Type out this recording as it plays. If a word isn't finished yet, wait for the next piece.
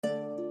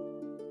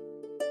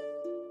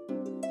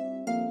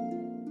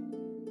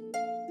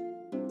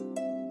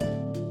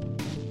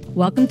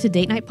Welcome to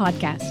Date Night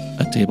Podcast,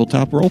 a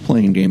tabletop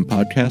role-playing game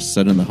podcast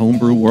set in the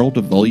homebrew world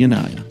of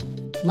Volyanaya.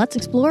 Let's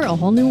explore a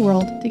whole new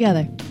world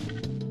together.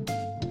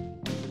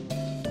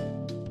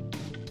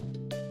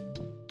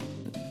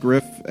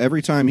 Griff,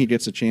 every time he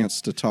gets a chance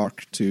to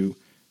talk to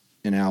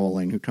an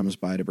owling who comes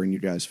by to bring you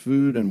guys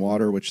food and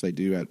water, which they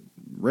do at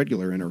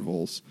regular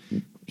intervals,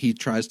 he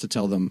tries to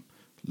tell them,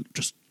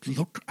 just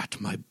look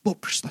at my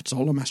books. That's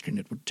all I'm asking.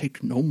 It would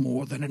take no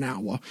more than an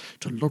hour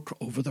to look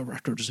over the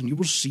records, and you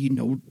will see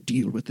no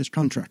deal with this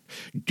contract.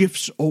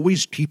 Gifts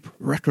always keep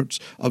records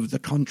of the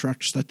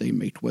contracts that they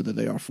make, whether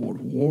they are for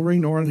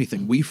warring or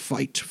anything. We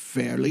fight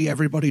fairly.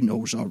 Everybody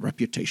knows our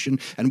reputation,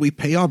 and we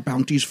pay our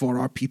bounties for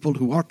our people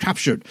who are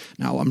captured.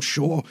 Now, I'm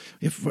sure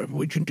if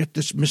we can get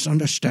this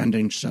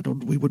misunderstanding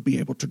settled, we would be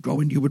able to go,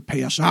 and you would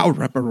pay us our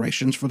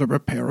reparations for the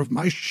repair of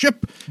my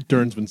ship.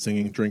 Dern's been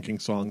singing drinking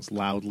songs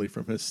loudly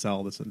from his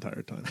cell this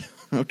entire time.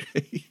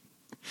 Okay.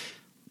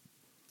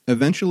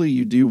 Eventually,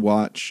 you do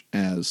watch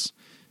as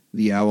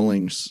the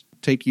owlings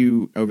take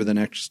you over the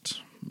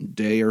next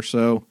day or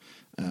so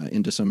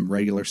into some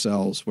regular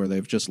cells where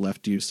they've just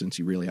left you since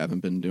you really haven't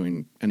been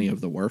doing any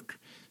of the work.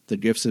 The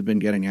gifts have been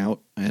getting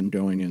out and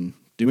going and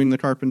doing the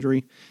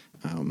carpentry,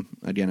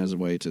 again, as a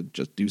way to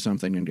just do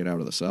something and get out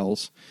of the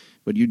cells.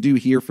 But you do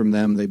hear from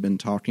them. They've been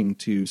talking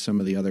to some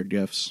of the other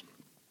gifts.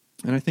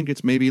 And I think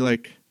it's maybe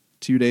like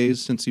 2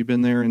 days since you've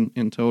been there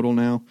in total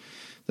now,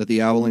 that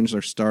the owlings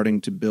are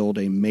starting to build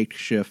a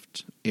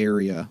makeshift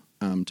area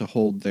to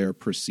hold their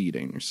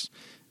proceedings,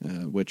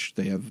 which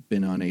they have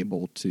been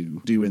unable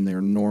to do in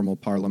their normal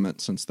parliament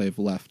since they've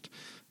left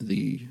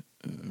the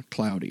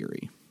Cloud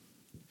Eyrie.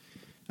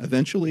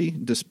 Eventually,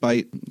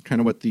 despite kind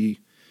of what the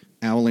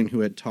owling who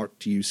had talked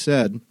to you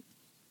said,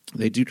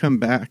 they do come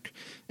back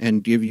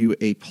and give you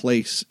a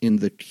place in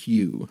the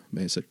queue.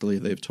 Basically,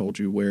 they've told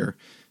you where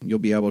you'll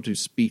be able to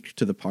speak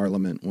to the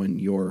Parliament when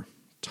your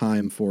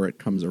time for it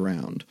comes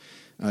around.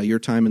 Your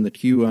time in the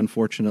queue,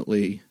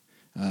 unfortunately,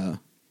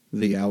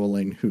 the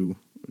owling who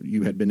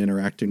you had been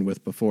interacting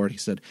with before, he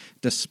said,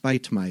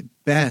 despite my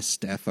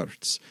best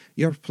efforts,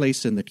 your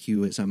place in the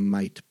queue is a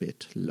mite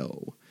bit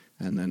low.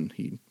 And then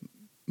he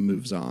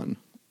moves on.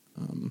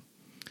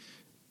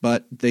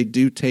 But they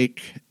do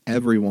take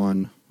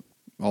everyone,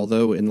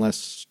 although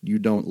unless you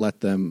don't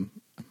let them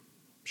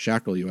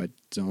shackle you, I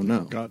don't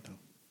know. God, no.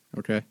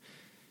 Okay.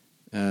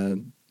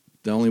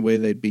 The only way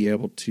they'd be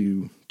able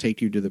to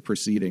take you to the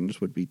proceedings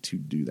would be to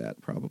do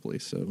that, probably.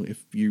 So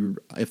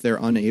if they're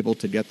unable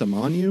to get them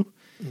on you,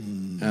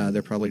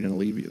 they're probably going to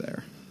leave you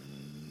there.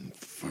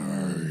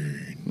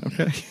 Fine.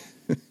 Okay.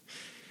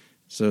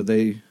 So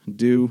they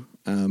do.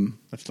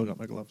 I've still got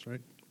my gloves,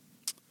 right?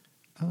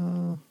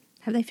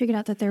 Have they figured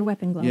out that they're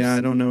weapon gloves? Yeah,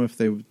 I don't know if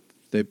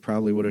they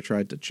probably would have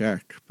tried to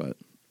check, but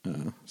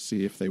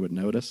see if they would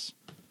notice.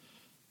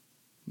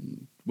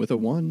 With a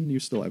 1, you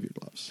still have your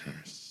gloves.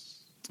 Yes.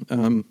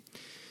 Do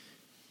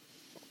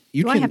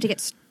I have to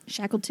get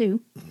shackled too?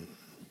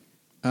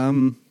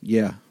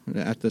 Yeah,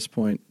 at this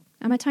point.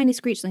 I'm a tiny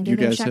screechling. Do You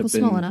they have guys have shackles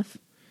been- small enough?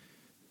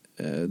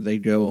 They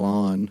go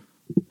on.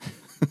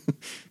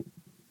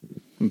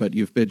 But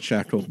you've been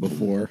shackled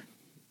before.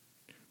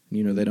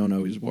 You know, they don't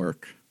always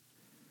work.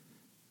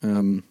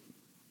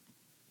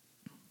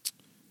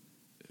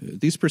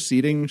 These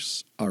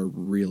proceedings are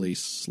really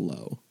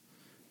slow.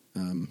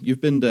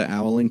 You've been to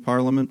Owling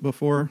Parliament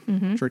before,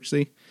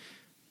 Trixie,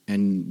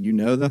 and you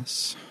know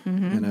this.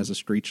 And as a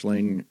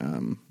Screechling,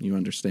 you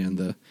understand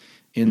the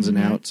ins and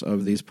outs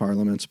of these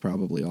parliaments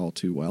probably all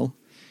too well.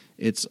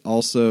 It's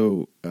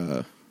also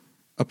a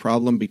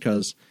problem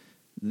because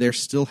they're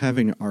still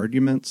having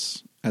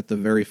arguments at the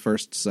very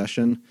first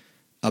session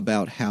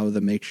about how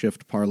the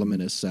makeshift parliament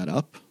is set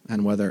up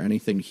and whether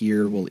anything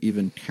here will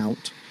even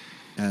count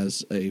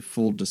as a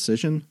full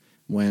decision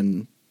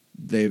when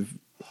they've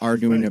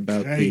arguing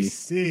about the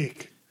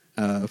sake.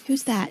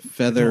 Who's that?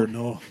 feather,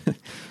 No.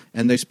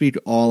 and they speak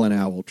all in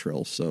owl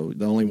trill, so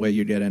the only way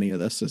you get any of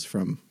this is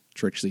from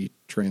Trixie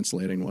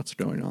translating what's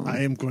going on.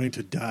 I am going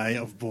to die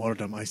of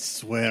boredom, I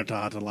swear to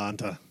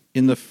Atalanta.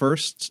 In the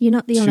first You're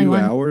not the only 2 one.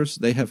 hours,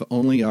 they have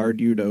only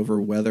argued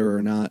over whether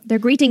or not... Their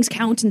greetings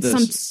count and This-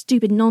 some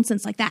stupid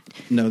nonsense like that.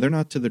 No, they're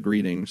not to the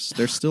greetings.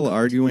 They're still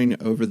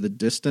arguing over the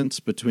distance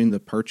between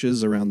the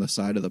perches around the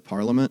side of the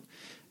parliament,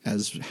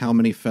 as how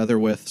many feather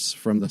widths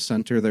from the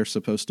center they're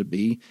supposed to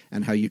be,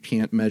 and how you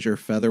can't measure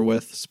feather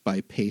widths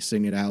by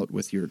pacing it out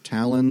with your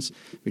talons,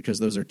 because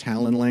those are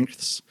talon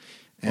lengths.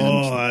 And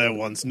I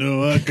once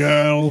knew a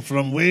girl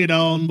from way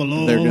down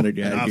below. They're gonna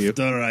gag and you.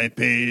 after I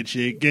paid,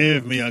 she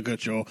gave me a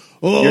good show.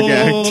 Oh, You're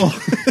gagged.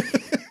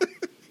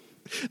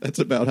 That's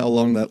about how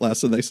long that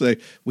lasts. And they say,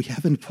 we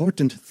have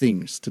important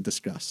things to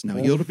discuss. Now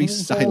you'll be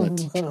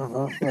silent.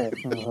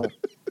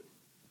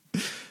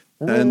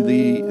 And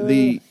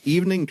the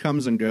evening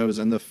comes and goes,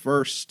 and the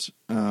first...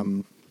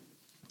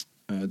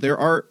 there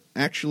are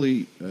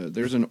actually...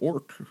 there's an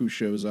orc who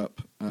shows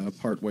up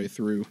partway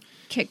through,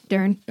 Kick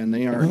Dern. and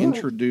they are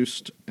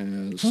introduced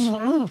as...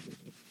 Do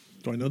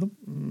I know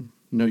them?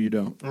 No, you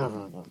don't.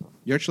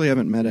 You actually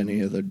haven't met any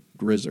of the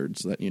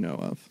Grizzards that you know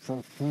of.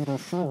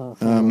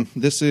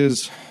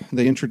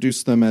 They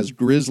introduce them as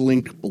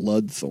Grizzlink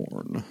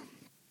Bloodthorn.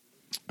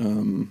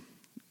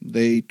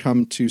 They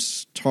come to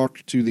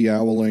talk to the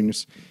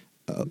Owlings.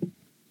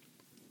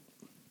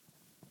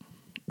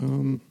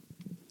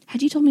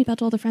 Had you told me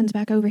about all the friends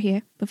back over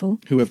here before?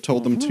 Who have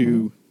told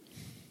them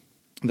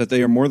that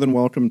they are more than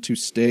welcome to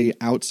stay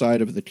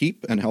outside of the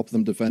keep and help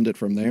them defend it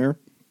from there.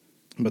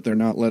 But they're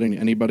not letting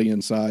anybody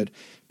inside,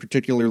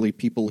 particularly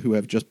people who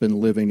have just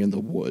been living in the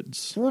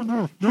woods.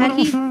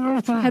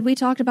 Had we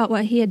talked about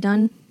what he had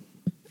done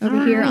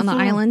over here on the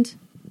island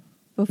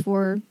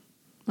before,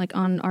 like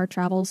on our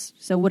travels?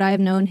 So would I have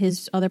known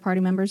his other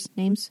party members'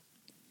 names?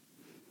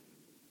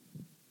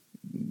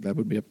 That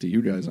would be up to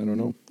you guys. I don't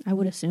know. I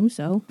would assume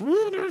so.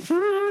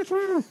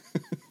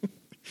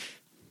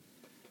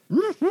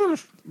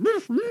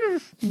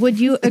 Would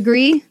you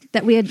agree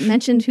that we had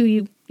mentioned who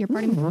your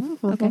party member?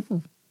 Okay.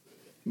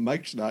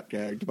 Mike's not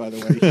gagged, by the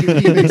way.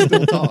 He may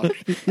still talk.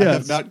 Yes. I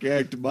have not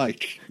gagged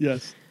Mike.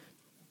 Yes.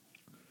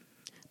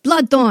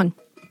 Bloodthorn.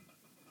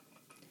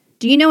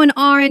 Do you know an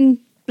Arin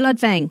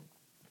Bloodfang?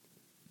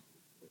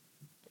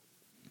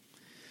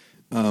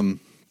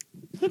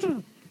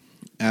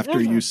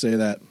 After you say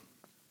that,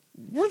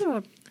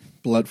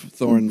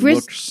 Bloodthorn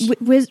looks...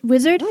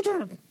 Wizard?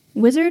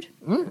 Wizard?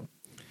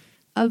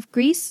 Of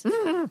Greece?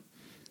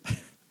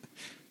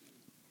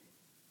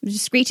 I'm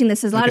just screeching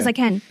this as loud as I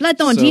can.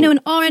 Bloodthorn, do you know an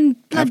Arin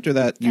Blood... After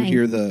that, you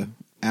hear the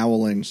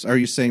Owlings. Are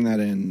you saying that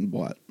in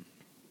what?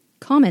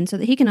 Common, so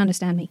that he can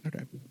understand me.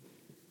 Okay.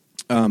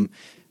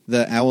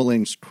 The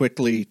Owlings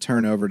quickly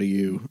turn over to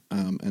you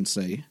and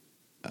say,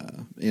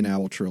 in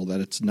Owl Trill, that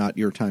it's not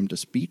your time to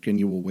speak, and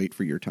you will wait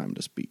for your time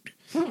to speak.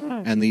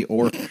 And the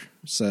orc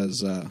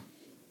says,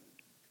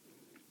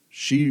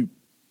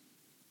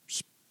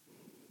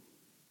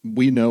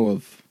 we know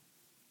of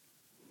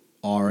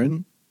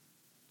Arin.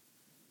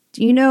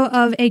 Do you know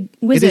of a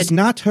wizard? It is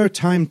not her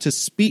time to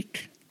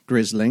speak,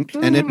 Grizzlink,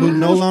 and it will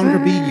no longer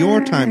be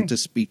your time to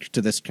speak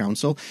to this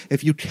council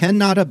if you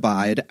cannot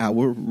abide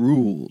our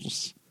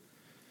rules.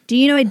 Do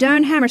you know a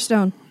Dern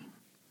Hammerstone?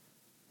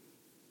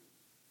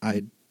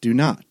 I do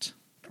not.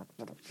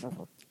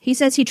 He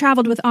says he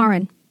traveled with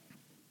Arin.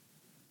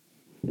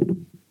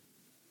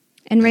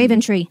 And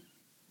Raventree.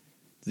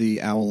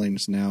 The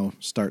Owlings now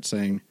start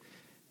saying,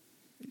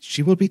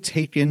 she will be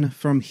taken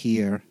from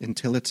here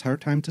until it's her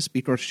time to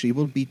speak, or she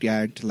will be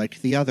gagged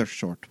like the other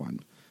short one.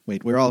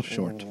 Wait, we're all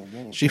short.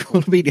 She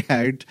will be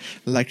gagged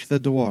like the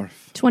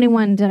dwarf.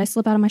 21. Did I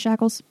slip out of my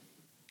shackles?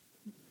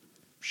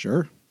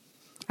 Sure.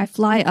 I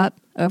fly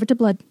up over to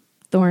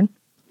Bloodthorn.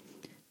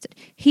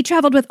 He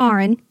traveled with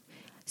Arin,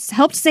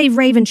 helped save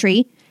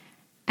Raventree,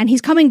 and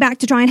he's coming back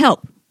to try and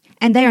help.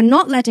 And they are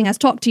not letting us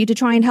talk to you to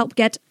try and help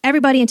get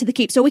everybody into the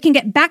keep so we can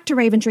get back to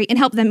Raventree and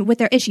help them with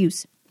their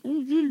issues.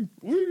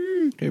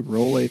 Okay,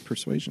 roll a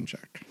persuasion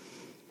check.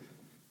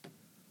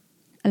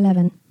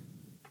 11.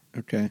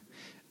 Okay.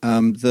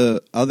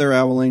 The other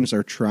Owlings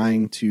are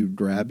trying to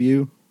grab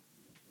you.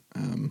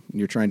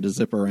 You're trying to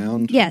zip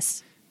around.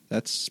 Yes.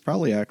 That's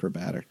probably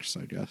acrobatics,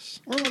 I guess.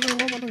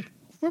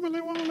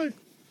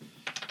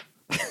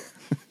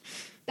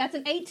 That's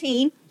an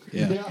 18.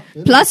 Yeah.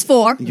 Plus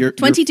 4,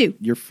 22.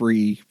 You're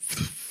free,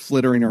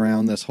 flittering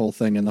around this whole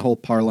thing, and the whole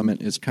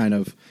parliament is kind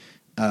of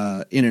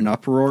in an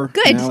uproar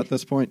now at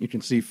this point. You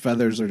can see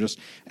feathers are just...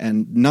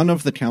 And none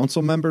of the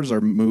council members are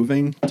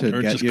moving to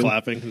or get just you.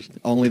 Clapping.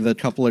 Only the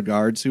couple of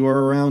guards who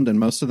are around, and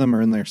most of them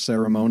are in their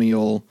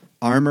ceremonial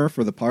armor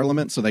for the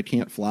parliament, so they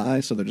can't fly,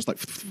 so they're just like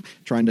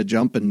trying to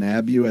jump and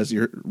nab you as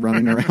you're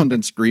running around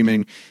and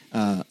screaming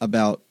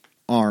about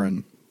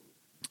Arin.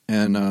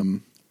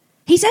 And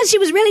he says she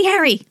was really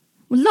hairy,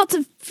 with lots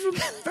of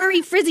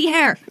furry, frizzy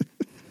hair.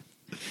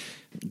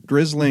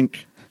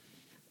 Grizzlink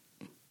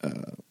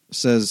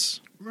says...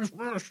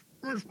 Mishmash!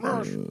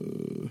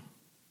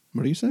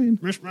 what are you saying?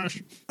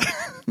 Mishmash!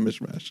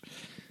 Mishmash.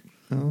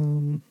 I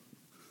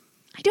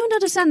don't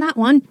understand that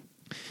one.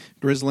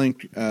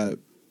 Grizzlink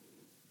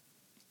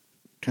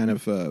kind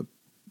of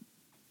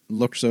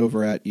looks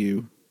over at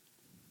you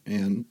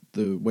and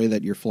the way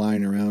that you're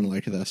flying around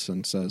like this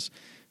and says,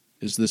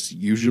 is this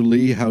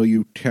usually how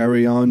you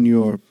carry on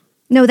your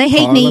No, they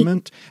hate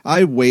parliament? me.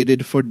 I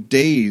waited for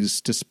days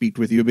to speak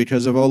with you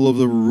because of all of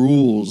the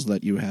rules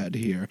that you had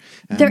here.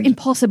 And they're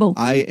impossible.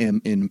 I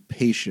am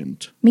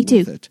impatient Me too.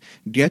 with it.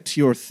 Get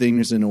your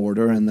things in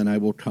order and then I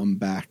will come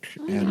back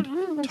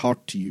and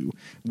talk to you.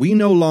 We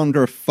no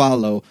longer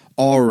follow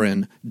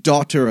Arin,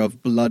 daughter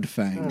of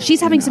Bloodfang. She's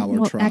having in some... our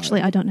Well, tribe.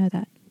 actually, I don't know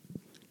that.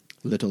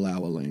 Little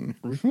Owling.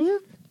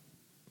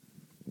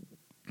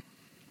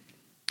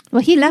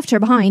 Well, he left her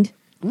behind.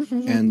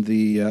 And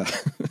the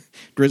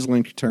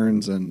Grizzlink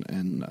turns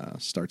and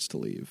starts to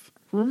leave.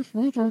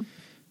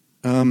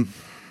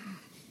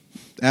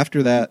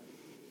 After that,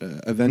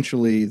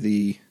 eventually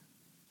the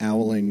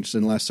Owlings,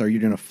 unless are you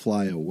going to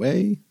fly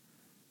away?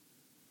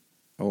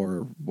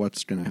 Or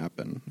what's going to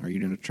happen? Are you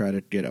going to try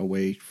to get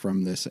away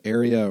from this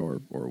area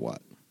or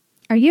what?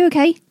 Are you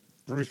okay?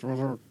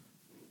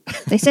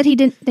 They said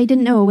they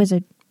didn't know a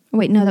wizard. Oh,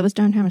 wait, no, that was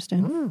Darn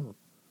Hammerstone.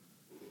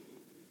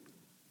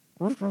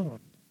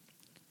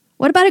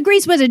 What about a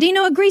grease wizard? Do you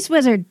know a grease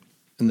wizard?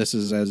 And this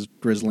is as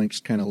Grizzlink's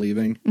kind of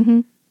leaving.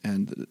 Mm-hmm.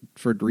 And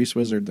for Grease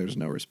Wizard, there's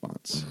no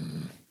response.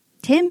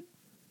 Tim?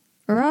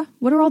 Ura?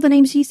 What are all the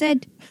names he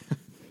said?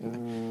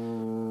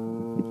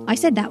 I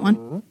said that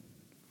one.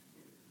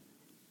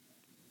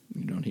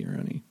 You don't hear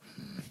any.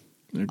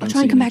 I'll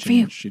try and come back for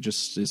you. She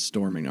just is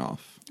storming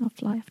off. I'll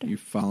fly after. Are you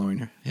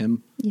following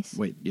him? Yes.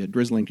 Wait, yeah,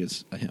 Grizzlink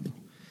is a him.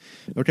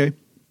 Okay.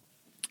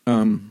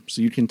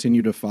 So you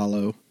continue to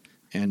follow,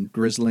 and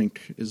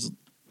Grizzlink is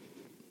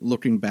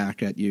looking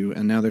back at you,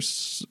 and now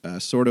there's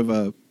sort of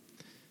an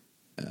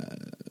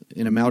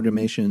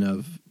amalgamation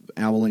of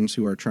owlings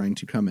who are trying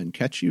to come and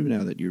catch you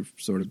now that you've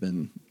sort of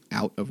been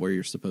out of where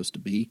you're supposed to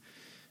be,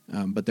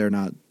 but they're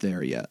not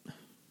there yet.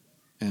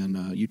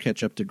 And you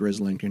catch up to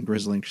Grizzlink, and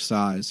Grizzlink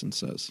sighs and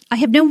says, I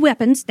have no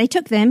weapons. They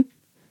took them.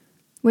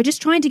 We're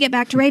just trying to get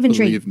back to Raventree.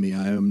 Believe me,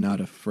 I am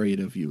not afraid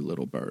of you,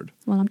 little bird.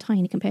 Well, I'm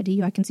tiny compared to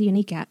you. I can see your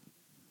kneecap.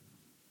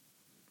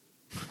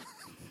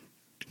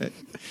 Okay.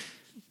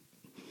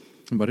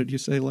 What did you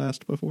say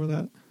last before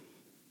that?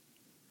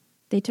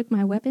 They took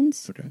my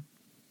weapons? Okay.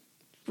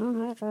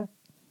 I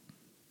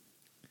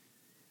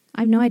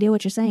have no idea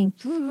what you're saying.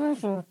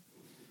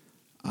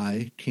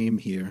 I came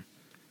here,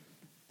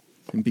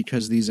 and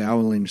because these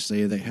owlings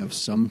say they have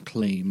some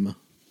claim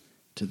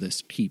to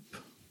this keep,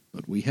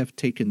 but we have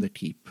taken the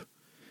keep.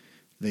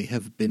 They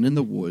have been in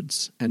the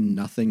woods, and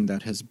nothing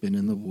that has been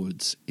in the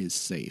woods is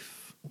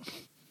safe.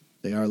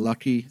 They are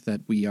lucky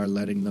that we are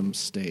letting them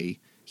stay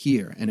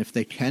here, and if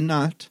they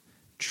cannot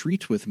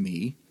treat with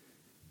me,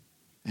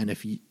 and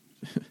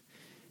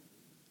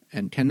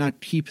and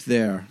cannot keep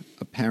their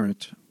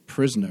apparent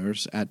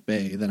prisoners at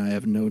bay, then I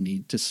have no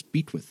need to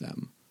speak with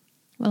them.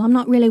 Well, I'm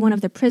not really one of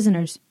the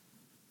prisoners.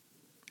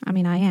 I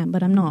mean, I am,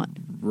 but I'm not.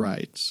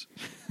 Right.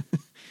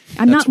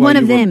 I'm not one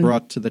of them. That's why you were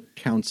brought to the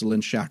council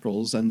in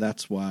shackles, and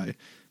that's why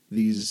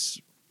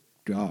these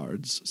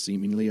guards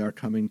seemingly are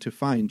coming to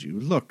find you.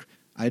 Look,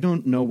 I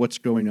don't know what's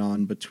going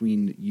on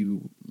between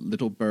you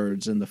little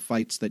birds and the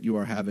fights that you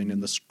are having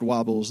and the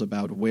squabbles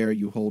about where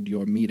you hold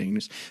your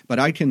meetings, but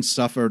I can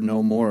suffer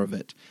no more of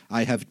it.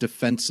 I have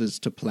defenses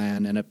to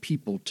plan and a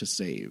people to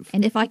save.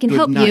 And if I can Good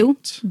help night. you,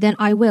 then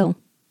I will.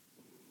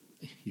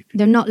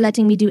 They're not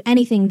letting me do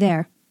anything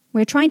there.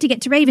 We're trying to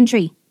get to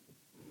Raventree.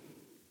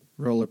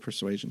 Roll a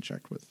persuasion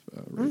check with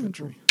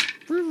Raventree.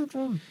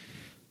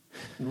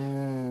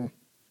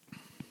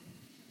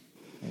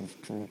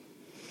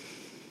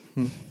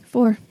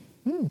 4.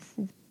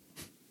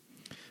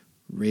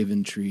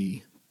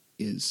 Raventree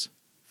is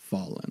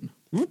fallen.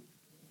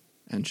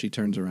 And she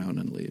turns around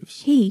and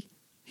leaves. He.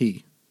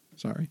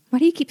 Sorry. Why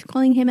do you keep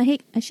calling him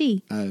a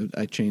she?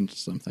 I changed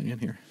something in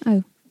here.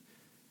 Oh.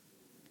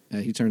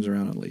 He turns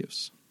around and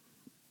leaves.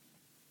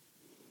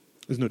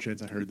 There's no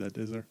chance I heard that,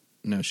 is there?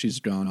 No,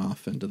 she's gone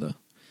off into the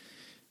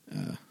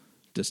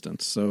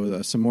distance.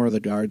 So some more of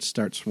the guards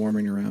start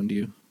swarming around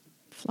you.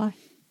 Fly.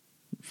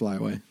 Fly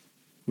away.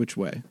 Which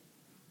way?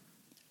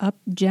 Up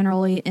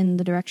generally in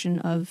the direction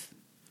of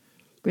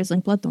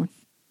Grizzling Bloodthorn.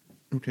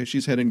 Okay,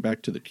 she's heading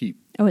back to the keep.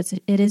 Oh,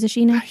 it is a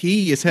she now?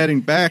 He is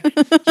heading back.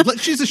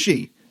 She's a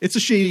she. It's a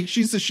she.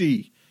 She's a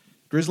she.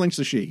 Grizzlink's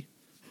a she.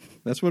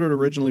 That's what it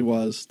originally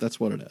was.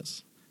 That's what it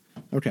is.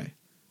 Okay.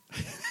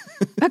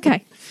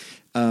 Okay.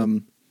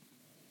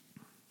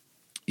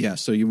 Yeah,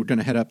 so you were going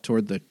to head up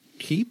toward the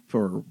keep,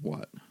 or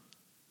what?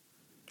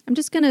 I'm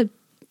just going to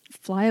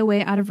fly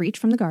away out of reach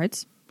from the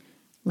guards,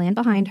 land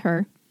behind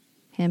her,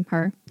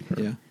 her,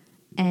 Yeah.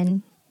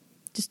 and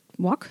just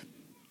walk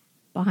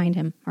behind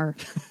him, her.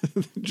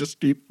 Just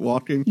keep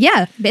walking.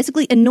 Yeah,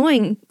 basically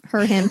annoying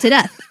him to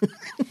death.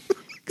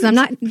 Because I'm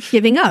not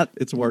giving up.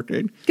 It's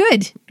working.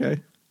 Good.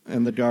 Okay.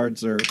 And the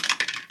guards are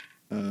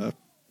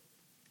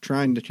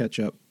trying to catch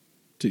up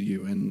to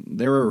you, and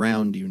they're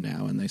around you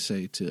now, and they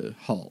say to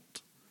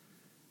halt.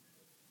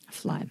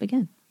 Fly up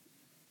again.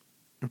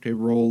 Okay,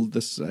 roll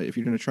this. If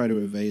you're going to try to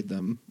evade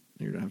them,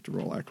 you're going to have to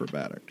roll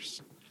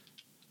acrobatics.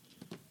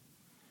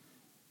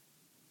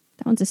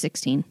 That one's a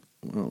 16.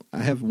 Well,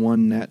 I have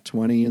one nat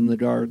 20 in the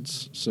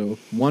guards, so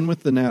one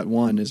with the nat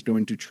 1 is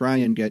going to try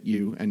and get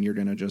you, and you're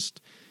going to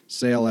just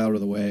sail out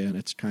of the way, and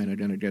it's kind of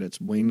going to get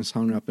its wings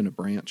hung up in a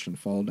branch and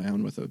fall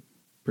down with a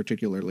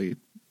particularly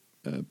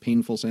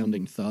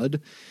painful-sounding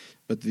thud.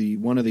 But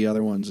one of the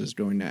other ones is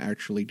going to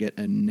actually get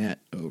a net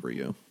over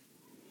you,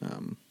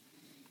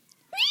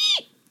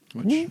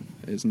 which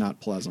is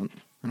not pleasant.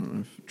 I don't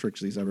know if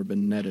Trixie's ever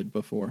been netted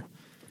before.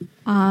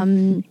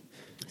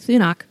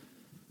 Sunak.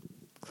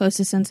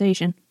 Closest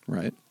sensation.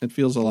 Right. It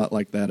feels a lot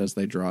like that as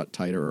they draw it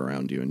tighter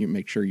around you, and you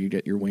make sure you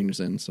get your wings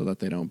in so that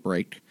they don't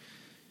break.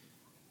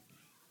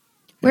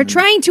 We're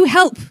trying to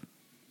help.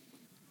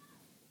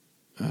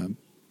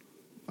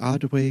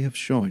 Odd way of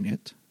showing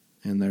it.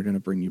 And they're going to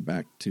bring you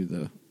back to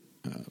the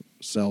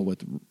cell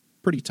with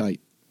pretty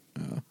tight,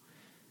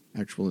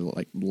 actually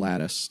like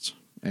latticed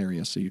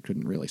area, so you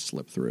couldn't really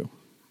slip through.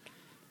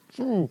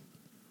 So,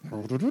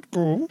 how did it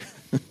go?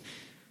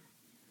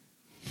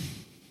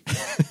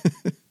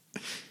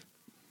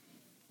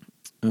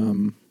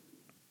 So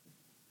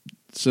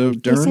They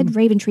said Dern,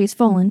 Raventree has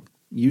fallen.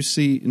 you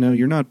see, no,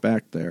 you're not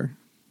back there.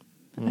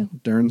 Oh.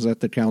 Dern's at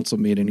the council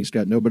meeting. He's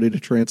got nobody to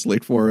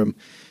translate for him.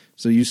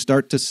 So you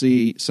start to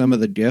see some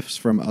of the gifts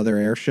from other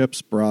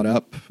airships brought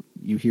up.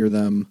 You hear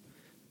them,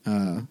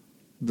 the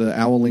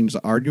Owlings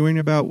arguing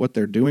about what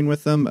they're doing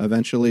with them.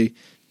 Eventually,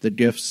 the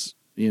gifts,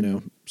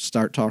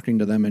 start talking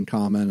to them in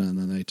common, and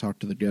then they talk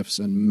to the gifts,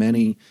 and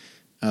many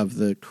of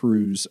the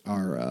crews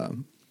are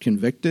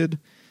convicted.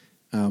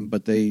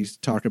 But they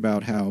talk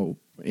about how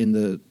in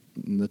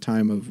the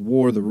time of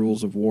war, the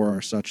rules of war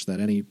are such that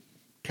any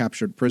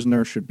captured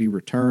prisoner should be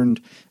returned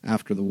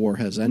after the war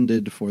has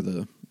ended for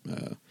the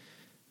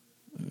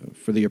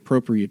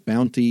appropriate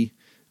bounty,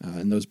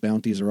 and those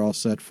bounties are all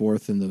set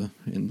forth in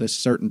this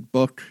certain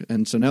book.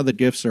 And so now the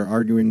gifts are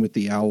arguing with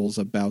the Owls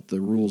about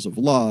the rules of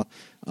law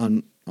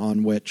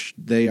on which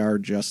they are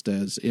just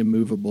as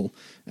immovable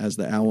as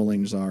the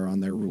Owlings are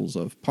on their rules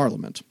of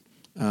parliament.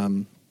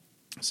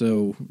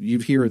 So you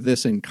hear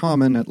this in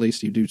common, at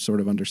least you do sort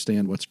of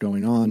understand what's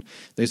going on.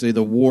 They say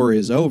the war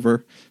is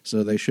over,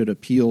 so they should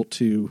appeal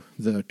to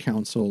the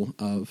Council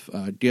of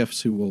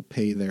Gifts, who will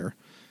pay their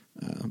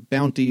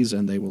bounties,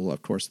 and they will,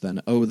 of course,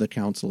 then owe the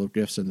Council of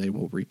Gifts, and they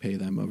will repay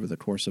them over the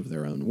course of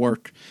their own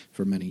work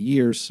for many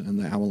years. And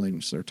the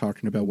Owlings are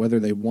talking about whether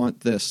they want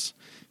this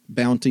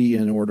bounty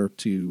in order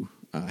to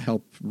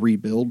help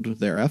rebuild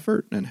their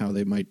effort and how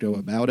they might go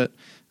about it.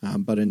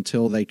 But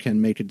until they can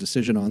make a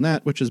decision on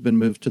that, which has been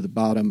moved to the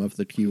bottom of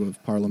the queue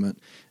of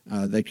Parliament,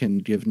 they can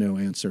give no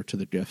answer to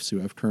the gifts who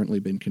have currently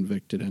been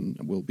convicted and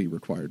will be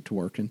required to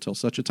work until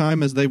such a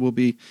time as they will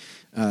be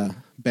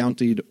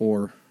bountied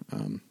or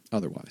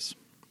otherwise.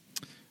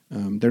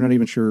 They're not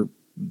even sure.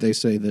 They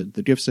say that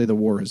the gifts say the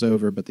war is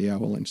over, but the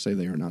Owlings say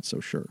they are not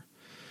so sure.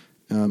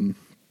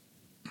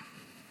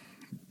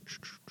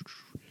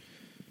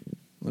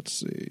 Let's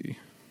see.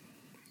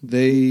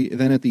 They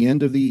then, at the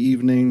end of the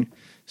evening,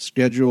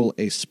 schedule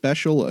a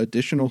special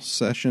additional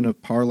session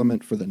of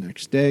Parliament for the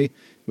next day,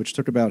 which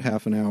took about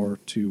half an hour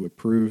to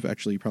approve.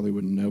 Actually, you probably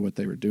wouldn't know what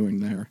they were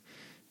doing there.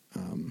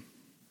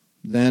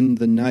 Then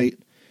the night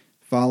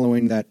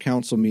following that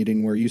council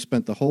meeting, where you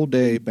spent the whole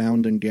day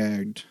bound and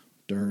gagged,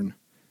 Dern,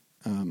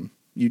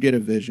 you get a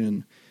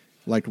vision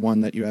like one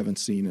that you haven't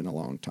seen in a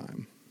long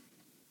time.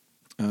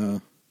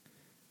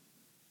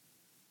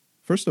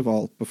 First of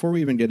all, before we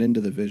even get into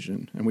the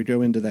vision and we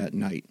go into that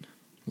night,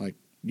 like,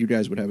 you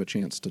guys would have a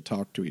chance to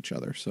talk to each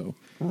other. So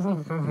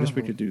I guess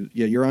we could do.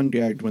 Yeah, you're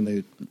ungagged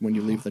when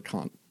you leave the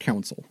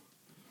council,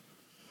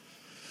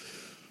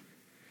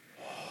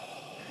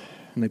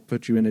 and they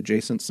put you in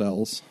adjacent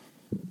cells.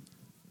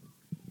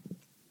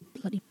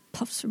 Bloody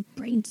puffs of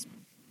brains,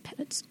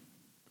 pellets,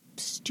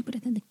 stupider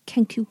than the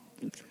Kenku.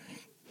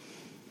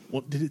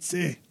 What did it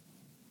say?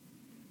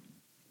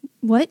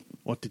 What?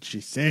 What did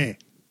she say?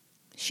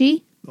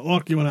 She? The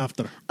orc you went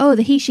after. Oh,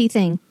 the he-she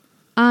thing.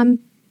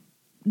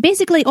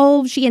 Basically,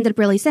 all she ended up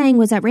really saying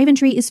was that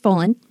Raventree is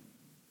fallen.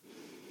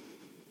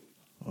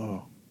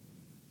 Oh.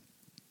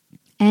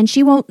 And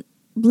she won't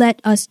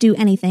let us do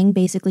anything.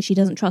 Basically, she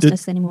doesn't trust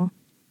us anymore.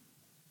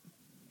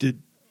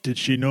 Did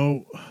she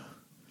know?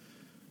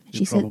 She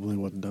You said, probably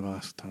wouldn't have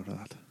asked her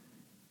that.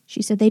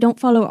 she said they don't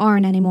follow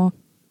Arn anymore.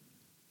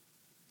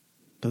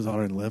 Does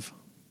Aaron live?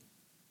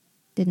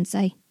 Didn't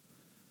say.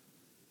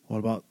 What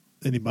about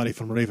anybody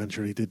from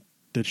Raventree?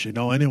 Did she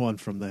know anyone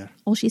from there?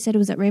 All she said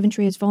was that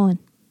Raventree has fallen.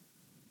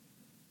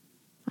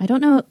 I don't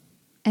know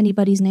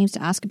anybody's names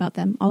to ask about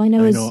them. All I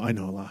know is... I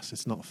know, lass.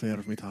 It's not fair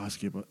of me to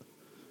ask you, but...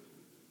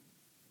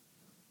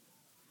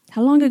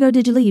 How long ago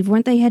did you leave?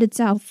 Weren't they headed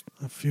south?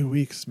 A few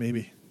weeks,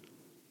 maybe.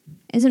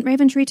 Isn't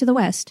Raventree to the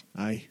west?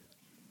 Aye.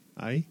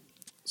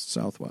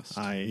 Southwest.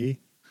 Aye.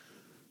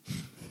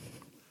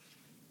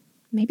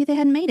 Maybe they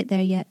hadn't made it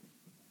there yet.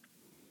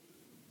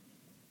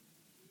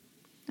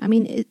 I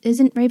mean,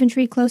 isn't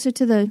Raventree closer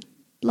to the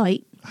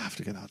light? I have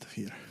to get out of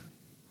here.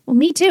 Well,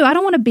 me too. I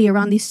don't want to be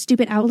around these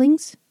stupid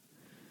Owlings.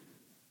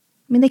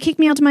 I mean, they kicked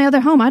me out to my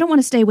other home. I don't want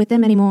to stay with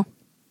them anymore.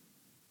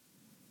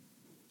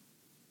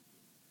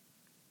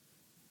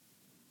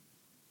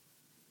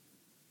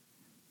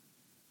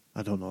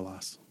 I don't know,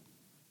 lass.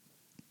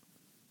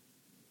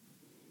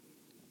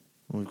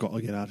 We've got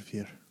to get out of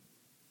here.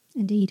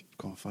 Indeed.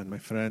 Got to find my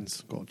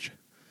friends. Got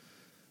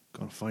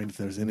to find if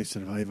there's any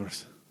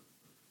survivors.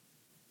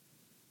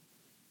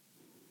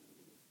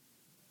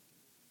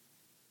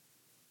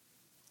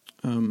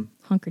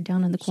 Hunkered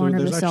down in the So corner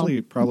of there's the cell.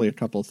 actually probably a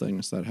couple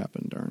things that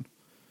happened, Darn.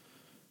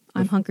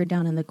 I'm hunkered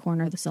down in the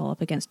corner of the cell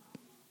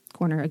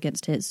corner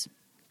against his.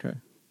 Okay.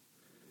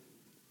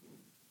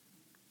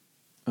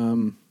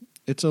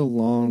 It's a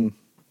long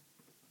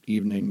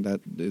evening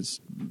that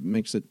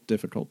makes it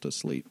difficult to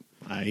sleep.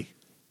 Aye.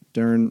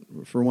 Dern,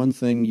 for one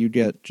thing, you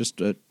get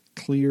just a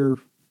clear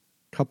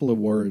couple of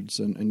words,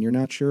 and you're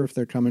not sure if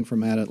they're coming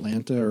from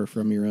Atlanta or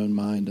from your own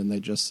mind, and they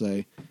just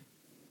say,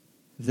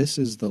 "This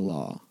is the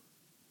law."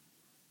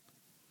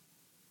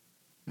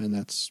 And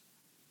that's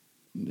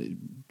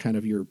kind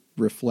of your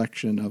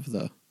reflection of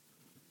the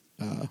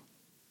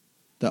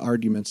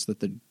arguments that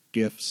the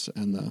gifts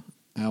and the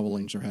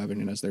owlings are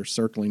having, and as they're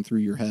circling through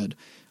your head,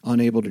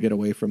 unable to get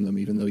away from them,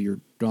 even though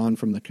you're gone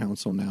from the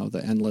council now,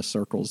 the endless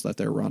circles that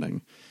they're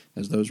running,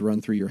 as those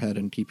run through your head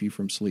and keep you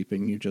from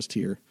sleeping, you just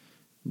hear,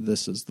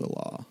 "This is the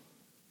law."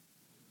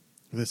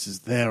 This is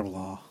their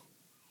law.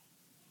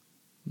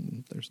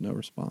 There's no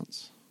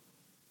response.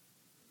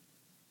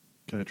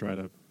 Can I try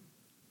to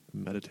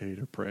meditate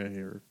or pray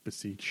or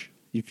beseech?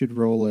 You could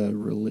roll a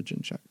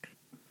religion check.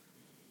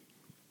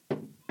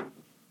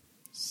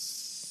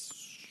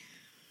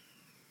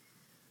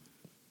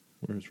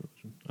 Where's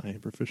religion? I am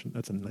proficient.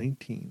 That's a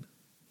 19.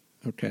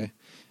 Okay.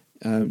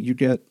 You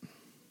get...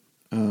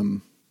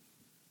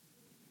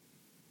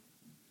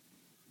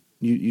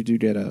 You do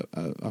get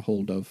a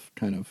hold of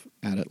kind of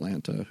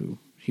Atlanta, who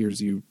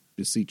hears you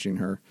beseeching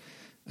her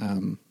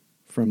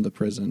from the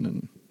prison,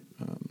 and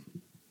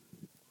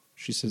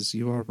she says,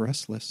 "You are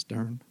restless,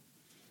 Dern."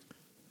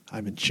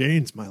 I'm in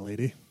chains, my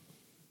lady.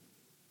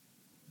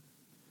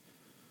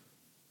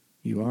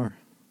 You are.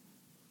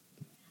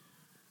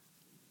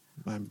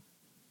 I'm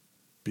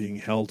being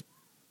held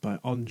by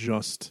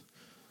unjust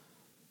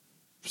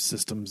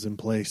systems in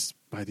place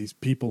by these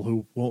people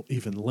who won't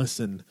even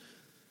listen.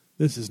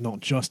 This is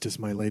not justice,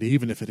 my lady,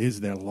 even if it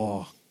is their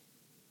law.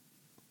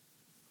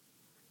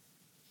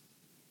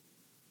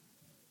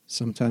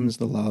 Sometimes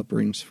the law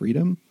brings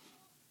freedom,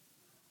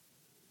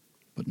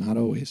 but not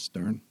always,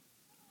 Dern.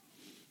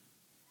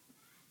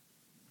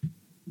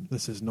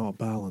 This is not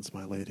balance,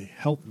 my lady.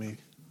 Help me.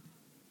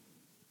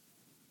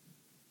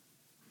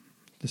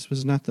 This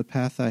was not the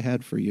path I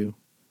had for you,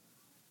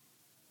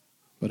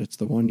 but it's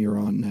the one you're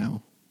on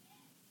now.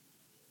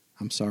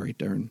 I'm sorry,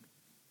 Dern.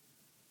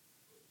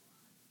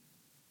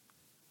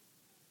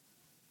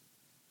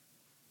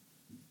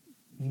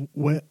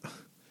 What?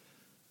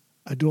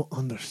 I don't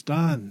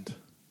understand.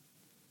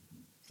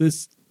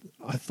 This,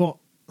 I thought...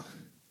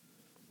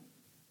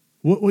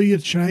 What were you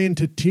trying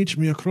to teach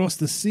me across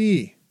the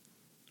sea?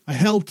 I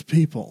helped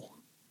people.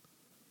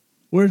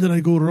 Where did I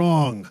go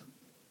wrong?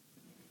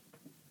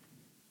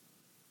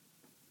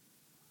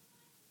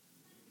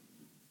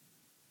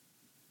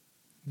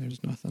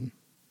 There's nothing.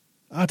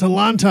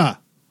 Atalanta!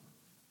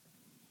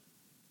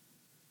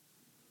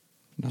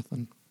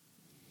 Nothing.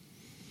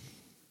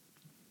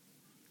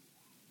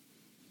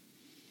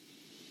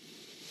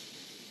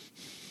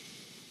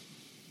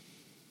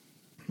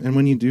 And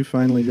when you do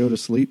finally go to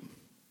sleep,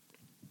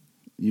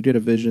 you get a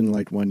vision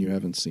like one you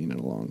haven't seen in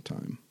a long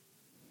time.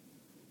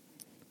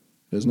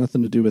 It has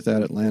nothing to do with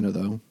that Atlanta,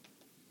 though.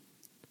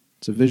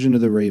 It's a vision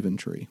of the Raven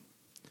Tree.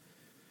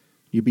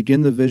 You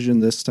begin the vision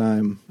this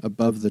time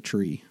above the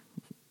tree,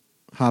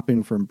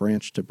 hopping from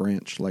branch to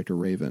branch like a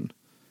raven,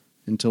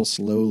 until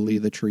slowly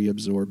the tree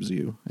absorbs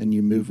you, and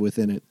you move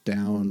within it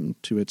down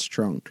to its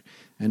trunk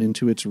and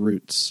into its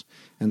roots,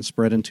 and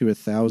spread into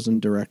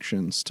 1,000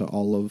 directions to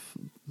all of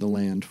the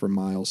land for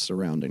miles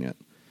surrounding it,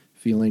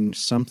 feeling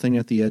something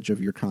at the edge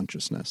of your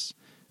consciousness,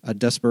 a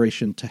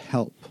desperation to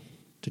help,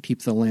 to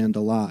keep the land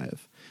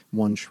alive,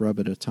 one shrub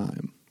at a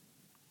time.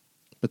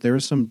 But there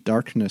is some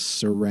darkness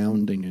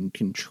surrounding and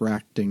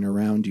contracting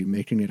around you,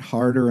 making it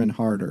harder and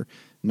harder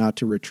not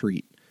to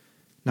retreat,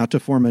 not to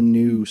form a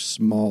new,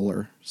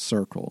 smaller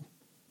circle.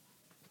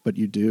 But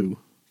you do.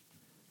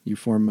 You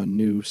form a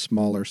new,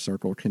 smaller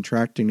circle,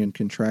 contracting and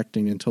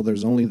contracting until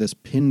there's only this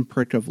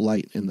pinprick of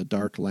light in the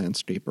dark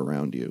landscape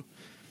around you.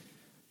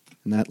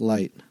 And that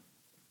light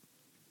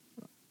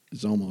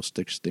is almost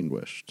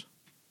extinguished.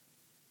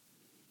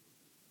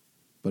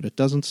 But it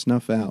doesn't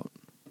snuff out.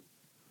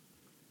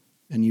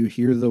 And you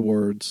hear the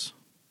words,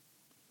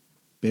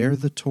 "Bear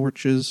the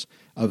torches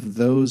of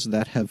those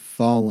that have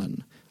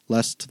fallen,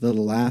 lest the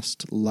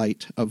last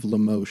light of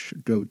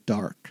Lamosh go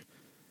dark.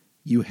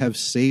 You have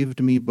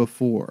saved me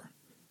before.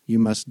 You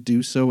must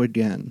do so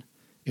again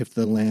if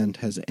the land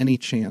has any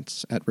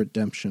chance at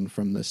redemption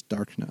from this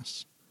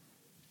darkness."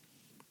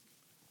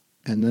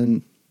 And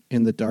then,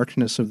 in the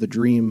darkness of the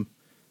dream,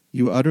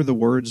 you utter the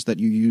words that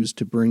you use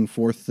to bring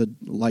forth the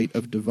light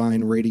of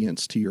divine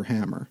radiance to your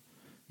hammer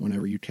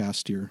whenever you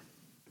cast your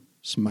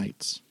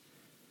smites.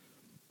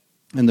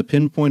 And the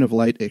pinpoint of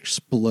light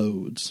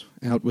explodes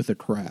out with a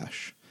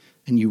crash,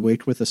 and you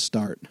wake with a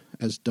start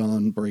as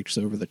dawn breaks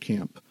over the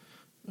camp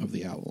of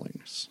the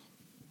Owlings.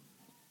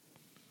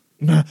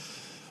 That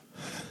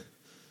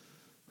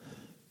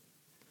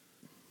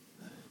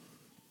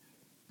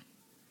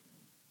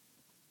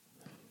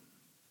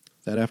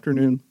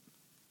afternoon,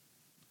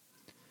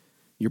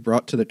 you're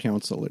brought to the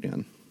council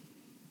again.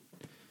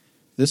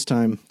 This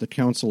time, the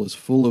council is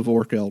full of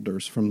orc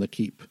elders from the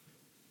keep,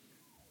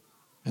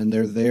 and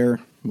they're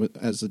there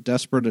as a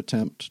desperate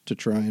attempt to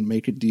try and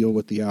make a deal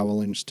with the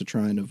Owlings to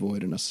try and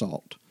avoid an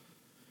assault.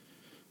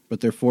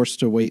 But they're forced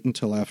to wait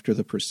until after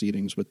the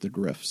proceedings with the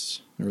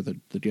Griffs, or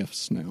the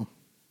Gifts now.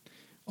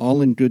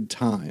 All in good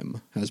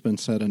time has been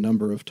said a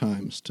number of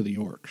times to the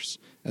orcs,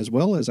 as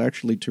well as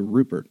actually to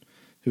Rupert,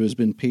 who has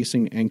been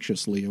pacing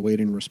anxiously,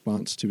 awaiting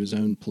response to his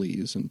own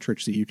pleas. And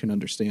Trixie, you can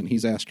understand,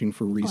 he's asking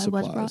for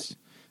resupplies.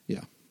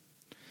 Yeah.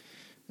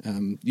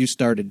 You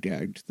started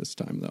gagged this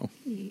time, though.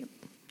 Yep.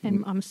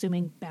 And I'm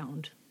assuming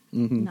bound.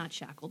 Not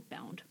shackled,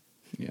 bound.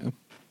 Yeah.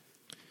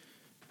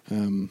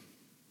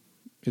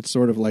 It's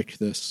sort of like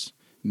this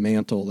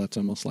mantle that's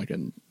almost like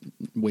a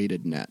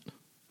weighted net.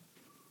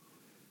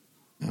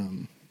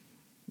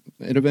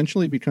 It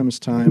eventually becomes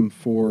time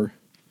for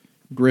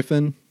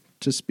Griffin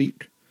to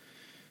speak.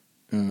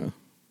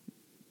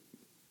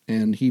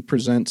 And he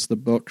presents the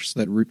books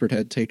that Rupert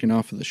had taken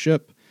off of the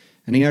ship.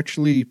 And he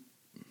actually,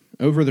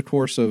 over the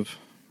course of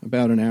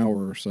about an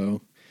hour or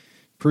so,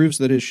 proves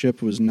that his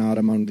ship was not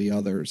among the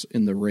others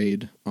in the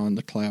raid on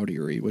the Cloud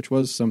Eyrie, which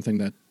was something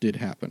that did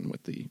happen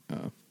with the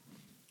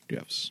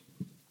gifts.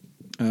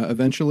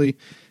 Eventually,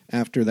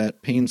 after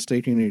that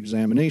painstaking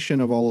examination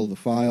of all of the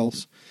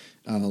files,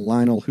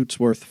 Lionel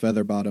Hootsworth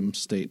Featherbottom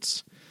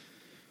states,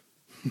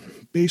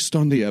 "Based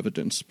on the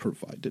evidence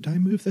provided, I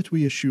move that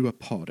we issue a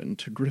pardon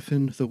to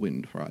Griffin the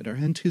Wind Rider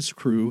and his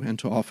crew, and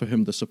to offer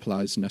him the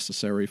supplies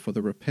necessary for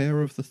the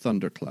repair of the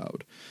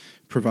Thundercloud,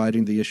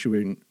 provided the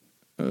issuing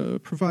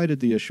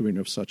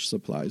of such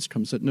supplies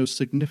comes at no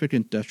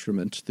significant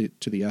detriment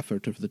to the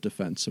effort of the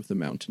defense of the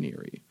Mountain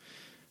Eyrie.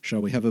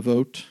 Shall we have a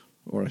vote,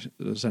 or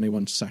does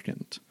anyone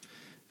second?"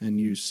 And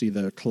you see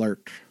the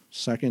clerk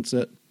seconds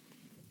it.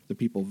 The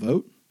people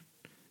vote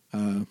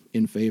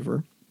in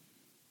favor.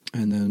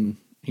 And then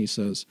he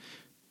says,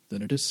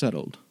 "Then it is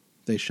settled.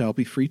 They shall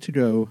be free to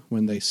go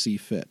when they see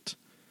fit.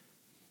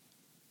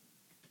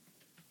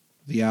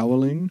 The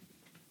Owling,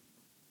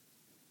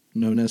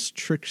 known as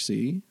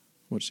Trixie,"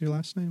 what's your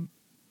last name?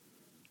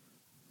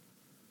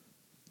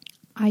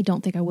 I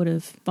don't think I would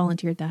have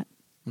volunteered that.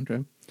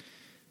 Okay.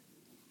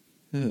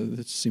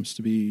 That seems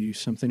to be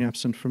something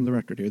absent from the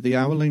record here. "The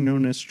Owling,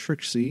 known as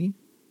Trixie,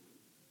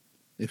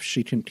 if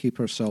she can keep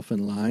herself in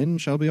line,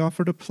 shall be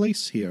offered a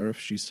place here if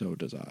she so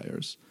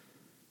desires.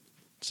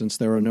 Since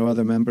there are no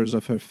other members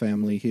of her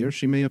family here,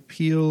 she may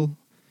appeal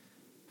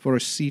for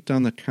a seat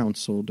on the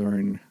council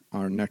during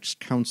our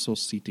next council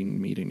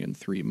seating meeting in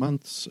 3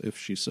 months, if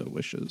she so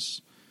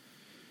wishes.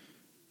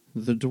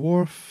 The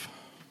dwarf,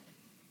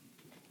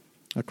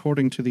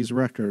 according to these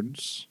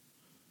records,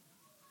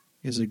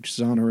 is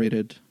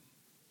exonerated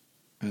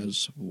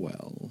as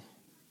well.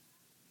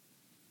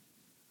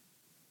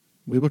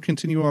 We will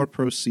continue our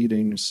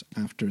proceedings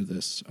after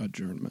this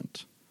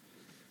adjournment."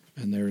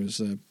 And there is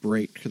a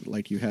break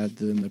like you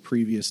had in the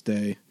previous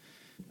day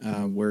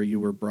where you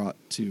were brought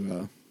to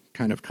a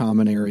kind of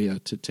common area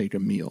to take a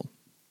meal.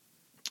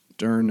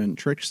 Dern and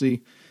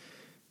Trixie,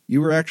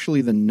 you were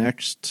actually the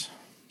next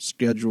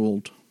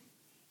scheduled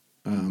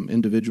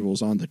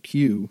individuals on the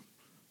queue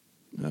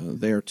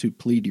there to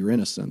plead your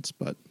innocence,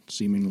 but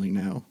seemingly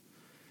now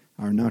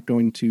are not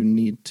going to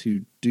need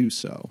to do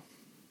so.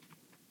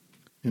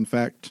 In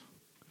fact,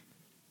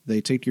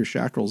 they take your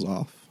shackles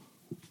off,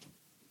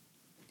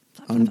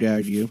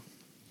 ungag you,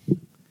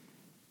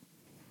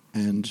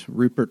 and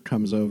Rupert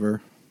comes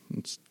over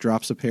and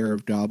drops a pair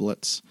of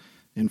goblets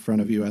in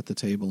front of you at the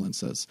table and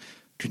says,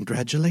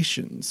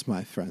 "Congratulations,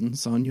 my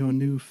friends, on your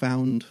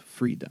newfound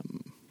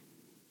freedom."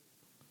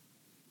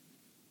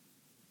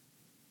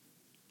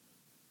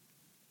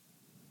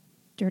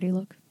 Dirty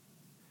look.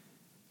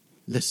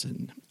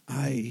 "Listen,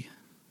 I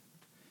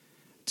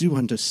do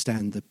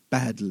understand the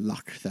bad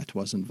luck that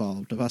was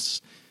involved of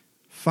us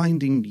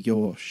finding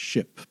your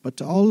ship,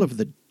 but all of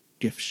the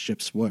gift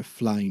ships were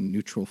flying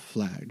neutral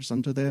flags.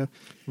 Under their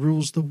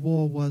rules, the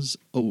war was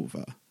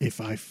over.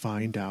 If I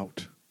find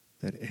out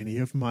that any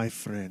of my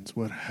friends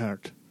were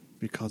hurt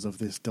because of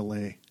this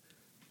delay,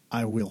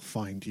 I will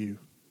find you.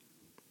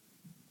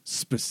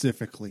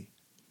 Specifically,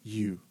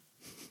 you."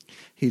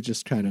 He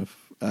just kind of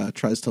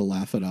tries to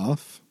laugh it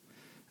off,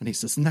 and he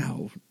says,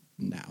 Now,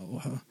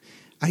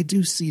 I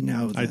do see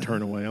now I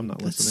turn away. I'm not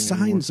the listening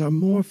signs anymore. are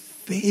more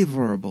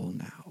favorable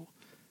now.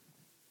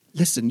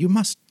 Listen,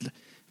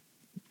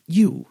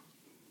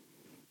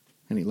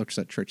 and he looks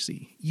at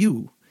Trixie,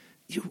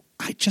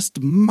 I just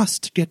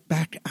must get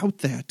back out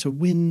there to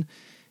win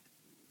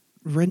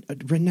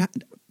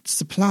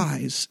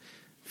supplies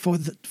for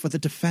the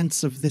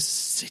defense of this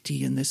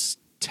city in this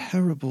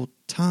terrible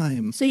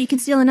time. So you can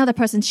steal another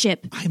person's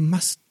ship. I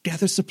must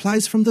gather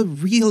supplies from the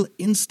real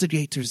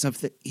instigators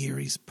of the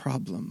Erie's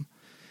problem.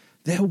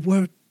 There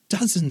were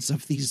dozens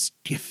of these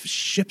gift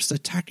ships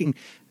attacking.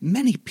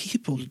 Many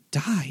people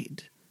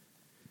died.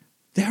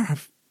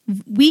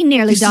 We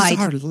nearly died. This is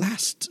our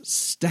last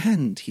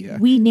stand here.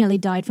 We nearly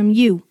died from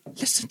you.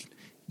 Listen,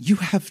 you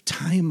have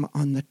time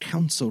on the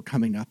council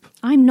coming up.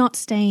 I'm not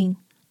staying.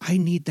 I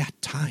need that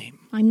time.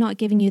 I'm not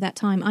giving you that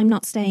time. I'm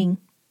not staying.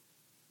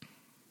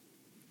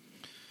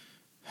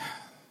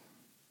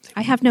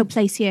 I have no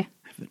place here.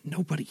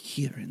 Nobody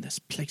here in this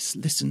place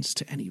listens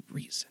to any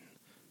reason.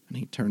 And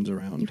he turns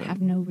around You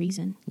have no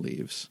reason.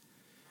 leaves.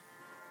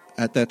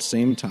 At that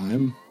same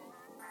time,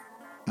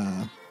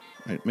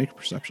 make a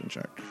perception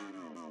check.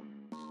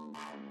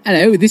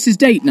 Hello, this is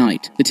Date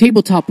Night, the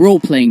tabletop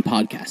role-playing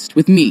podcast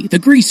with me, the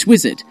Grease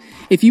Wizard.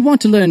 If you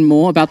want to learn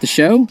more about the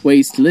show,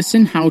 ways to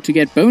listen, how to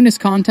get bonus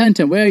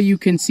content, and where you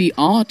can see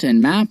art and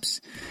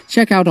maps,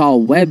 check out our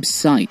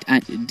website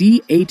at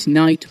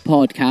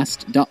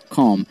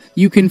d8nightpodcast.com.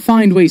 You can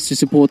find ways to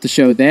support the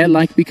show there,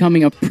 like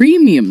becoming a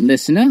premium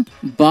listener,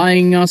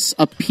 buying us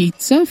a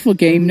pizza for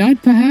game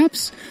night,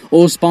 perhaps,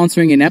 or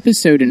sponsoring an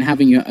episode and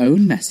having your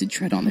own message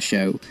read on the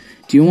show.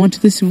 Do you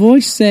want this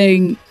voice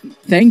saying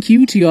thank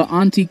you to your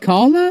Auntie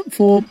Carla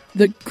for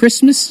the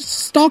Christmas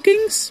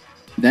stockings?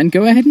 Then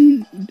go ahead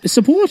and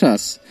support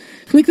us.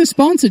 Click the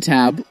sponsor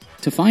tab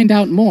to find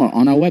out more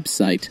on our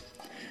website.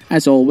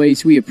 As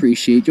always, we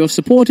appreciate your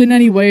support in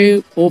any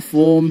way or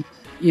form.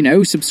 You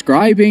know,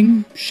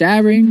 subscribing,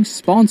 sharing,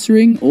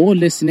 sponsoring, or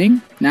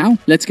listening. Now,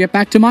 let's get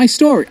back to my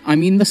story. I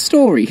mean, the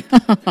story.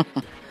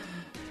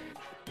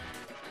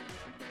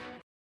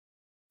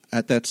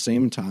 At that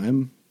same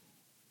time,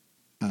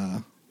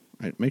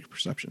 I'd make a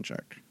perception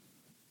check.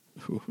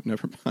 Ooh,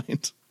 never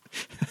mind.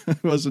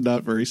 It was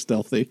not very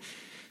stealthy.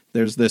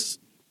 There's this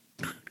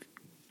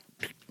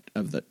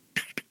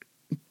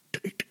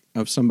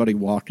of somebody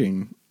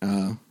walking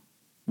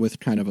with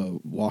kind of a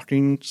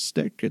walking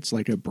stick. It's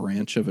like a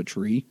branch of a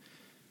tree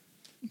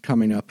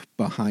coming up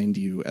behind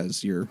you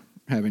as you're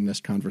having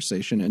this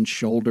conversation, and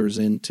shoulders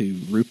into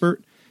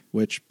Rupert,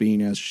 which,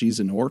 being as she's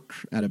an orc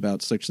at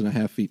about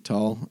 6.5 feet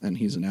tall and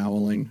he's an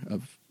owling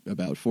of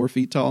about 4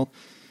 feet tall,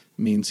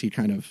 means he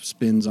kind of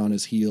spins on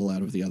his heel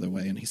out of the other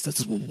way, and he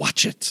says,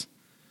 "Watch it!"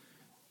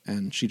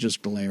 And she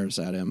just glares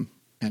at him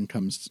and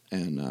comes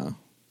and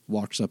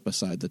walks up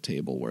beside the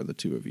table where the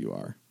two of you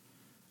are.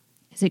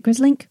 Is it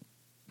Grizzlink?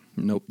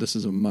 Nope, this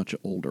is a much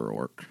older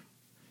orc.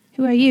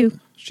 Who are you?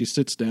 She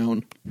sits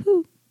down.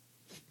 Who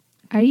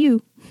are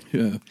you?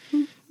 Yeah.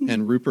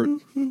 And Rupert,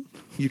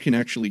 you can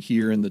actually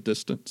hear in the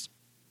distance,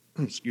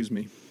 excuse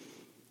me,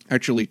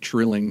 actually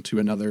trilling to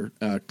another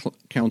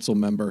council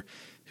member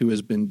who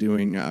has been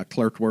doing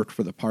clerk work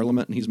for the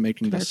Parliament, and he's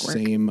making the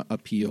same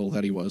appeal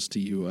that he was to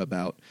you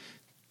about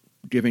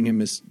giving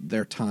him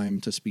their time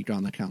to speak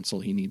on the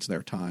council. He needs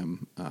their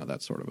time,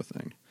 that sort of a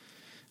thing.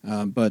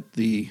 But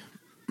the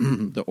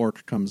the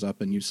orc comes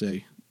up and you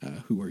say,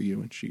 "Who are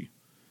you?" And she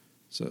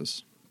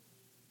says,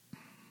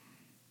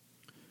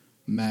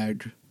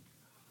 "Mag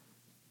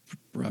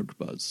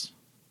Brugbuzz."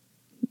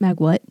 Mag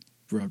what?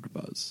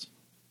 Brugbuzz.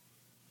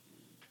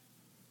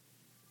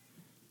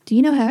 Do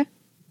you know her?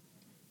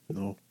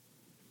 No.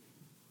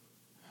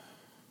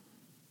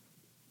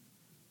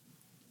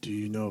 Do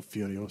you know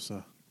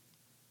Furiosa?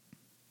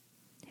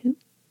 Who?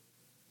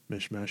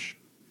 Mishmash.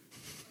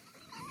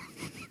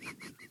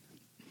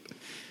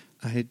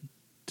 I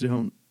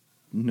don't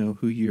know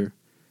who you're...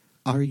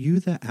 Are you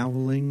the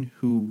owling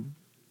who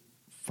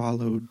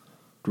followed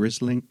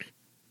Grizzlink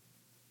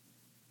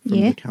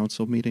from the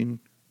council meeting?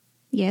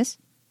 Yes.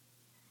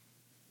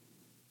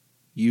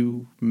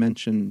 You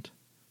mentioned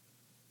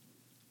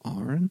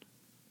Aaron?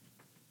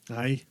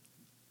 Aye.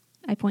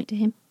 I point to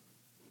him.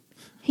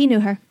 He knew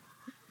her.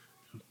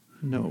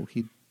 No,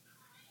 he...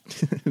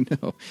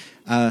 no.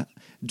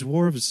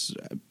 Dwarves,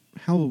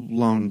 how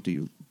long do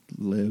you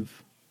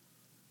live?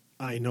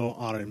 I know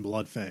Aaron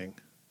Bloodfang.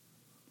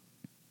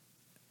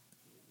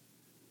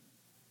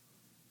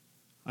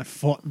 I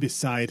fought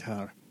beside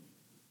her.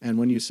 And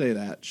when you say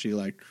that, she,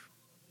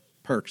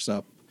 perks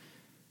up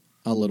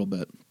a little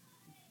bit.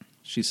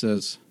 She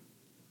says,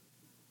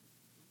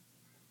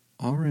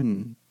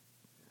 Aaron,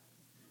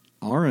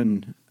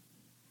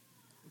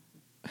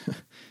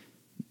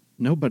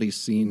 nobody's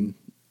seen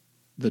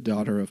the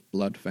daughter of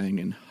Bloodfang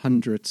in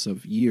hundreds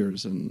of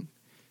years, and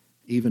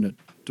even a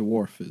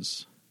dwarf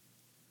is...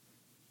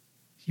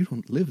 You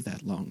don't live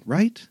that long,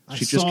 right?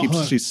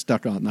 She's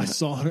stuck on that. I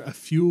saw her a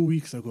few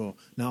weeks ago.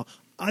 Now,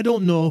 I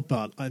don't know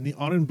about the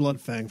Aaron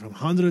Bloodfang from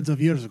hundreds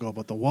of years ago,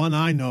 but the one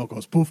I know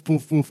goes poof,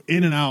 poof, poof,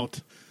 in and out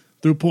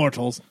through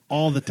portals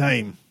all the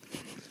time.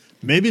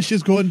 Maybe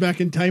she's going back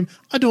in time.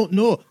 I don't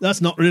know.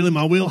 That's not really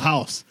my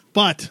wheelhouse.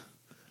 But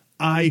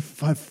I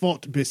have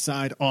fought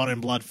beside Aaron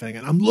Bloodfang,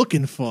 and I'm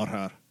looking for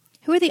her.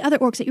 Who are the other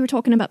orcs that you were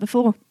talking about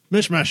before?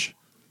 Mishmash.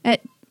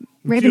 At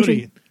Raventree.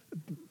 Fury,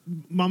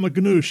 Mama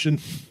Ganoush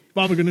and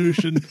Baba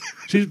Ganoush, and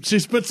she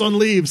spits on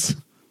leaves.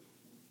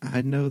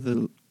 I know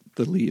the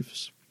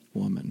leaves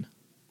woman.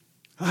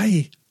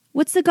 Aye.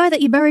 What's the guy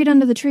that you buried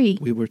under the tree?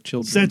 We were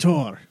children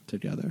Setor.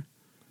 together.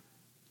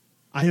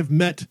 I have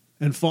met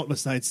and fought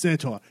beside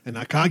Setor and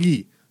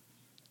Akagi.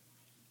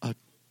 A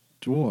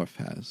dwarf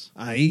has.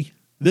 Aye.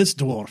 This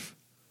dwarf.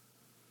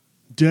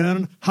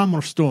 Dern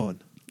Hammerstone.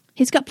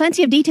 He's got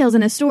plenty of details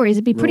in his stories.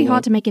 It'd be pretty Roll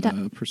hard to make it up.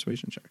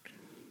 Persuasion check.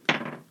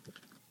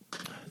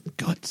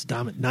 God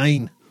damn it.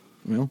 9.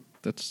 Well,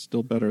 that's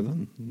still better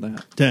than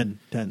that. 10.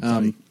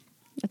 Sorry.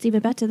 That's even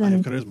better I than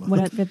have charisma.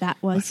 whatever that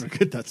I was.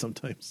 forget that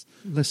sometimes.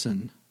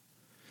 Listen,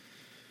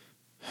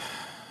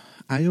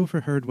 I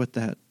overheard what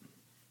that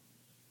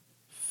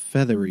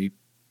feathery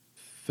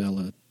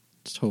fella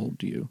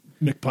told you.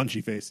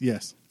 McPunchy face,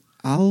 yes.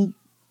 I'll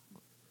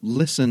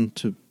listen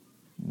to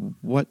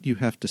what you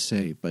have to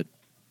say, but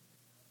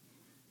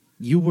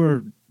You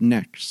were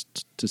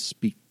next to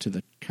speak to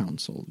the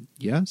council,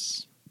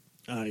 yes?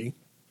 Aye.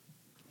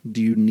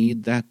 Do you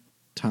need that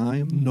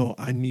time? No,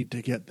 I need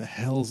to get the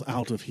hells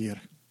out of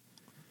here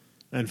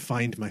and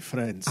find my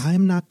friends.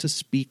 I'm not to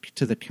speak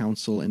to the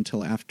council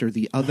until after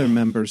the other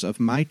members of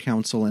my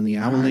council and the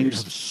I am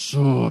Owlings...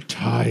 so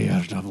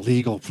tired of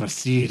legal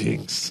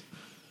proceedings.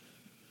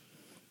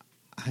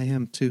 I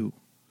am too.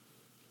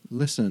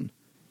 Listen,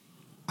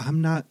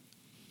 I'm not...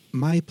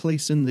 My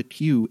place in the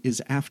queue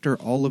is after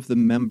all of the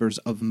members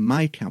of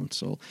my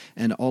council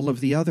and all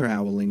of the other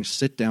Owlings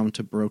sit down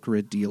to broker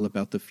a deal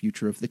about the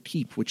future of the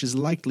keep, which is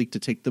likely to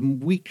take them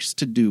weeks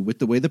to do with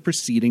the way the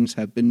proceedings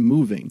have been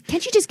moving.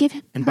 Can't you just give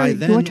her And by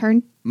then, your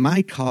turn?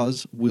 my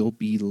cause will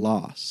be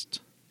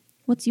lost.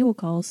 What's your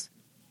cause?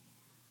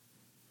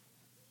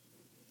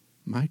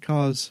 My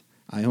cause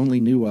I only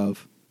knew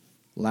of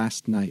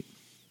last night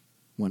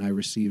when I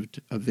received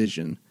a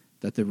vision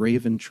that the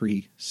Raven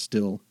Tree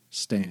still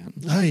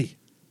stands. Aye.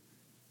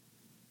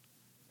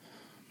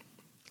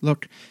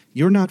 Look,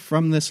 you're not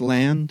from this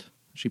land.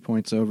 She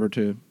points over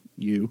to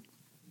you,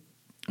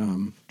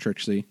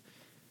 Trixie.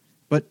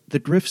 But the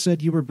Gryph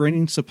said you were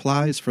bringing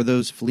supplies for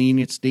those fleeing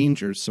its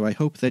dangers, so I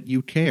hope that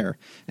you care.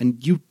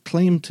 And you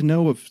claim to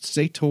know of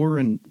Sator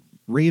and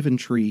Raven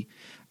Tree.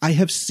 I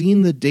have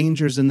seen the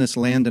dangers in this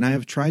land, and I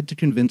have tried to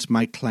convince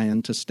my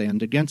clan to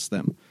stand against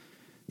them.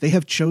 They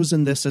have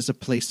chosen this as a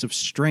place of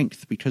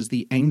strength because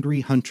the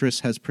angry huntress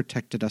has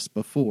protected us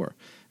before.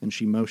 And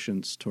she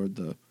motions toward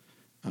the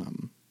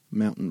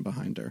mountain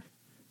behind her.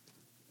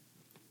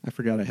 I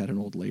forgot I had an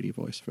old lady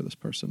voice for this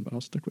person, but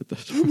I'll stick with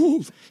this.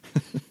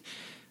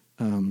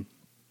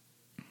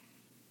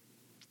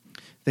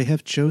 They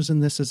have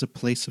chosen this as a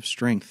place of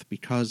strength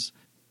because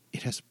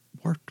it has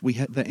worked.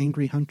 The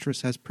angry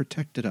huntress has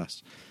protected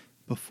us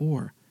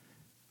before.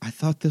 I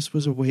thought this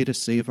was a way to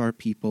save our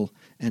people,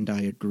 and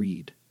I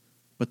agreed.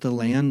 But the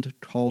land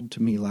called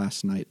to me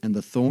last night, and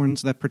the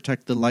thorns that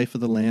protect the life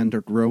of the land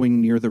are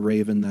growing near the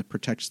raven that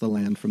protects the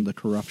land from the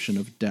corruption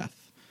of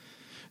death.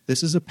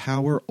 This is a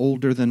power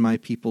older than my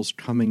people's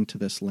coming to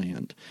this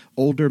land,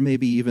 older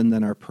maybe even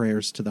than our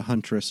prayers to the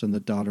huntress and the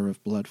daughter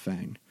of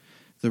Bloodfang.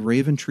 The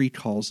Raven Tree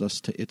calls us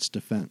to its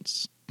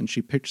defense, and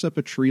she picks up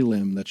a tree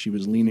limb that she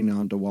was leaning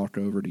on to walk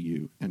over to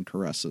you and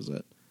caresses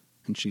it.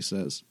 And she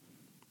says,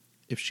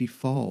 "If she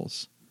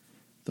falls,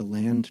 the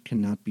land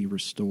cannot be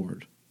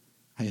restored.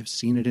 I have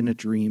seen it in a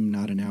dream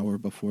not an hour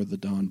before the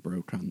dawn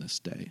broke on this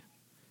day.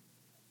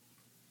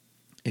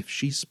 If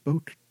she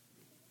spoke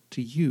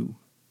to you..."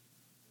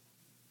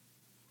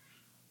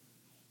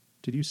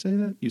 Did you say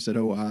that? You said,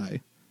 "Oh,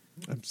 I."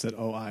 I said,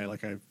 "Oh, I,"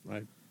 like I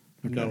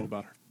know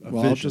about her.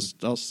 Well,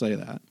 I'll say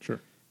that. Sure.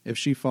 If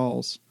she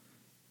falls,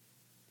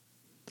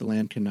 the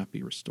land cannot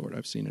be restored.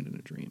 I've seen it in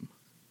a dream.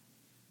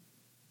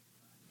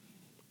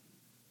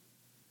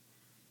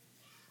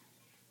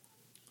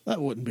 That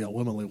wouldn't be a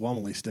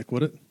wimmily-wommily stick,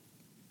 would it?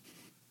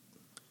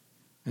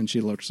 And she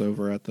looks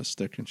over at the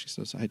stick and she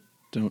says, "I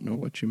don't know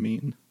what you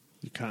mean."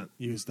 You can't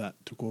use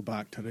that to go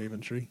back to Raven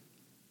Tree.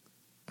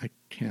 I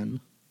can.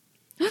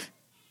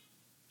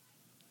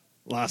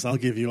 Lass, I'll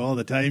give you all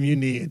the time you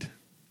need.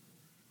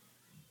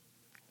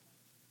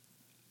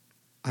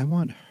 I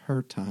want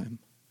her time.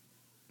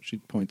 She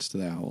points to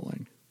the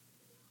owling.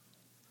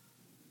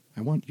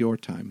 I want your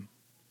time.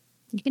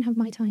 You can have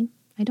my time.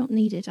 I don't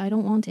need it. I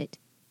don't want it.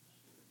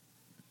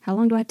 How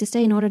long do I have to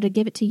stay in order to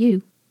give it to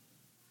you?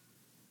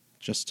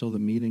 Just till the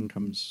meeting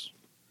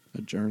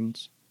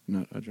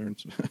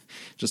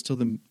just till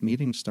the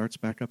meeting starts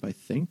back up, I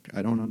think.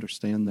 I don't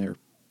understand their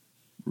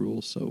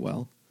rules so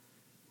well.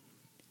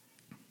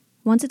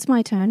 Once it's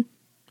my turn,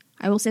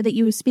 I will say that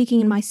you were speaking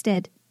in my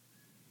stead.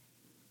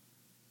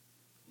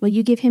 Will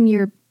you give him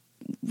your...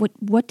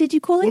 What did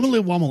you call it?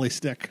 Wimmily-wommily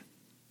stick.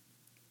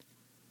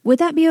 Would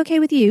that be okay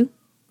with you?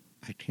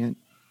 I can't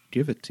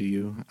give it to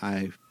you.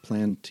 I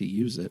plan to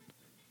use it.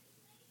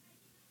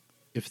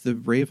 If the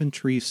Raven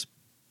Tree...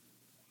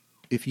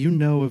 If you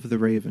know of the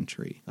Raven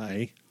Tree...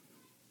 Aye.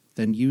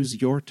 Then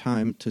use your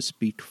time to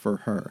speak for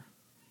her.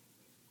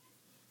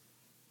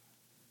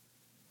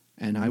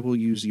 And I will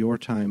use your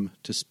time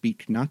to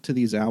speak not to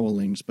these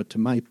owlings, but to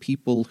my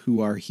people who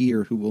are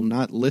here, who will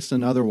not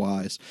listen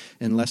otherwise,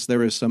 unless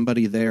there is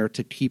somebody there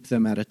to keep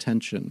them at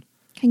attention.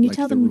 Can you like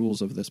tell the them...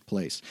 rules of this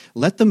place.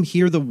 Let them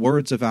hear the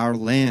words of our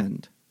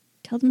land.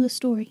 Tell them the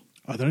story.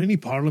 Are there any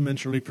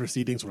parliamentary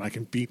proceedings where I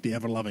can beat the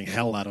ever-loving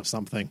hell out of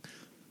something?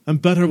 I'm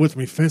better with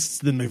my fists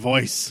than my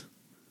voice.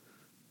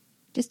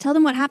 Just tell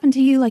them what happened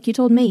to you like you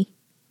told me.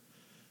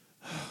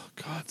 Oh,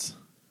 gods.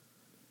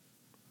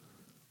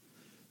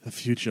 The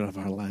future of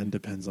our land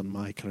depends on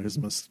my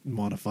charisma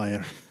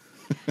modifier.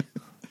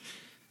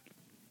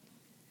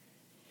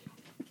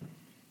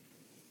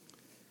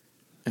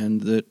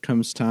 And it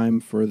comes time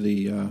for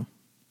the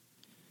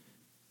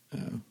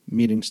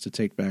meetings to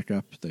take back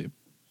up. They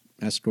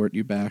escort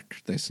you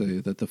back. They say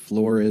that the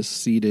floor is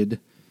ceded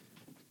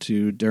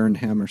to Dern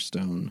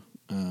Hammerstone.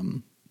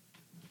 And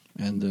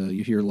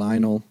you hear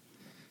Lionel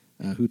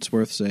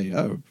Hootsworth say,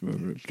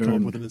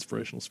 Come with an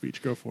inspirational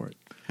speech. Go for it.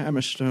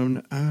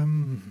 Hammerstone,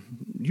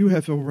 you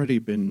have already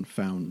been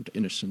found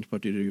innocent,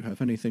 but do you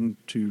have anything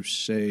to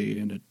say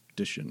in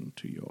addition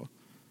to your...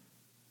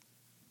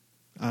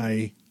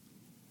 Aye.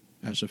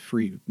 As a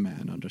free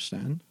man,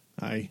 understand?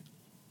 Aye.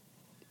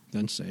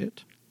 Then say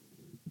it.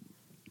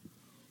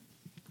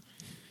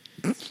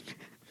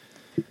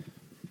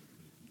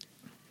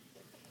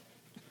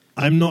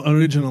 I'm not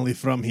originally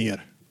from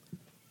here.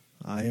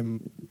 I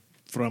am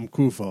from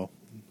Kufo,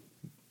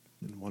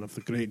 in one of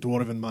the great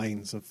dwarven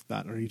mines of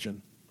that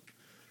region.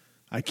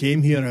 I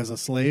came here as a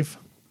slave,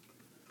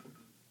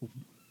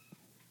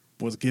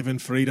 was given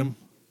freedom,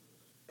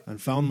 and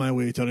found my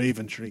way to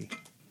Raventree,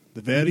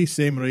 the very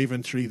same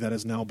Raventree that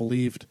is now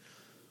believed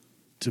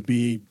to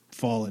be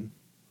fallen.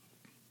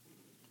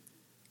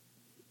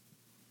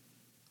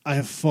 I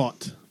have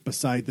fought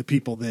beside the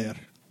people there.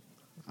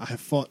 I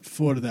have fought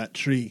for that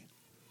tree.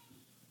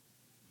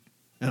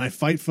 And I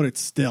fight for it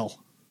still.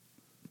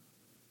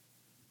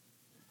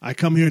 I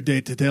come here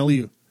today to tell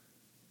you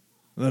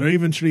the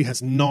Raventree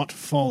has not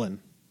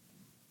fallen.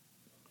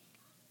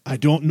 I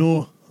don't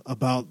know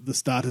about the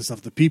status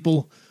of the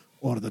people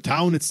or the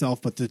town itself,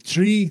 but the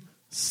tree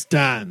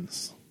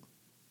stands.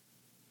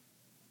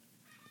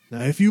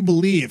 Now, if you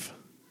believe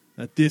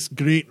that this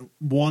great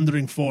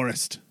wandering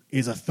forest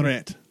is a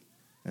threat,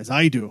 as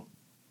I do,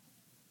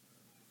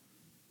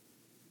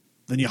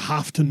 then you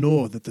have to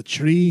know that the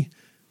tree,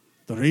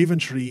 the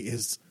Raventree,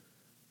 is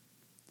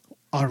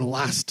our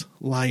last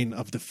line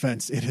of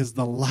defense. It is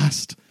the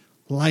last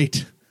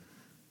light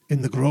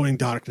in the growing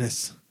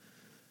darkness.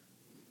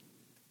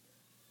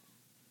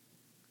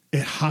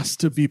 It has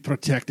to be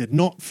protected,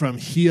 not from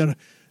here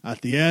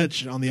at the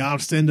edge on the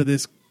arse end of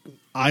this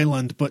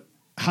island, but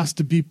has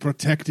to be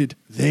protected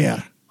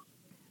there.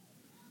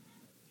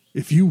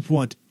 If you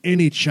want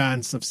any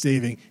chance of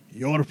saving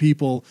your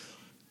people,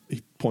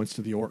 he points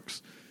to the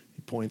orcs,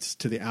 he points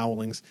to the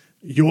owlings,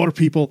 your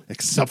people,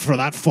 except for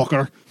that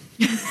fucker.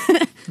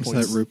 Is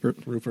that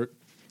Rupert? Rupert.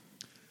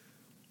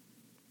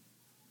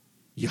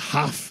 You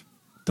have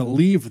to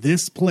leave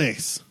this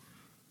place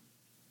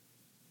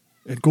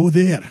and go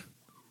there.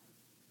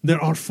 There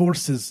are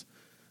forces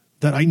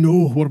that I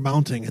know were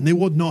mounting, and they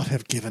would not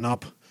have given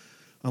up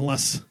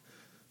unless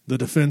the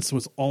defense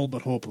was all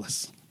but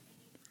hopeless.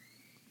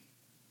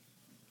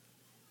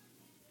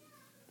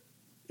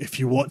 If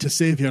you want to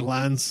save your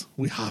lands,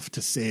 we have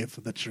to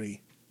save the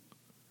tree.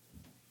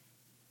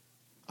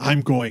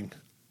 I'm going.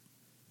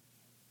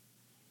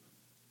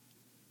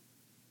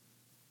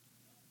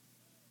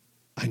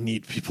 I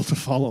need people to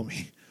follow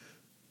me.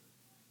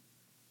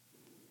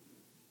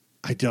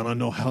 I don't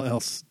know how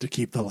else to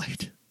keep the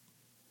light.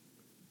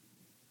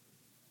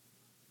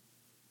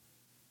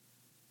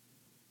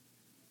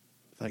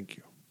 Thank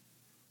you.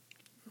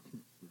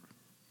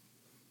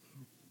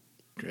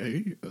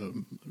 Okay.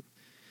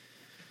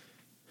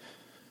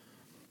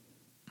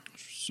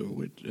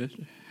 So it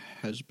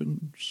has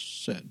been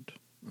said,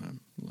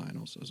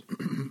 Lionel says.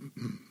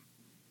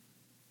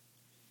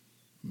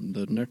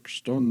 The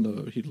next on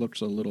the... He looks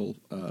a little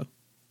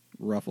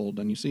ruffled,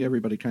 and you see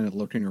everybody kind of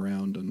looking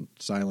around and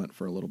silent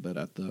for a little bit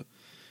at the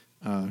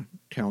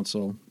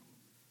council.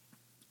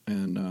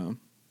 And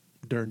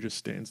Dern just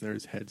stands there,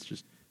 his head's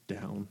just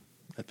down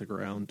at the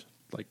ground,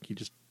 like he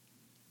just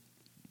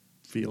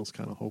feels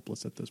kind of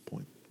hopeless at this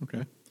point.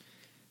 Okay.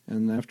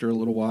 And after a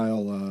little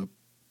while,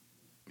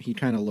 he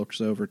kind of looks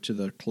over to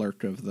the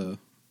clerk of the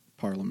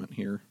parliament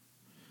here,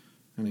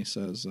 and he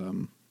says,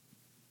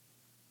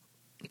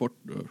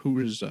 who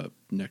is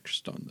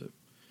next on the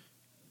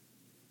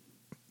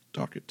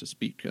docket to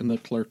speak? And the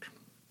clerk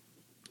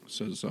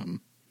says,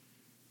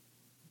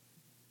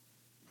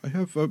 I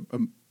have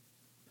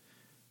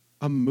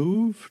a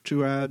move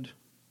to add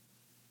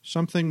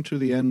something to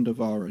the end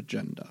of our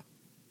agenda.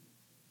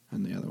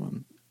 And the other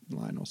one,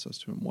 Lionel, says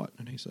to him, what?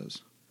 And he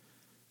says,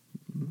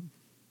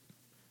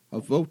 a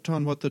vote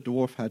on what the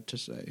dwarf had to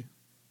say.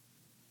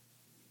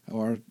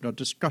 Or a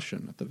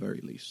discussion, at the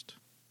very least.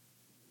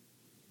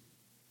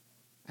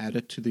 Add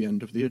it to the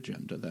end of the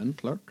agenda, then,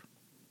 clerk.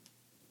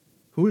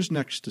 Who is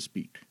next to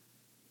speak?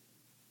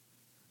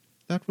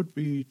 That would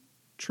be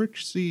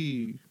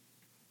Trixie.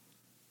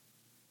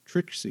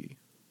 Trixie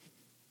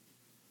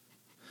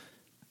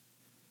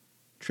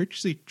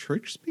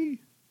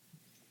Trixby?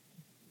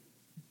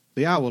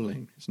 The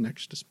owling is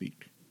next to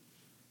speak.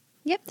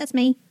 Yep, that's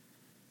me.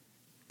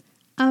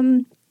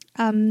 I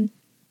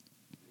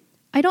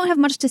don't have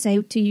much to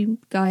say to you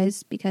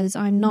guys because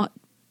I'm not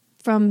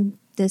from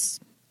this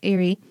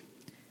area.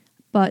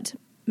 But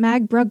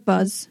Mag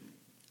Brugbuzz,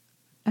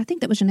 I think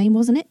that was your name,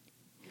 wasn't it?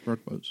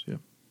 Brugbuzz, yeah.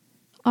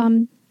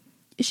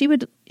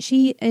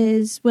 She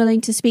is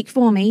willing to speak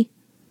for me.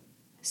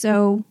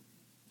 So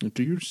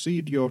Do you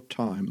cede your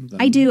time,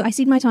 then? I do. I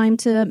cede my time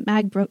to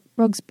Mag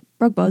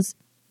Brugbuzz.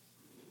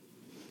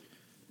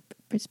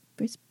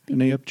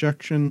 Any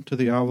objection to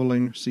the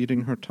owling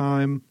ceding her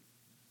time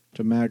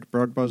to Mag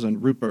Brugbuzz?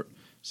 And Rupert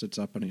sits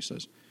up and he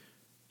says,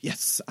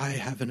 Yes, I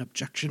have an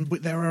objection,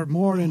 but there are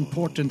more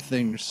important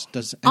things.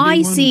 Does I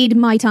anyone cede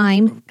my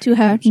time to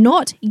her,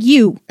 not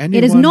you.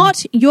 It is Anyone-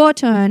 not your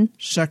turn.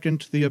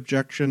 second the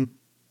objection?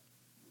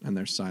 And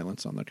there's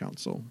silence on the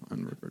council,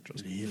 and Rupert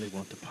just... Really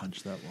want to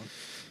punch that one.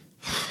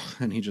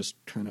 And he just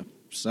kind of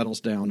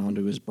settles down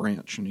onto his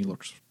branch, and he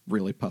looks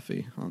really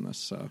puffy on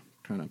this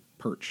kind of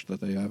perch that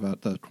they have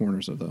at the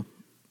corners of the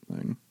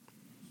thing.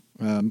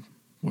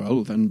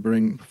 Well, then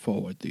bring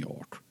forward the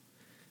orc.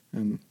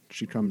 And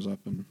she comes up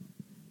and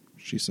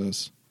she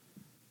says,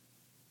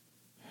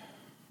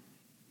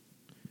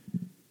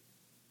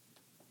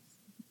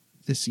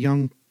 this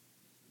young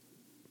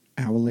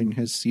owling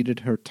has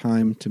ceded her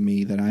time to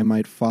me that I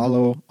might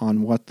follow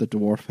on what the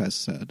dwarf has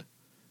said.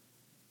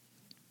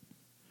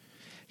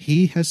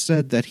 He has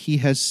said that he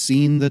has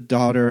seen the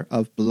daughter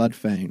of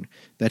Bloodfang,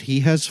 that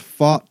he has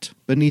fought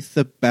beneath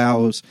the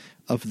boughs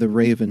of the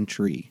raven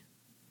tree.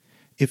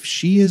 If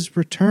she is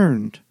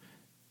returned,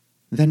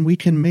 then we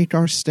can make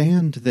our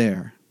stand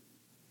there.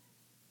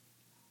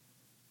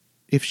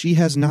 If she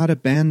has not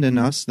abandoned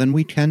us, then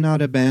we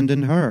cannot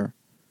abandon her.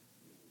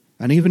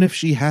 And even if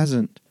she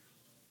hasn't,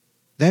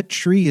 that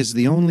tree is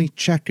the only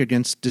check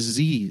against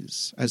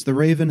disease, as the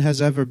raven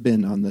has ever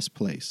been on this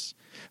place,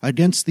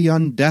 against the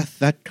undeath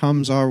that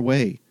comes our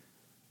way.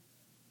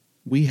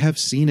 We have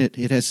seen it.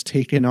 It has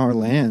taken our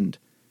land.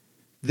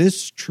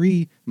 This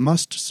tree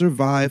must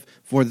survive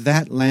for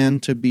that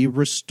land to be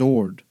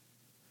restored.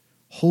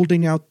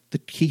 Holding out the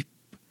keep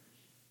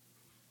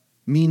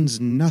means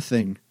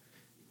nothing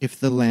if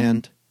the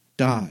land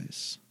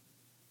dies.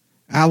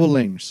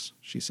 Owlings,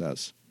 she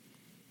says,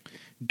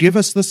 give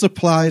us the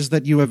supplies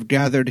that you have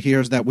gathered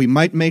here that we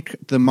might make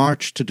the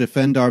march to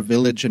defend our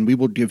village, and we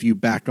will give you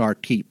back our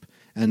keep.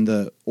 And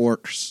the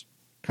orcs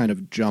kind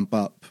of jump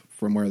up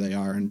from where they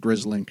are, and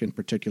Grizzlink in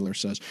particular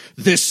says,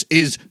 this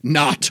is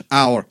not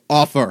our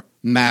offer,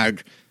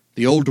 Mag.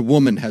 The old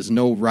woman has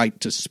no right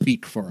to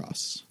speak for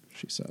us,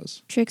 she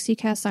says. Trixie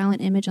casts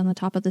Silent Image on the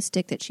top of the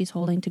stick that she's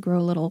holding to grow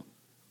a little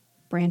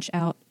branch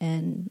out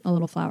and a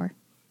little flower.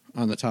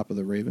 On the top of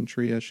the raven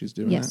tree as she's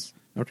doing Yes.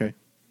 that? Okay.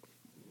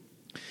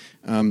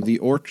 The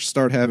orcs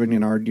start having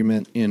an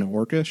argument in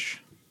Orcish,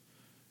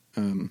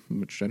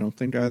 which I don't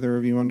think either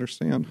of you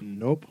understand.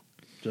 Nope.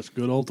 Just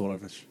good old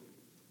Dwarvish.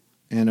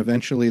 And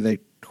eventually they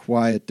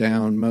quiet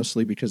down,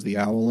 mostly because the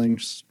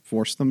owlings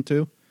force them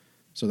to,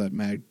 so that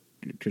Mag,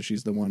 because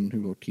she's the one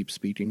who will keep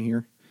speaking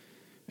here.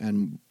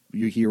 And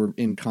you hear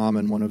in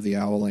common one of the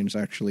owlings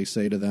actually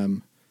say to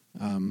them,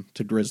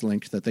 to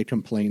Grizzlink, that they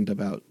complained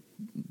about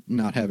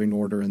not having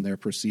order in their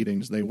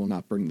proceedings. They will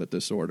not bring the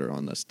disorder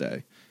on this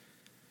day.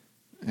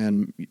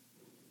 And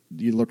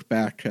you look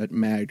back at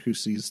Mag, who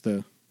sees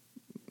the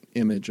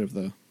image of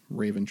the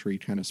raven tree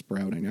kind of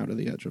sprouting out of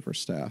the edge of her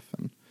staff,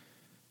 and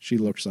she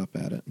looks up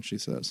at it and she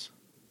says,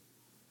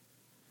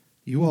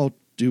 you all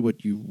do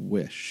what you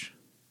wish,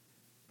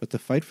 but the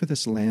fight for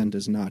this land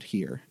is not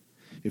here.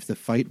 If the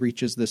fight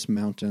reaches this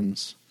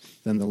mountains,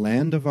 then the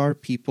land of our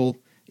people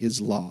is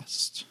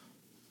lost.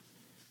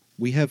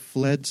 We have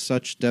fled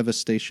such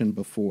devastation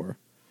before,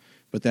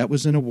 but that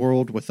was in a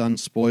world with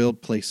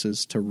unspoiled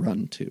places to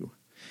run to.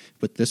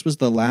 But this was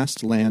the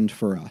last land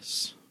for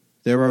us.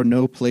 There are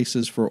no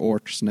places for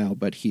orcs now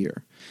but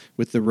here.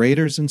 With the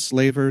raiders and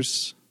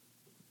slavers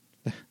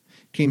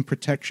came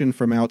protection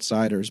from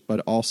outsiders, but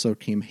also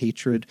came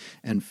hatred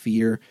and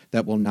fear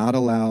that will not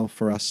allow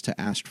for us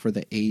to ask for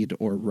the aid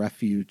or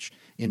refuge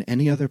in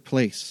any other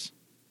place,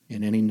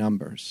 in any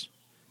numbers.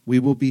 We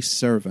will be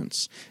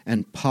servants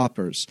and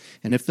paupers,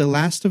 and if the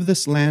last of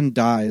this land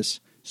dies,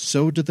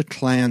 so do the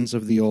clans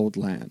of the old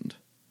land.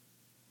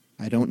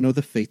 I don't know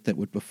the fate that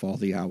would befall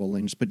the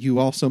owlings, but you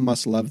also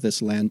must love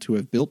this land to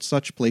have built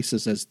such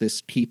places as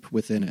this keep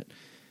within it.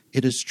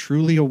 It is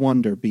truly a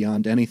wonder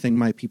beyond anything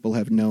my people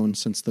have known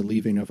since the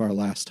leaving of our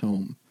last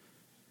home.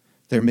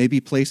 There may be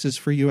places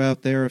for you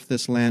out there if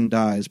this land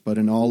dies, but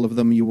in all of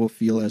them you will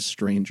feel as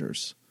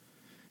strangers.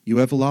 You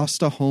have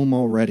lost a home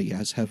already,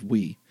 as have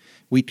we.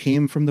 We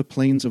came from the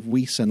plains of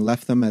Whis and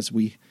left them as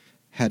we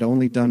had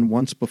only done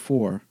once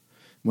before,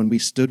 when we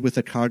stood with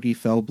Akagi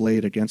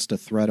Fellblade against a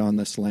threat on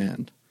this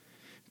land.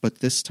 But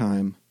this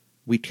time,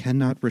 we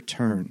cannot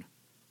return.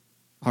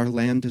 Our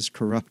land is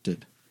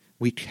corrupted.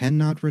 We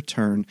cannot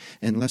return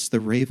unless the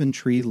Raven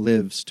Tree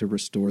lives to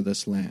restore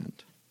this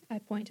land. I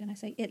point and I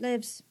say, it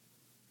lives.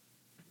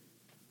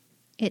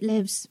 It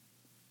lives.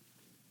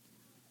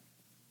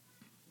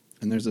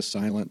 And there's a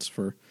silence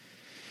for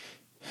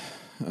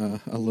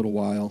a little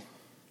while.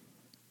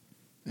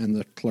 And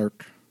the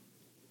clerk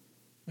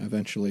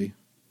eventually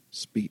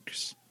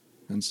speaks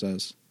and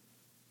says,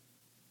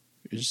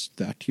 is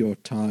that your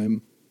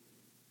time?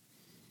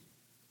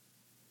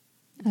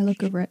 I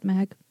look over at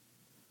Mag.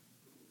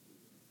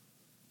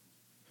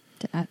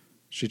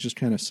 She just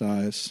kind of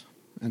sighs,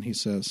 and he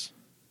says,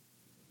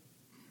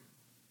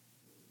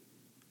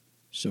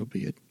 so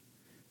be it.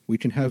 We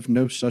can have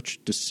no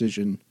such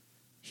decision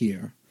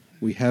here.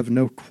 We have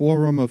no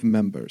quorum of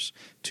members.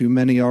 Too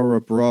many are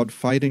abroad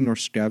fighting or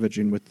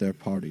scavenging with their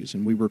parties,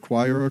 and we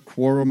require a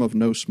quorum of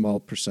no small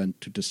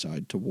percent to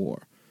decide to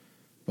war.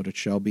 but it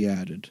shall be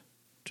added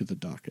to the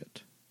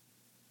docket.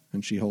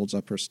 And she holds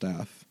up her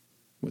staff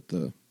with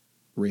the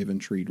raven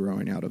tree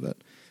growing out of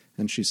it.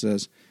 And she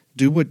says,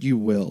 do what you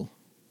will.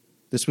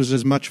 This was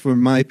as much for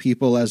my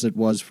people as it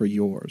was for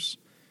yours.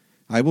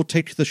 I will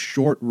take the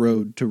short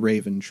road to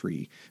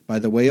Raventree by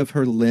the way of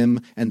her limb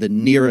and the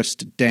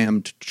nearest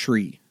damned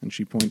tree. And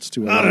she points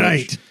to a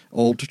large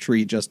old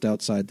tree just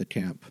outside the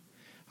camp.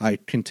 I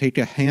can take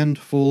a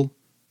handful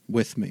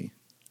with me.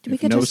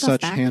 If no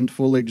such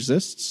handful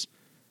exists,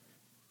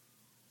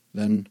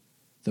 then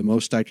the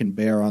most I can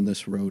bear on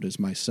this road is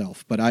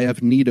myself. But I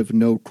have need of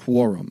no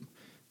quorum.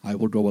 I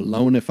will go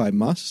alone if I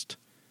must,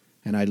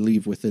 and I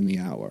leave within the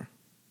hour.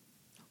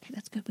 Okay,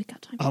 that's good. We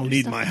got time. I'll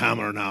need my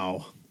hammer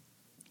now.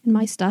 And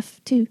my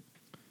stuff, too.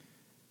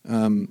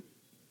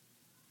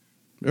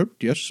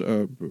 Yes,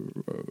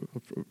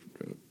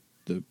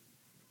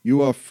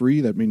 you are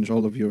free. That means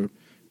all of your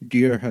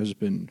gear has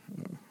been,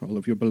 all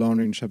of your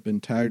belongings have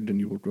been tagged, and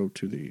you will go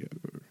to the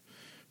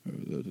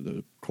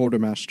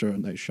quartermaster,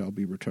 and they shall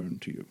be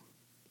returned to you.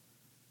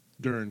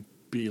 Dern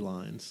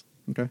beelines.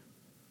 Okay.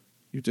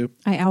 You do?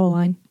 I owl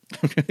line.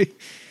 Okay.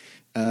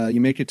 You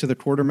make it to the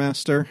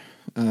quartermaster.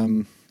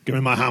 Give me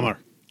my hammer.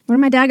 What are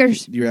my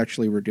daggers? You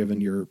actually were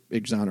given your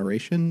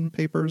exoneration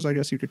papers, I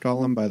guess you could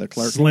call them, by the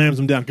clerk. Slams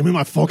him down. Give me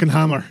my fucking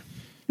hammer.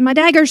 My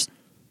daggers.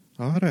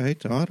 All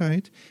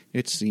right.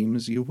 It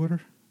seems you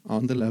were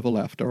on the level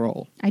after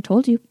all. I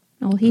told you.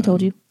 Oh, he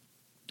told you.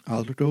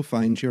 I'll go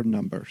find your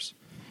numbers.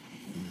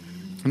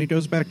 And he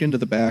goes back into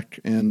the back,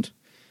 and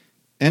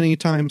any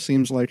time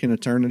seems like an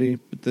eternity,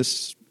 but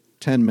this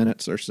 10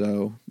 minutes or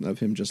so of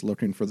him just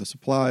looking for the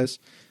supplies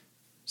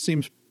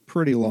seems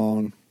pretty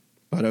long,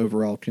 but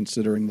overall,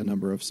 considering the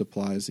number of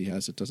supplies he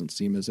has, it doesn't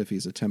seem as if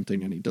he's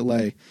attempting any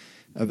delay.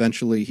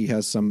 Eventually, he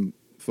has some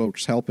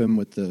folks help him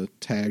with the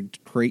tagged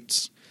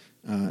crates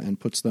and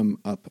puts them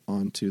up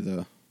onto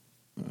the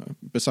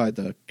beside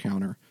the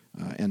counter,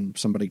 and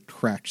somebody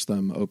cracks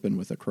them open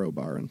with a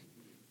crowbar and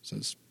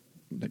says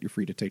that you're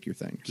free to take your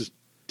things. Just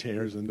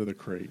tears into the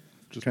crate.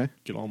 Just Okay.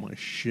 Get all my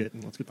shit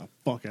and let's get the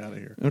fuck out of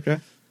here. Okay.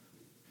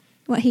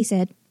 What he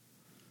said.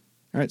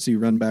 All right, so you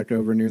run back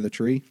over near the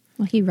tree.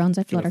 Well, he runs.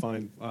 I Gotta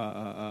flutter.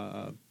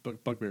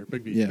 find Bugbear,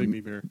 Big B, Yeah, Big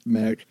B bear.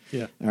 Meg.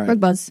 Yeah. All right. Bug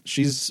buzz.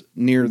 She's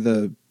near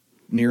the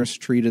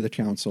nearest tree to the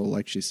council,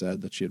 like she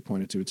said, that she had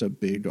pointed to. It's a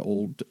big,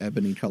 old,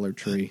 ebony-colored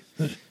tree.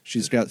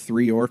 She's got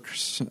 3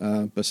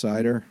 orcs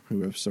beside her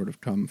who have sort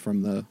of come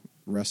from the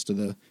rest of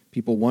the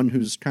people. One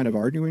who's kind of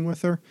arguing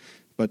with her,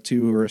 but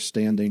 2 who are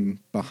standing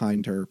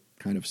behind her,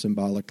 kind of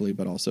symbolically,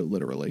 but also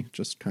literally,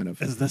 just kind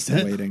of Is this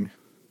it? waiting.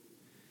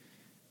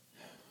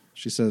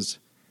 She says,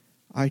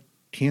 I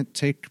can't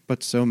take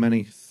but so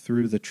many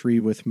through the tree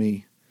with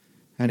me.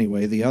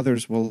 Anyway, the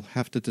others will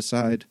have to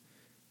decide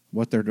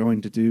what they're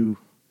going to do.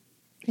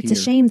 It's a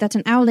here." shame that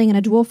an owling and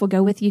a dwarf will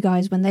go with you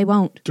guys when they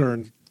won't.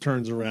 Dern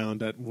turns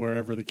around at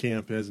wherever the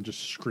camp is and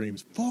just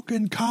screams,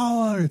 "Fucking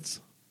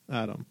cowards!"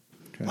 at him.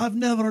 Okay. I've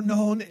never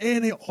known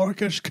any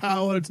orcish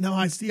cowards. Now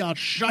I see a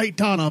shite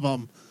ton of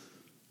them.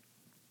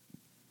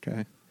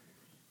 Okay.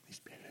 He's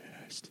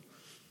pissed.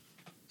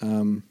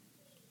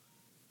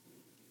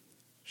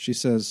 She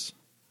says,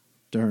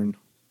 Dern,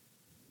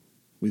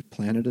 we've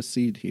planted a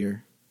seed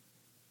here.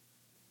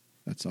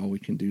 That's all we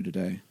can do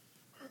today.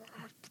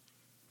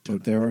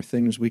 But there are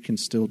things we can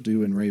still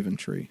do in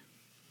Raventree.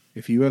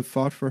 If you have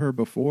fought for her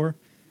before,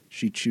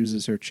 she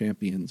chooses her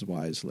champions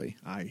wisely.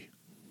 Aye.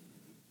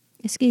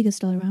 Is Skiga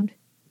still around?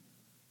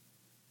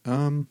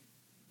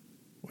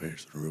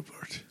 Where's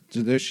Rupert?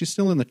 She's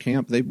still in the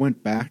camp. They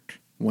went back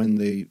when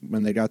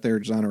they got their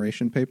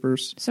exoneration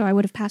papers. So I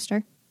would have passed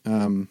her.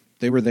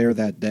 They were there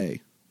that day.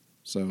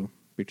 So,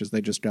 because they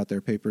just got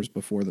their papers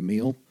before the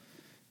meal.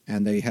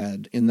 And they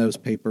had, in those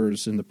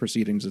papers, in the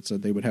proceedings, it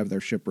said they would have their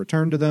ship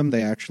returned to them.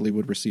 They actually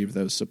would receive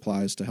those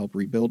supplies to help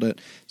rebuild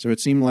it. So it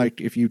seemed like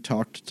if you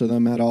talked to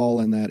them at all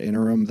in that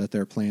interim, that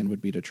their plan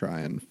would be to try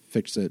and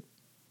fix it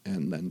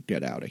and then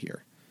get out of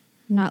here.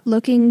 Not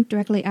looking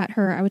directly at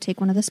her, I would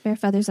take one of the spare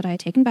feathers that I had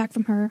taken back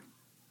from her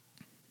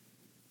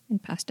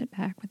and passed it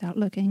back without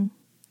looking.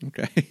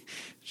 Okay.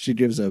 She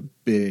gives a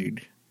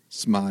big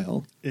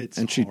smile. It's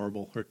and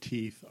horrible. Her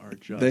teeth are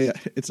just...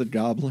 It's a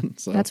goblin.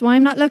 So That's why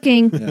I'm not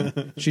looking. yeah.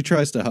 She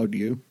tries to hug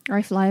you. Or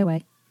I fly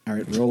away. All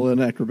right, roll an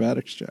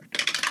acrobatics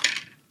check.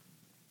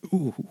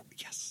 Ooh,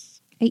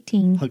 yes.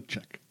 18. Hug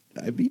check.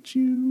 I beat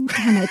you.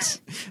 Damn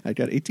it. I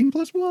got 18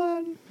 plus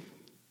 1.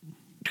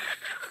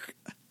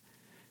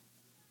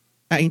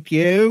 Thank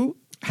you.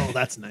 Oh,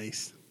 that's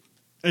nice.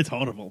 It's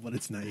horrible, but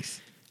it's nice.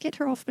 Get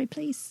her off me,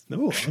 please.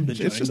 No, I'm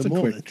enjoying It's just the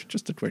moment.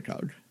 just a quick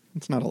hug.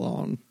 It's not a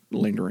long,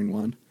 lingering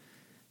one.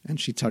 And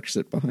she tucks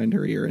it behind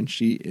her ear, and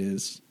she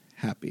is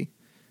happy.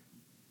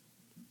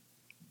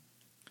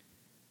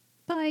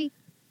 Bye.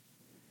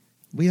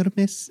 We'll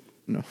miss...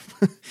 No.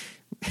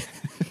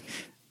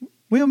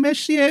 We'll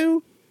miss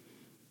you.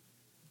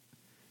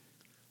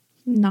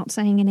 Not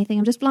saying anything.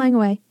 I'm just flying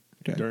away.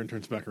 Okay. Dern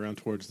turns back around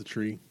towards the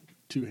tree.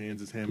 2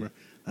 hands his hammer.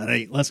 All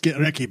right, let's get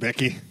Ricky,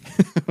 Becky.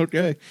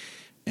 Okay.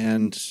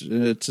 And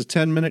it's a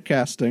 10-minute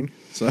casting,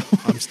 so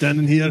I'm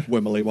standing here.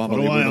 wimmily For a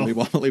wommily while.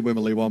 wimmily wommily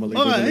wimmily wommily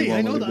Oh, wimmily hey,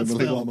 I know wommily that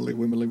wimmily spell. wommily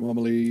wimmily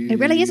wommily. It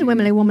really is a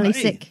wimmily wommily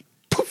Hey. sick.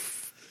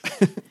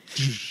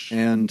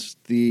 And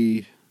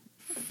the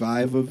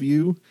 5 of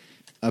you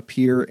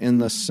appear in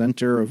the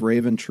center of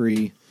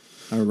Raventree,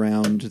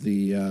 around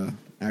the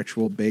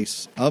actual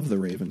base of the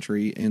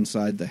Raventree,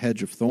 inside the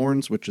hedge of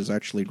thorns, which has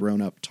actually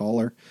grown up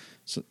taller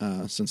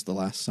since the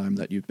last time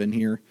that you've been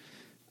here.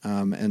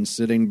 And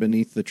sitting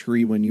beneath the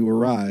tree when you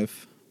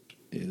arrive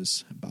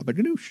is Baba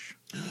Ganoush.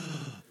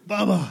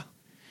 Baba.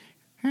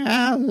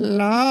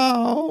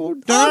 Hello,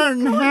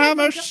 Dern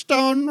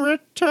Hammerstone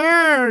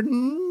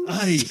return.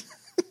 Aye.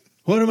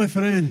 Where are my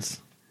friends?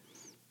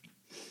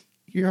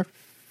 Your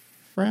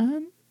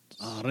friend?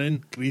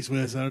 Aaron, Grease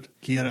Wizard,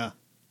 Kira.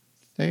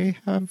 They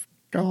have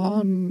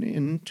gone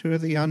into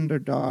the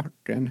Underdark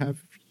and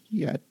have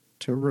yet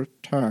to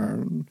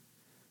return.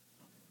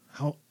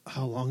 How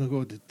long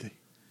ago did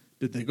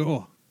they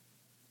go?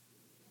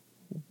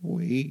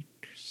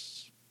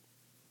 Weeks.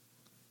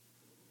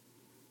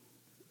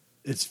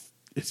 Is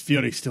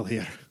Fury still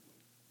here?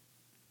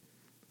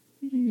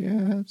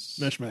 Yes.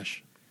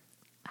 Mesh.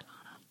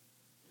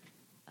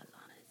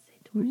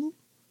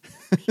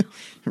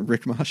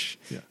 Rickmosh.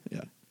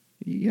 Yeah.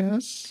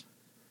 Yes.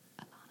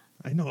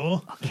 I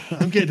know.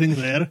 I'm getting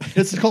there.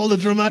 It's called a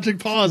dramatic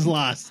pause,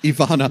 lass.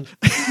 Ivana.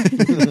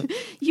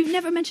 You've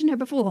never mentioned her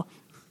before.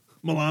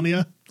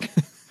 Melania.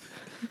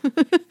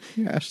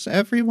 Yes,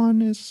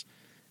 everyone is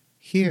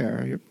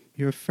here.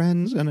 Your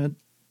friends and a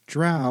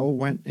drow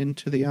went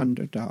into the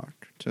Underdark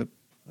to...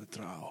 A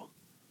drow.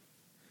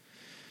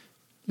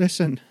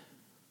 Listen.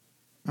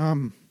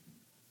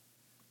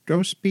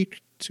 Go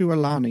speak to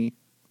Alani.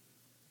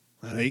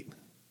 All right.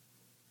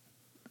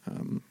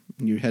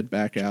 You head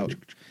back out,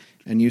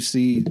 and you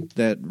see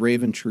that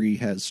Raventree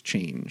has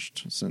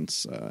changed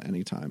since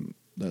any time,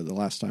 the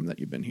last time that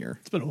you've been here.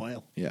 It's been a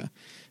while. Yeah.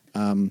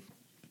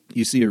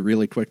 You see it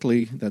really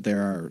quickly that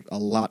there are a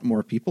lot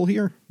more people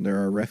here.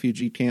 There are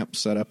refugee camps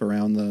set up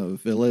around the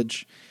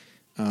village.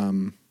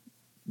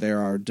 There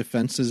are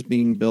defenses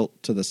being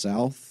built to the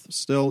south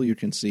still. You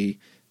can see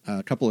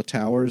a couple of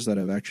towers that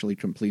have actually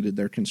completed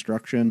their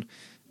construction.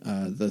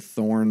 The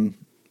thorn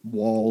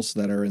walls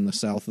that are in the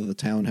south of the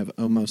town have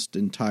almost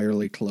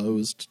entirely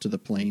closed to the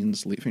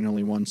plains, leaving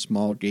only one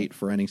small gate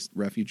for any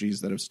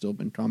refugees that have still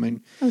been coming.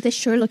 Oh, this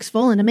sure looks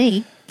fallen to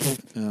me.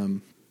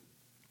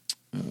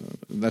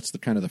 That's the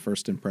kind of the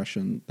first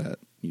impression that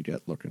you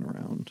get looking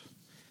around.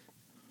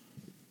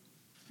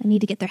 I need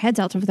to get their heads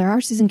out of their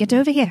arses and get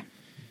over here.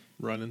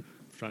 Running.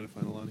 Trying to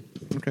find Alani.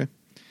 Okay.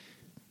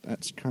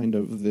 That's kind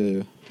of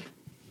the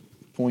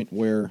point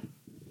where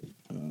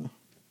I'm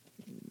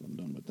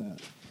done with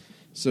that.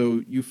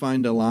 So you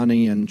find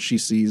Alani, and she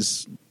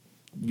sees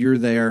you're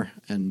there,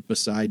 and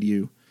beside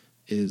you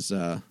is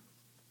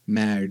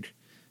Mag,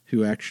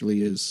 who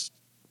actually is...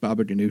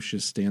 Baba Ganoush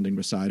is standing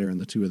beside her, and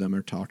the two of them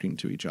are talking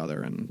to each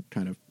other and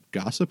kind of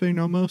gossiping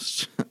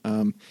almost.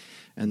 And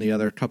the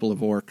other couple of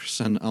orcs,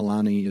 and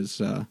Alani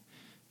is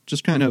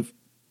just kind of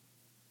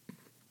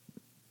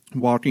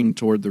walking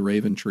toward the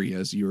Raventree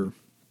as you're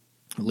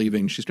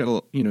leaving. She's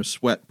got a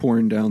sweat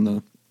pouring down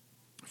the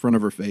front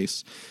of her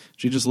face.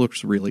 She just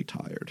looks really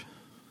tired.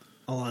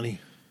 Alani,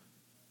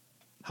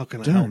 how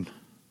can I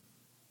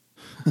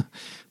help?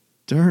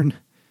 Dern.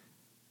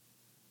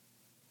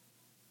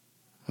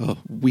 Oh,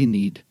 we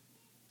need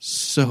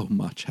so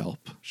much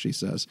help, she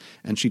says.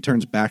 And she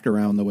turns back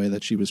around the way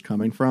that she was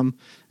coming from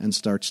and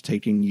starts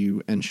taking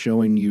you and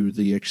showing you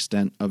the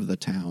extent of the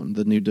town,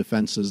 the new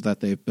defenses that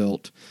they've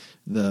built,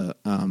 the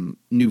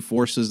new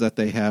forces that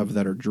they have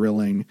that are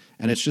drilling.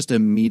 And it's just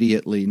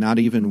immediately, not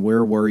even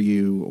where were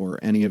you or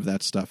any of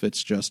that stuff.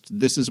 It's just,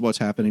 this is what's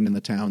happening in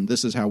the town.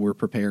 This is how we're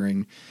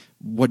preparing.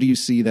 What do you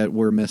see that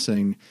we're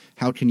missing?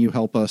 How can you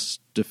help us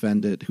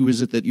defend it? Who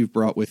is it that you've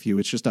brought with you?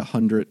 It's just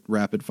 100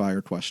 rapid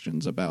fire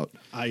questions about.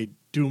 I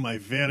do my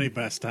very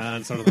best to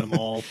answer them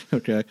all.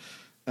 Okay.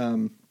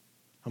 I'm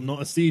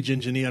not a siege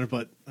engineer,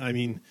 but I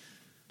mean,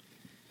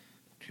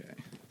 Okay.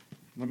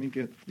 Let me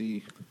get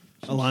some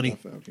Alani,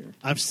 stuff out here.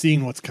 I've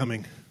seen what's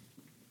coming.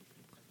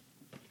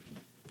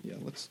 Yeah,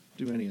 let's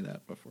do any of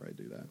that before I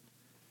do that.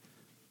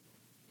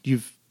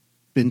 You've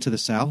been to the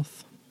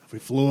south? If we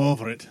flew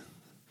over it,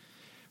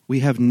 We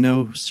have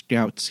no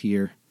scouts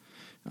here.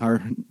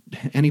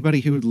 Anybody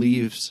who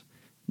leaves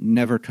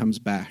never comes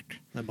back.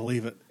 I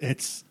believe it.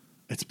 It's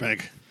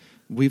big.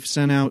 We've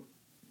sent out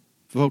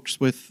folks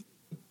with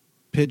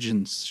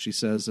pigeons, she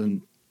says,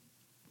 and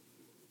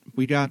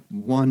we got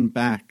one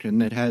back,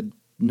 and it had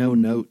no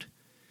note.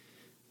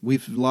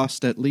 We've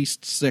lost at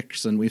least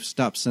 6, and we've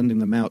stopped sending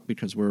them out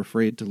because we're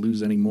afraid to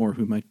lose any more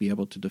who might be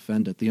able to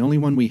defend it. The only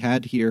one we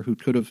had here who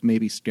could have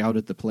maybe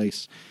scouted the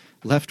place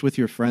left with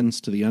your friends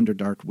to the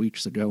Underdark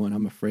weeks ago, and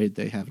I'm afraid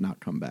they have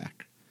not come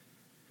back.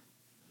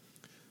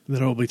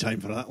 There will be time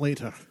for that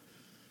later.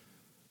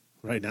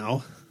 Right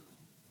now,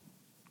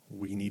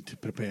 we need to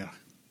prepare.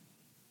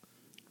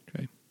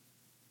 Okay.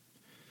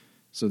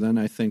 So then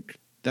I think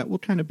that will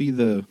kind of be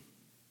the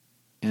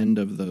end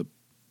of the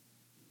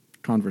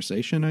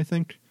conversation, I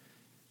think.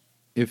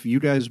 If you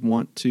guys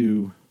want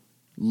to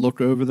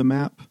look over the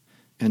map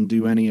and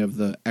do any of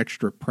the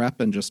extra prep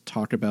and just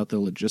talk about the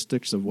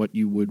logistics of what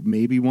you would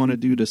maybe want to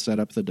do to set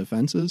up the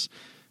defenses,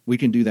 we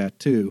can do that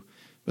too.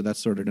 But that's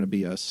sort of going to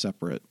be a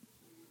separate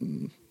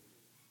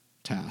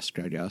task,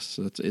 I guess.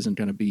 So it isn't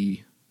going to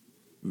be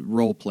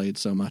role played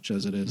so much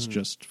as it is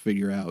just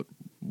figure out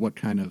what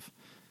kind of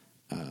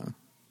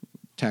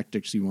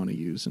tactics you want to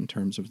use in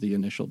terms of the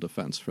initial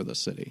defense for the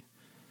city.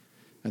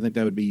 I think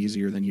that would be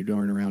easier than you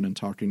going around and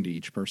talking to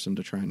each person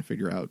to try and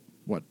figure out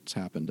what's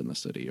happened in the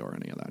city or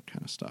any of that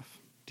kind of stuff.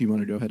 Do you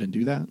want to go ahead and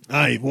do that?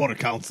 Aye, Water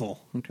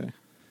Council. Okay.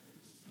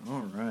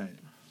 All right.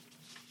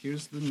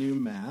 Here's the new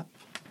map.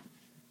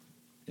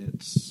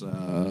 It's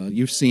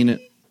you've seen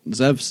it.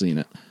 Zev's seen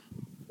it.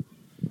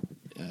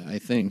 I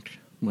think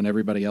when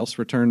everybody else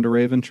returned to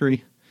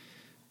Raventree.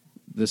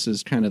 This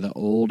is kind of the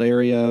old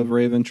area of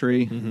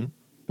Raventree.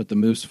 But the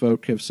Moose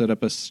folk have set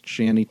up a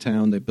shanty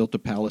town. They built a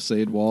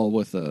palisade wall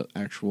with a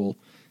actual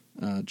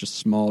just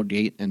small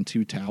gate and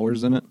 2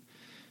 towers in it.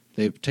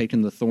 They've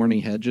taken the thorny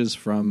hedges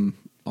from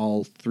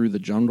all through the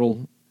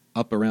jungle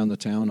up around the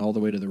town all the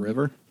way to the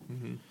river.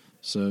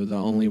 So the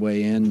only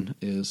way in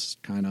is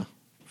kind of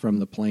from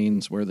the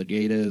plains where the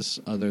gate is,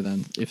 other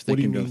than if they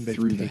can go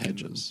through the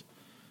hedges.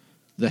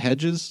 The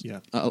hedges? Yeah.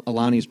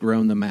 Alani's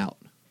grown them out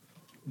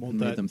and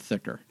made them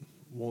thicker.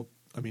 Well,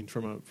 I mean,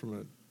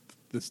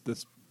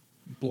 this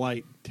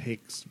blight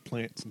takes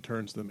plants and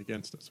turns them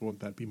against us. Won't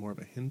that be more of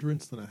a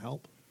hindrance than a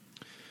help?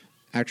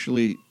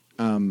 Actually,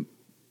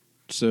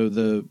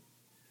 so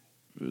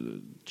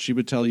she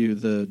would tell you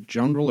the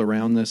jungle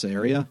around this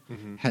area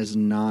has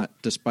not,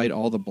 despite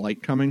all the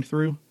blight coming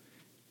through,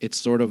 it's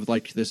sort of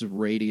like this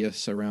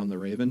radius around the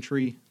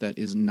Raventree that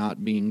is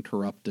not being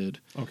corrupted.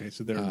 Okay,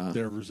 so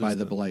they're resistant by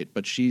the blight.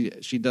 But she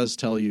does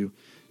tell you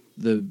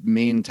the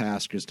main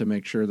task is to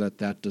make sure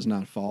that does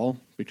not fall,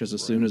 because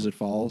as soon as it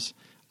falls,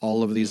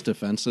 all of these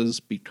defenses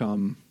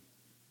become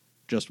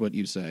just what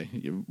you say,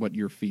 what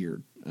you're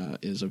feared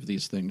is of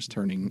these things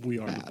turning We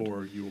are bad. the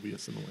Borg, you will be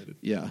assimilated.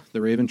 Yeah, the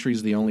Raventree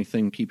is the only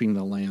thing keeping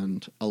the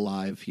land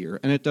alive here,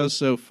 and it does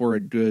so for a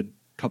good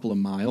couple of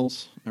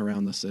miles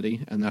around the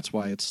city, and that's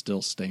why it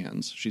still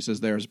stands. She says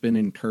there's been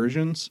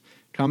incursions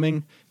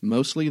coming.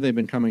 Mostly they've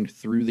been coming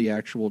through the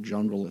actual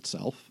jungle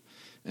itself,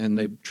 and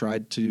they've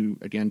tried to,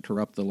 again,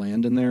 corrupt the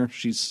land in there.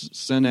 She's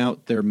sent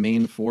out their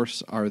main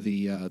force are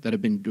the that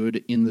have been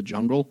good in the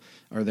jungle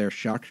are their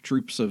shock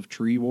troops of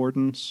tree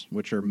wardens,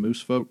 which are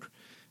moose folk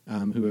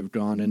who have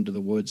gone into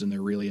the woods, and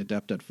they're really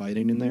adept at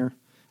fighting in there,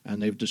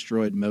 and they've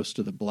destroyed most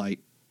of the blight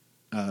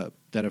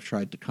that have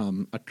tried to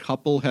come. A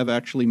couple have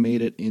actually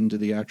made it into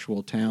the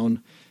actual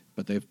town,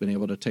 but they've been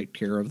able to take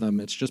care of them.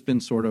 It's just been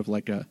sort of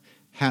like a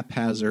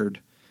haphazard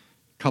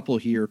couple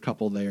here,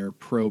 couple there,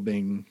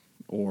 probing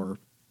or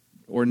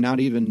not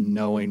even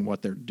knowing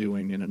what they're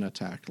doing in an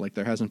attack. Like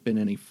there hasn't been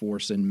any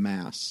force in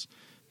mass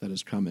that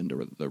has come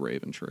into the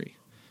Raventree,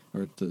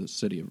 or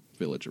the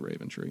village of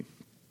Raventree.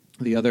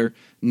 The other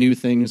new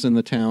things in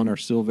the town are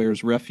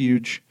Silver's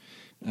Refuge,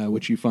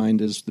 which you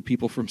find is the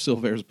people from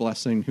Silver's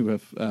Blessing who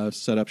have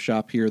set up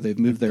shop here. They've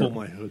moved their... Pull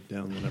my hood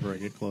down whenever I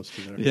get close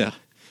to there. Yeah.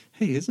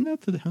 Hey, isn't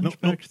that the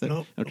hunchback thing?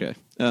 Nope. Okay.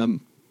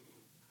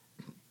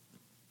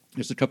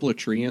 There's a couple of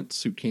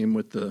treants who came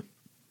with the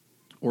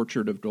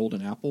Orchard of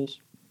Golden Apples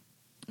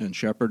and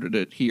shepherded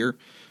it here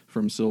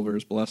from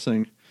Silver's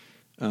Blessing.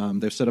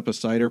 They've set up a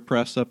cider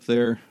press up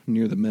there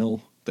near the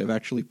mill. They've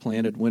actually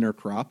planted winter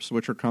crops,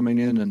 which are coming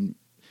in and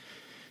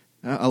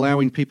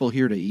allowing people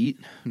here to eat.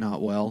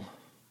 Not well,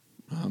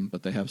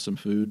 but they have some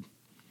food.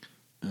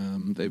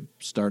 They've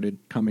started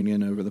coming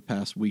in over the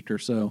past week or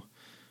so.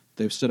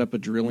 They've set up a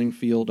drilling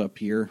field up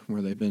here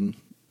where they've been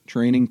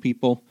training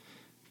people.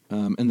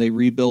 And they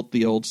rebuilt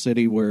the old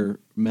city where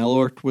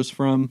Melort was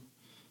from.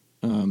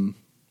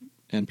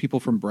 And people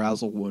from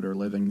Brazelwood are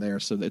living there,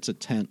 so it's a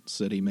tent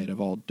city made of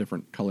all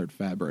different colored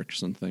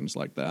fabrics and things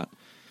like that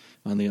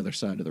on the other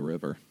side of the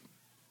river.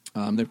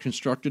 They've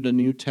constructed a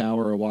new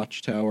tower, a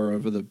watchtower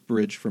over the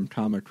bridge from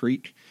Kama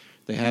Creek.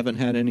 They haven't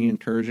had any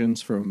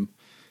incursions from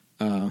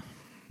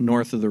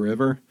north of the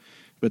river,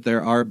 but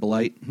there are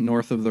blight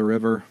north of the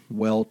river,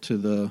 well to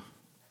the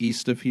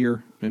east of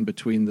here, in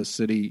between the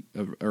city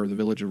or the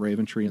village of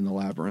Raventree and the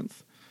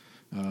Labyrinth.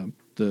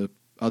 The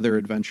other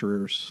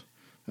adventurers,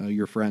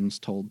 your friends,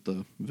 told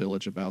the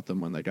village about them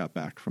when they got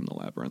back from the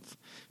Labyrinth,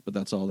 but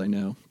that's all they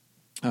know.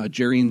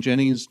 Jerry and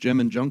Jenny's Gem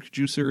and Junk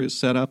Juicer is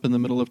set up in the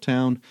middle of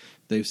town.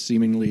 They've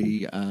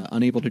seemingly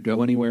unable to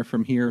go anywhere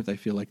from here. They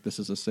feel like this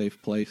is a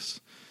safe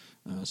place,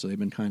 so they've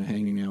been kind of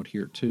hanging out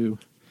here too.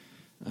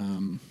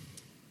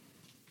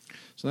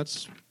 So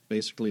that's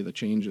basically the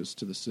changes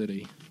to the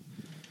city.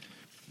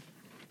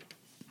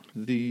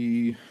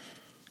 The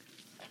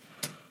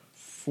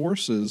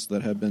forces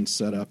that have been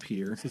set up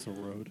here... Is this a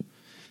road?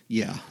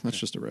 Yeah, that's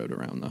just a road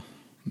around the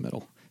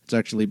middle. It's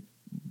actually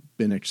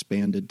been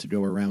expanded to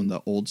go around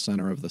the old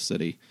center of the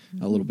city,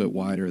 a little bit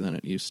wider than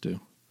it used to.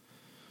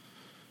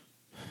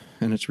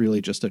 And it's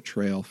really just a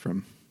trail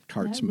from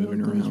carts That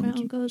moving road goes around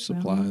round, goes round.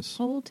 supplies.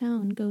 The whole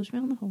town goes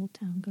round the whole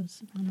town,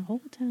 goes around the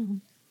whole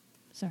town.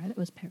 Sorry, that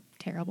was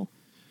terrible.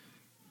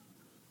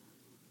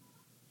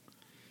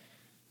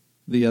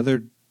 The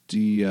other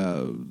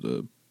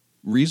the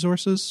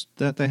resources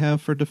that they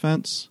have for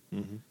defense.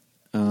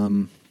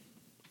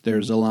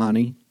 There's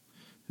Alani.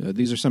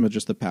 These are some of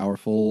just the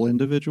powerful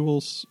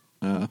individuals.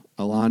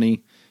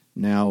 Alani,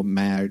 now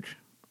Mag,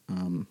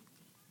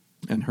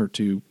 and her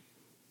two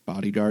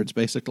bodyguards,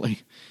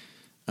 basically.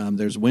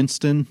 There's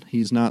Winston.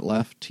 He's not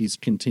left. He's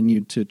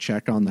continued to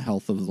check on the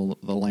health of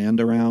the land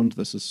around.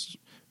 This is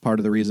part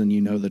of the reason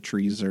the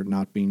trees are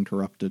not being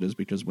corrupted is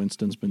because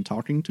Winston's been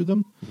talking to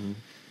them.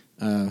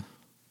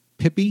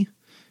 Pippi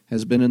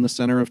has been in the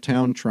center of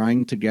town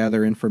trying to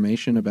gather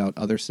information about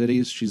other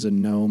cities. She's a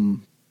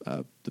gnome.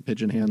 The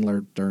pigeon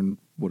handler, Dern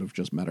would have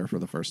just met her for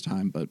the first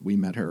time, but we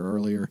met her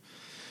earlier.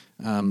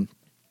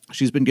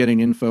 She's been getting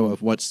info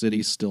of what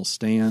cities still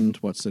stand,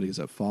 what cities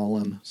have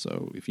fallen.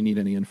 So if you need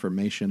any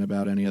information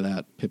about any of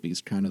that,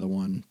 Pippi's kind of the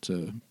one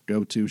to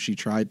go to. She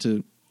tried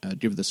to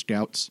give the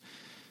scouts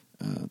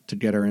to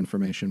get her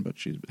information, but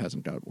she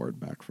hasn't got word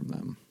back from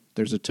them.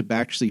 There's a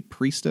Tabaxi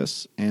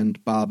priestess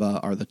and Baba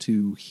are the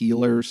two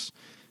healers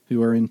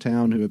who are in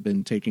town who have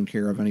been taking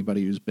care of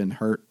anybody who's been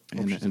hurt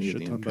in any of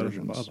the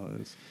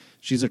incursions.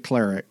 She's a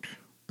cleric,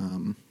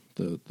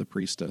 the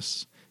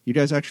priestess. You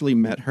guys actually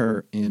met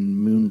her in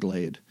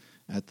Moonglade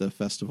at the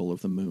Festival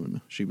of the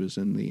Moon. She was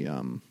in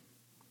the...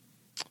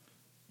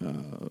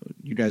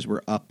 you guys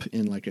were up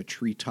in like a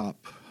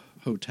treetop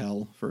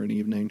hotel for an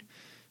evening.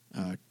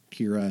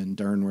 Kira and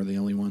Dern were the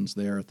only ones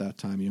there at that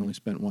time. You only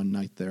spent one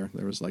night there.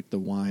 There was like the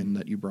wine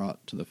that you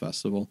brought to the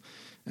festival,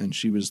 and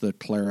she was the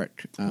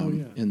cleric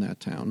in that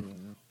town.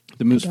 Yeah.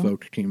 The Moose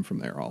folk came from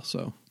there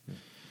also.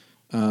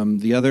 Yeah.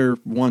 The other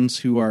ones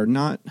who are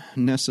not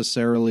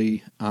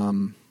necessarily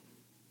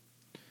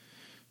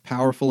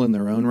powerful in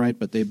their own right,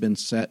 but they've been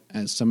set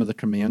as some of the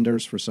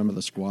commanders for some of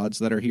the squads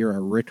that are here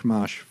are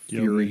Rickmosh,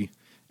 Fury,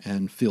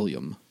 and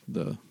Philium,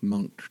 the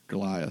monk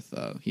Goliath.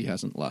 He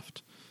hasn't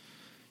left.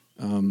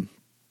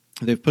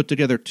 They've put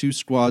together 2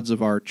 squads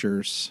of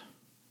archers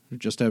who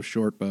just have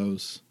short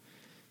bows.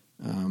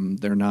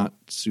 They're not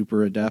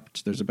super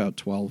adept. There's about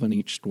 12 in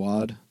each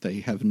squad.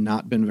 They have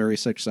not been very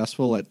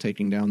successful at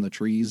taking down the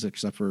trees,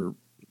 except for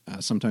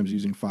sometimes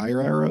using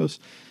fire arrows.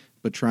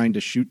 But trying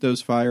to shoot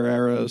those fire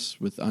arrows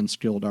with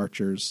unskilled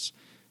archers,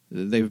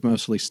 they've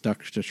mostly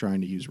stuck to trying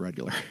to use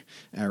regular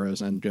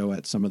arrows and go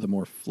at some of the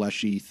more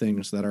fleshy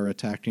things that are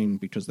attacking,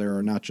 because there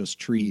are not just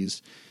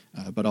trees,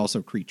 but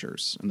also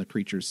creatures. And the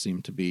creatures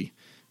seem to be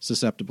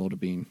susceptible to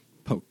being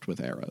poked with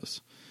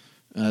arrows.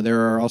 There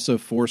are also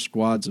 4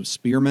 squads of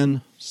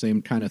spearmen,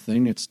 same kind of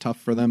thing. It's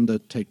tough for them to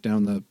take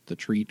down the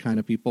tree kind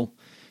of people.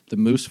 The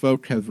moose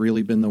folk have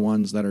really been the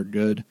ones that are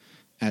good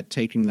at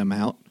taking them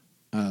out.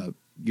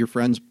 Your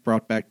friends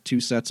brought back 2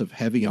 sets of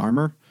heavy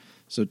armor,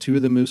 so 2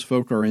 of the moose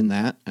folk are in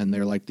that, and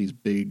they're like these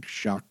big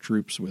shock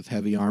troops with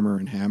heavy armor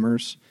and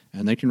hammers,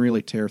 and they can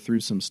really tear through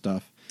some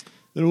stuff.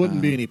 There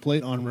wouldn't be any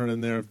plate armor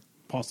in there,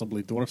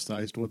 possibly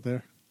dwarf-sized, would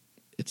there?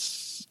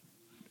 It's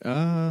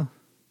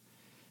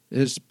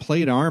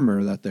plate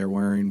armor that they're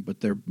wearing, but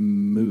they're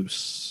moose,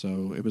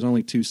 so it was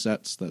only 2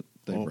 sets that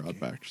they brought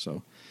back,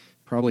 so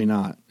probably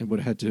not. It would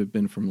have had to have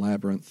been from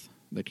Labyrinth.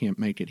 They can't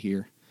make it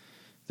here.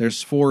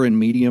 There's 4 in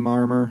medium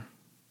armor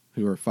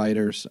who are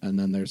fighters, and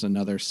then there's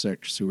another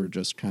 6 who are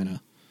just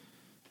kind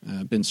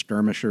of been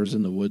skirmishers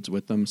in the woods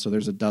with them, so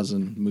there's a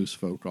dozen moose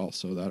folk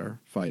also that are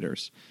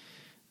fighters.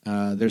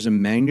 There's a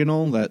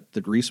mangonel that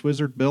the Grease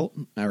Wizard built,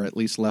 or at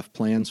least left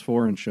plans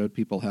for and showed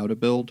people how to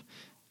build.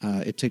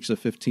 It takes a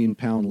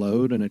 15-pound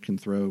load, and it can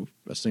throw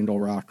a single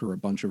rock or a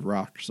bunch of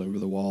rocks over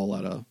the wall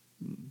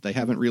They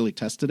haven't really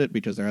tested it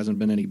because there hasn't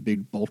been any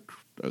big bulk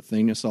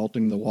thing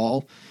assaulting the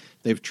wall.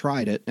 They've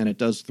tried it, and it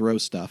does throw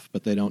stuff,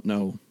 but they don't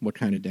know what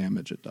kind of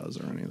damage it does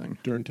or anything.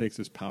 Dern takes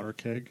his powder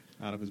keg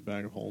out of his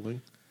bag of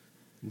holding,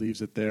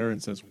 leaves it there,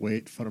 and says,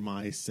 "Wait for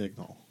my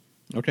signal."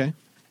 Okay.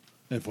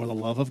 And for the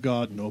love of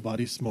God,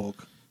 nobody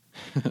smoke.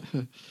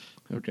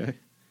 Okay.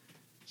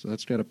 So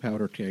that's got a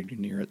powder keg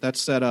near it.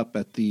 That's set up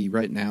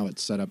right now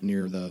it's set up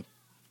near the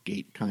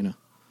gate, kind of.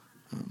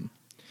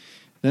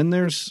 Then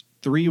there's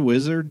 3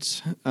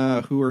 wizards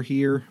who are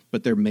here,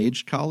 but they're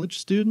mage college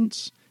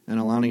students. And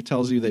Alani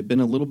tells you they've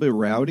been a little bit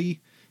rowdy.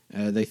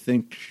 They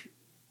think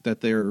that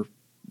they're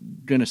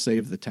going to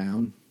save the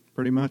town,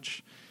 pretty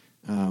much.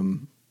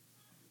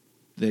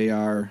 They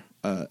are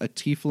a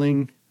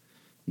tiefling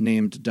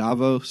named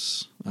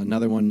Davos,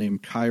 another one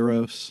named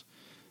Kairos,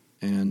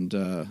 and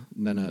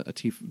then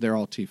they're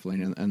all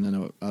tiefling, and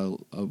then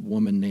a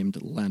woman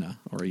named Lena,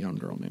 or a young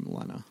girl named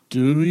Lena.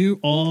 Do you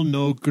all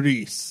know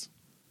Grease?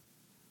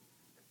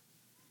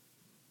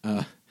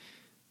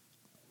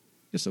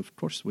 Yes, of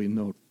course we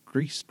know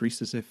Grease.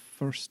 Grease is a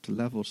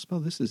first-level spell.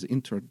 This is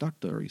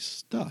introductory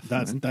stuff.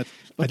 That's man. that.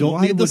 But I don't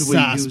why need the would we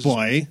sass, use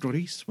boy.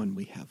 Grease when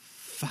we have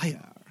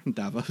fire.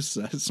 Davos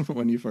says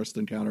when you first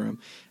encounter him,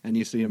 and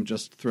you see him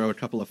just throw a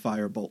couple of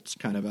fire bolts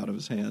kind of out of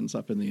his hands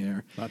up in the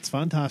air. That's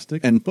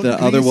fantastic. And But the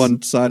other Grease-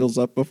 one sidles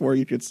up before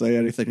you could say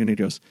anything, and he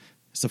goes,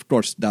 "Yes, of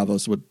course,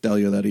 Davos would tell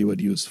you that he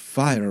would use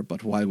fire,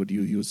 but why would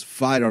you use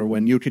fire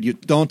when you could? You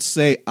don't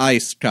say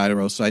ice,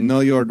 Kairos. I know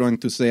you're going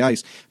to say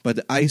ice, but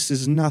ice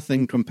is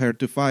nothing compared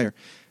to fire."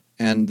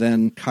 And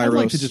then I'd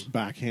like to Kairos, just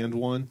backhand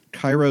one.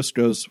 Kairos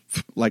goes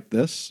like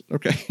this.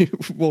 Okay,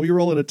 well, you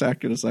roll an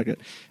attack in a second,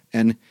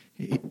 and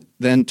he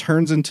then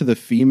turns into the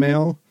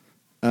female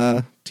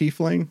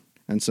tiefling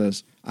and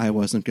says, "I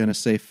wasn't going to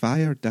say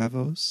fire,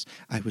 Davos.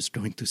 I was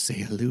going to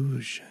say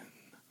illusion."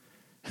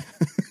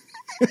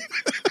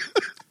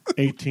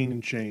 18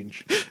 and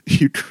change.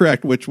 You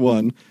correct which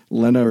one,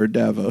 Lena or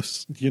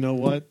Davos? You know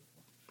what?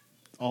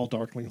 All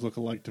Darklings look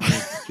alike to me.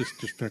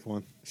 just pick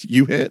one.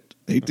 You hit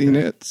 18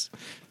 Okay. hits.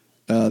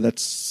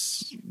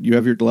 That's you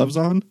have your gloves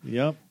on.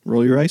 Yep.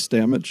 Roll your ice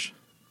damage.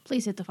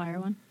 Please hit the fire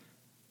one.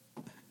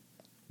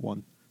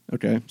 1,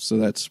 Okay, so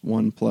that's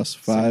 1 plus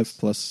 5 6.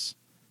 plus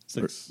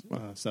 6,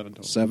 7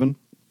 total. 7.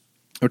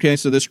 Okay,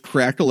 so this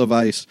crackle of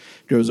ice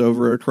goes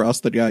over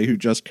across the guy who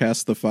just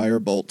cast the fire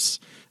bolts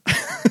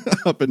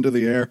up into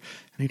the air,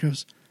 and he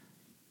goes,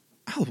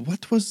 "Oh,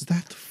 what was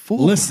that for?"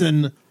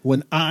 Listen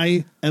when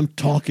I am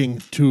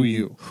talking to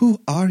you. Who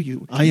are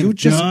you? I You am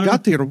just John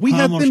got here. We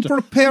have been Hammerstein.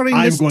 preparing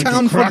I'm this going to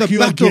town for crack the you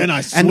battle, again, I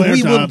and swear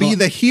we to will God. be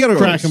the heroes.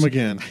 Crack him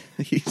again.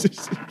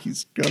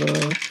 He's got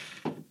a...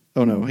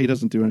 Oh, no, he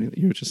doesn't do anything.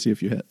 You just see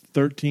if you hit.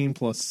 13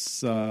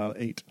 plus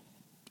 8.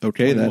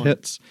 Okay, that 21.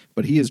 hits.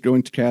 But he is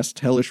going to cast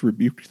Hellish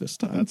Rebuke this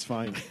time. That's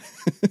fine.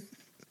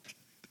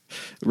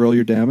 Roll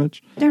your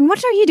damage. Darn,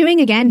 what are you doing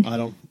again? I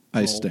don't.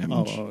 Ice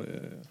damage. Oh,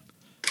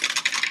 yeah.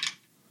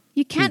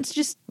 You can't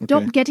just Okay.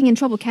 stop getting in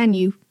trouble, can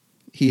you?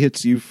 He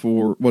hits you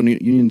for... Well, you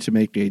need to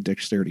make a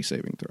dexterity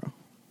saving throw.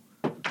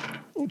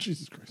 Oh,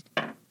 Jesus Christ.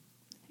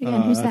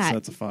 Again, who's that's, that?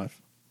 That's a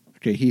 5.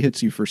 Okay, he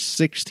hits you for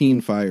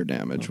 16 fire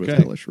damage with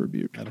Okay. Hellish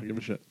Rebuke. I don't give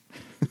a shit.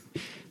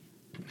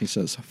 He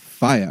says,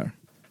 "Fire.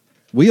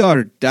 We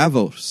are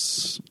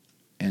Davos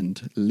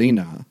and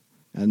Lena,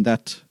 and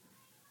that...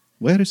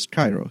 Where is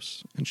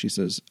Kairos?" And she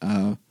says,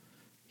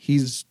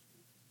 he's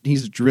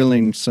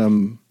drilling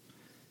some...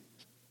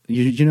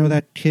 You know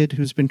that kid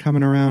who's been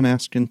coming around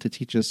asking to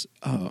teach us?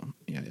 Oh,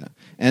 yeah.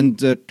 And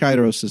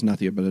Kairos is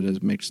nothing, but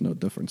it makes no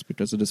difference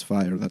because it is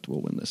fire that will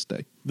win this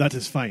day. That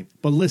is fine.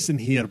 But listen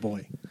here,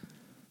 boy.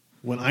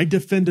 When I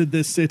defended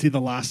this city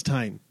the last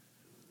time,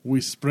 we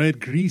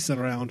spread grease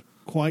around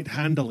quite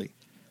handily.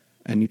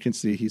 And you can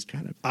see he's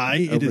kind of...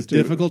 It over is to-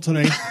 difficult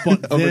terrain,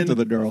 but Over then to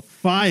the girl.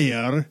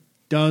 fire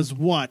does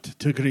what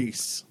to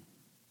grease?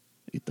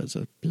 It does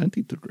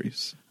plenty to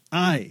grease.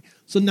 Aye.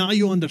 So now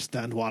you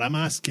understand what I'm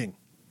asking.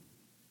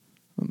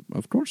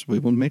 Of course, we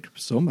will make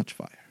so much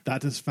fire.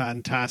 That is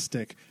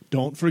fantastic.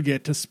 Don't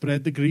forget to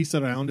spread the grease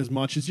around as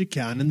much as you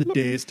can in the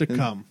days to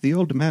come. The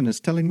old man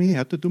is telling me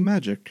how to do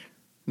magic.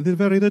 The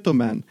very little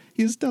man.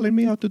 He's telling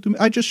me how to do...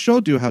 I just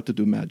showed you how to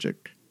do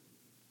magic.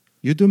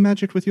 You do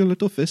magic with your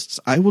little fists.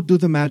 I will do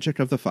the magic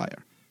of the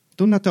fire.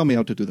 Do not tell me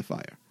how to do the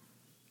fire.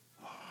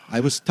 I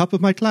was top of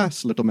my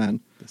class, little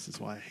man. This is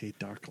why I hate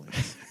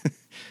Darklings.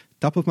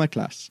 Top of my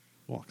class.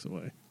 Walks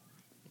away.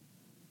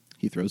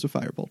 He throws a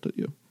firebolt at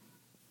you.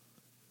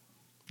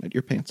 At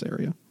your pants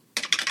area.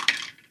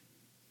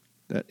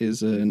 That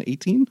is an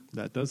 18.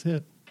 That does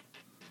hit.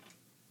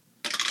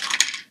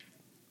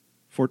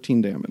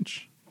 14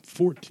 damage.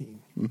 14.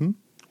 Mm-hmm.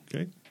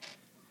 Okay.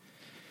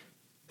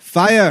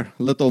 Fire,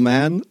 little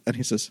man. And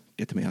he says,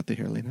 "Get me out of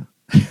here, Lena."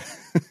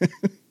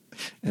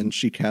 And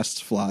she casts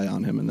fly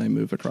on him, and they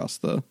move across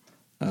the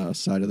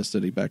side of the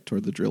city back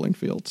toward the drilling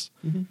fields.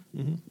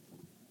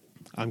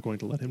 I'm going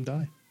to let him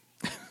die.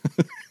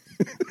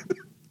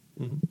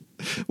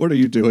 What are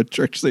you doing,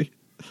 Trixie?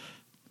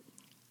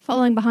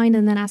 Following behind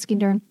and then asking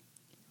Darn,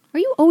 "Are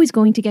you always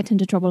going to get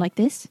into trouble like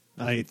this?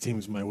 Aye, it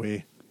seems my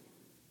way.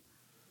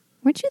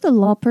 Weren't you the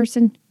law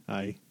person?"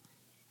 Aye.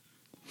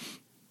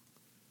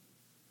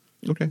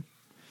 Okay.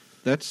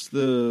 That's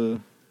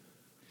the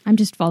I'm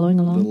just following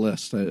along.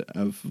 list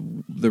of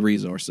the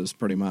resources,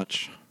 pretty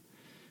much.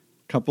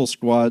 Couple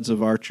squads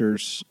of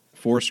archers,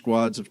 4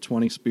 squads of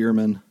 20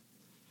 spearmen,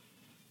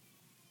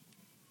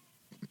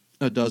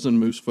 a dozen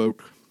moose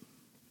folk,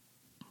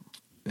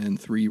 and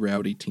 3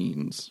 rowdy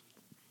teens.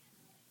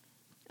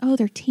 Oh,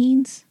 they're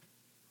teens?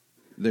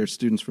 They're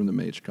students from the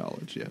Mage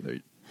College, yeah. They're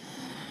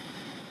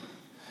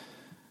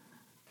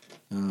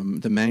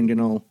the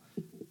Mangonel,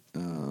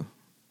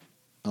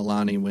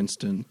 Alani,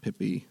 Winston,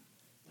 Pippi.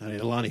 Aye,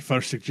 Alani,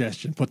 first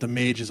suggestion, put the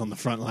mages on the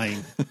front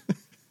line.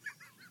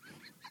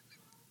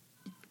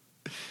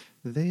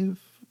 They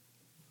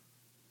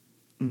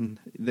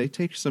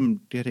take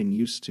some getting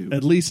used to,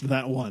 At least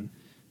that one.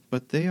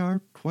 but they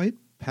are quite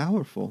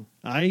powerful.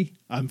 Aye,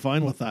 I'm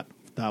fine with that.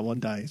 That one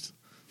dies.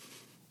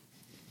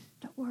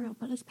 Don't worry, I'll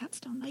put his pats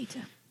down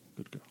later.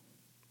 Good girl.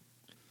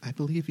 I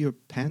believe your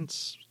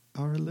pants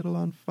are a little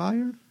on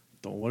fire.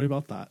 Don't worry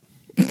about that.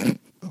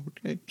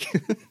 Okay.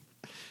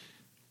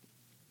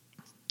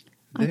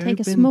 I'll They've take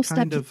a been small step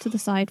kind of to the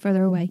side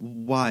further away.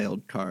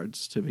 wild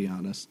cards, to be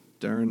honest.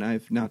 Dern,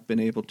 I've not been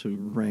able to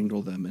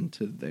wrangle them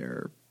into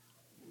their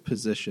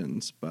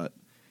positions, but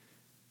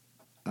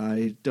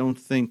I don't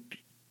think...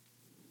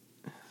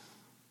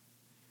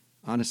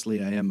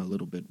 Honestly, I am a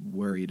little bit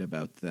worried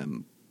about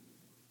them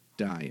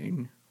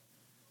dying.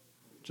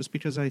 Just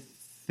because I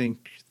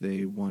think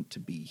they want to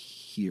be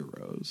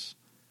heroes.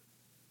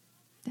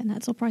 Then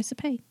that's a price to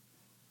pay.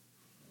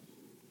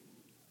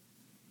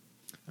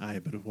 Aye,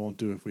 but it won't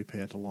do if we pay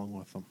it along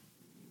with them.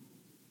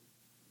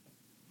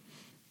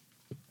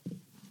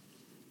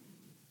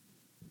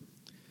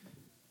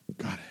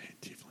 God, I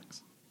hate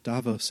tieflings.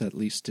 Davos, at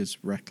least,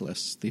 is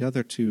reckless. The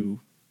other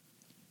two,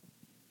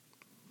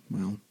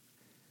 well,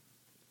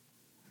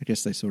 I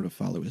guess they sort of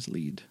follow his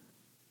lead,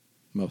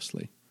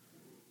 mostly.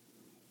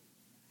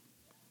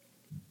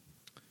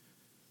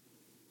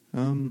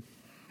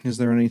 Is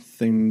there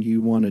anything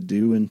you want to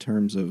do in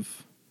terms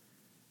of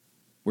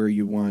where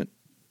you want...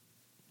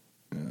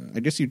 I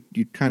guess you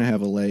kind of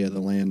have a lay of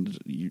the land.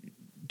 You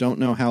don't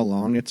know how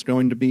long it's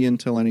going to be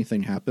until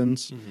anything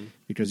happens,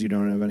 because you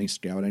don't have any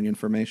scouting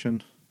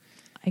information.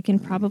 I can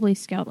probably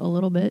scout a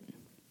little bit.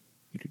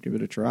 You could give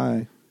it a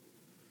try.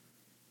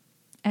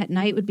 At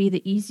night would be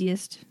the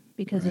easiest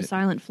because of Right.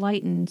 silent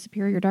flight and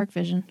superior dark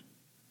vision.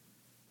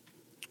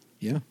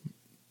 Yeah.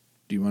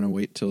 Do you want to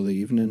wait till the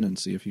evening and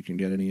see if you can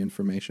get any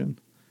information?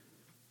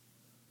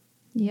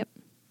 Yep.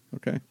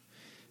 Okay.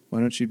 Why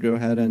don't you go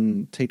ahead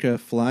and take a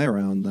fly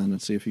around then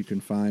and see if you can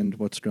find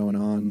what's going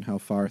on, how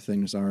far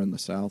things are in the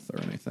south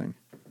or anything.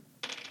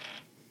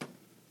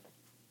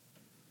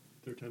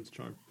 Third time's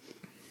charm.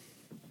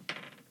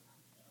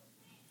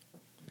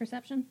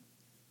 Perception?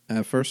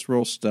 First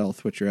roll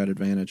stealth, which you're at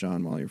advantage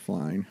on while you're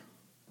flying.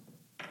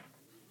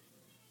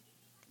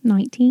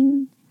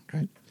 19.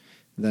 Okay.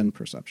 Then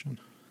perception.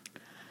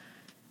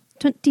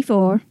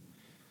 24.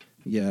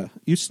 Yeah.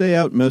 You stay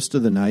out most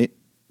of the night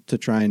to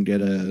try and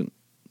get a...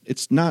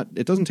 It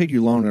doesn't take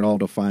you long at all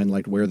to find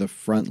like where the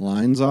front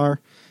lines are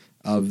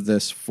of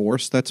this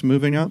force that's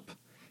moving up,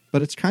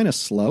 but it's kind of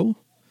slow.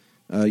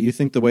 You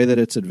think the way that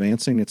it's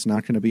advancing, it's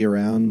not going to be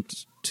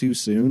around too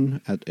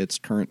soon at its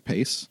current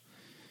pace.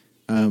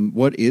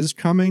 What is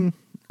coming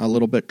a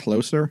little bit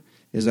closer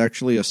is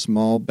actually a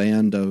small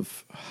band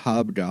of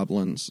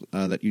hobgoblins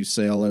that you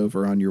sail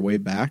over on your way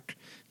back.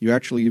 You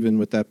actually, even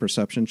with that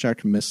perception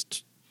check,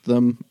 missed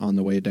them on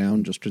the way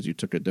down just because you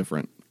took a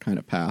different kind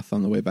of path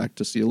on the way back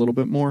to see a little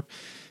bit more.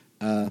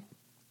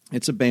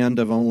 It's a band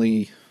of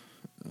only,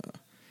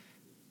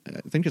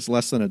 I think it's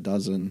less than a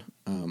dozen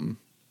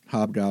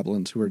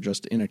hobgoblins who are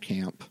just in a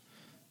camp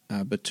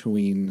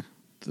between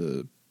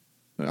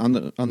on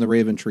the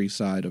Raventree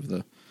side of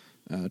the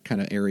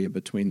kind of area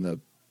between the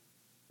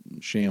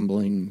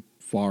shambling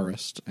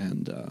forest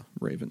and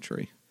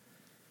Raventree.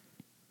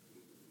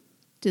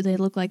 Do they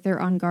look like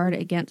they're on guard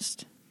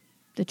against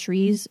the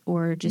trees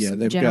or just Yeah,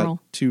 they've general?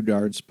 got 2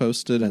 guards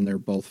posted, and they're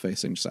both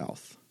facing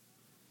south.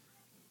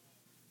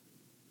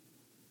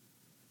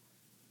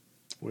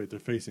 Wait, they're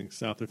facing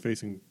south. They're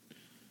facing...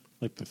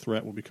 Like the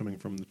threat will be coming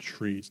from the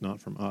trees,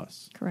 not from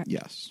us. Correct.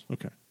 Yes.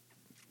 Okay.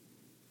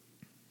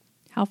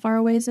 How far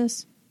away is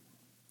this?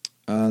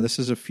 This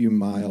is a few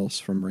miles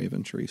from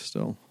Raventree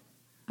still.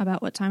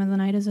 About what time of the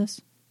night is this?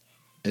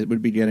 It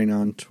would be getting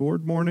on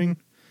toward morning,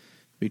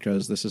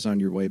 because this is on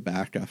your way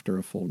back after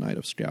a full night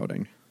of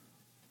scouting.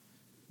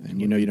 And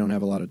you know you don't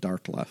have a lot of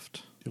dark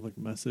left. Do you have like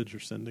message or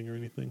sending or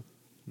anything?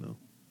 No.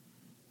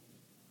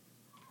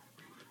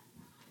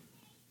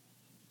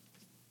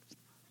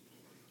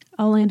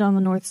 I'll land on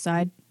the north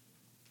side.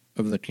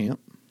 Of the camp?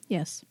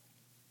 Yes.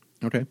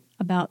 Okay.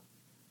 About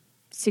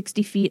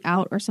 60 feet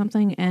out or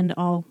something, and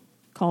I'll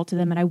call to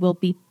them, and I will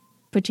be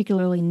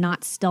particularly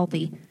not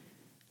stealthy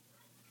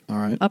All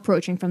right.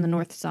 approaching from the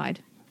north side.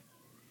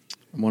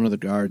 One of the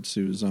guards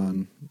who's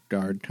on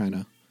guard kind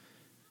of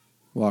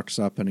walks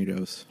up and he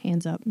goes,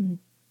 Hands up.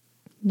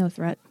 No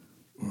threat.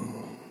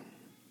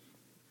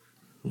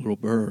 "Little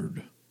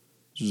bird,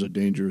 this is a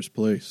dangerous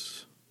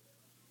place.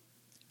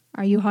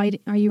 Are you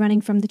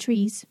running from the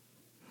trees?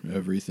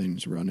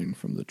 Everything's running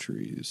from the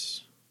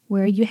trees.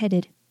 Where are you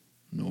headed?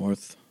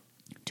 North,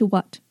 To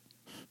what?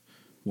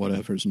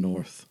 whatever's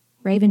north.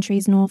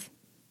 Raventree's north.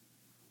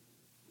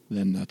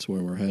 Then that's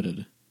where we're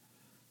headed.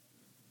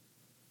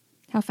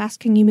 How fast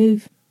can you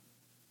move?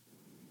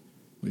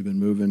 We've been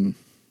moving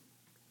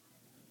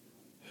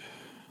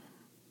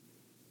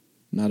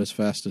not as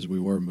fast as we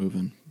were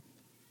moving,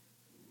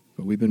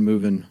 but we've been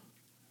moving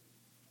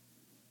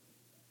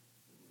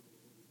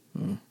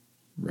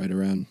right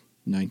around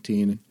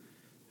 19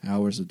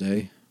 hours a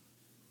day.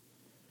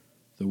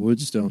 The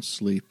woods don't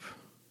sleep,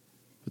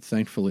 but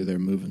thankfully they're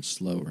moving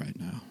slow right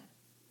now.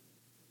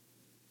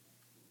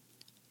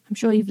 I'm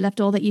sure you've left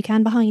all that you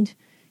can behind.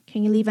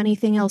 Can you leave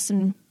anything else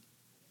and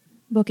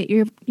book it?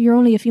 You're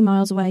only a few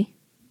miles away.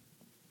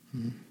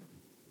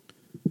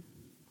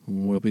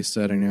 We'll be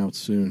setting out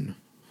soon.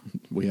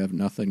 We have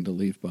nothing to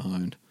leave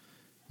behind.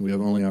 We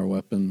have only our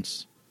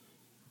weapons.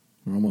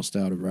 We're almost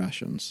out of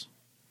rations.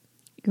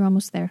 You're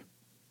almost there.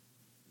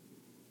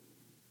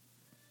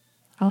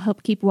 I'll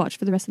help keep watch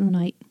for the rest of the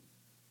night.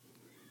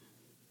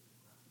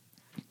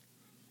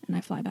 And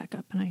I fly back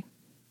up and I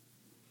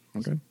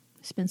Okay.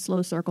 spin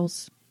slow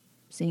circles,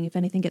 seeing if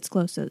anything gets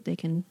close so that they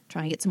can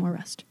try and get some more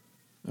rest.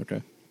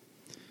 Okay.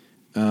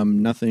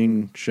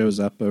 Nothing shows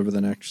up over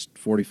the next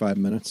 45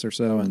 minutes or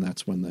so, and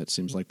that's when it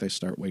seems like they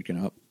start waking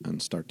up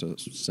and start to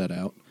set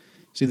out.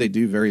 See, they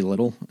do very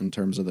little in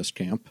terms of this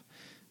camp.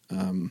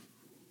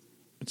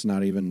 It's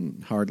not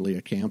even hardly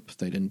a camp.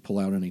 They didn't pull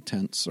out any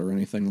tents or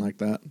anything like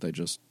that. They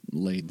just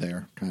laid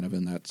there, kind of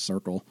in that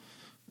circle.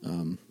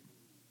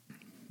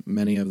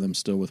 Many of them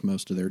still with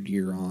most of their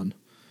gear on.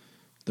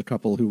 The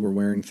couple who were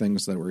wearing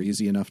things that were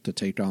easy enough to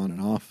take on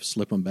and off,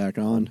 slip them back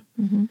on.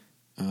 Mm-hmm.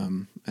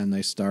 And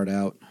they start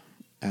out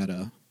at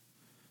an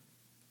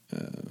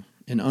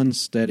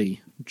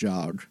unsteady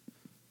jog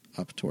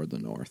up toward the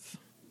north.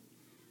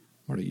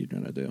 What are you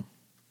going to do?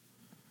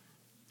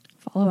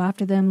 Follow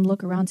after them,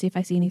 look around, see if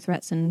I see any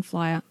threats, and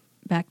fly out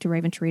back to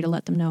Raventree to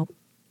let them know.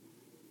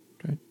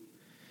 Okay.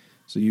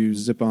 So you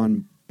zip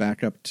on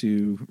back up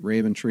to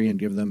Raventree and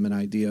give them an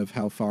idea of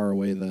how far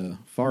away the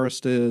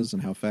forest is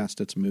and how fast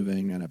it's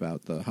moving and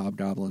about the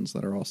hobgoblins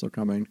that are also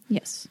coming.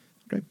 Yes.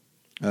 Okay.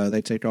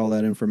 They take all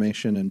that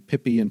information, and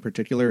Pippi in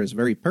particular is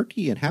very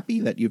perky and happy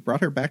that you've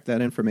brought her back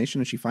that information,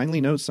 and she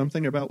finally knows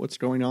something about what's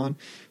going on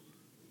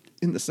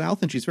in the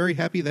south, and she's very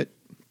happy that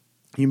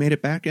you made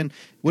it back. And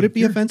would it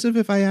be offensive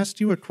if I asked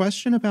you a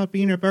question about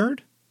being a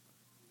bird?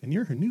 And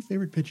you're her new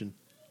favorite pigeon.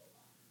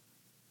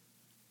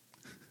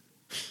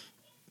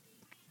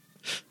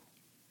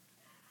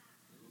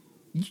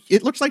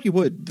 It looks like you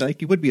would.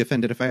 Like you would be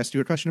offended if I asked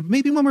you a question.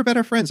 Maybe when we're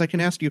better friends, I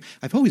can ask you.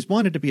 I've always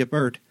wanted to be a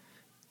bird.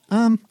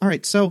 All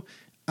right, so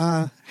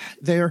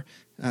they're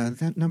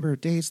that number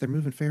of days, they're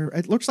moving fair.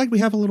 It looks like we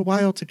have a little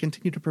while to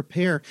continue to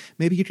prepare.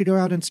 Maybe you could go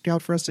out and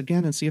scout for us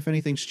again and see if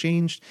anything's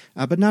changed,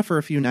 but not for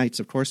a few nights,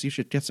 of course. You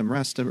should get some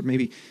rest or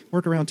maybe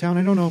work around town.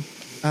 I don't know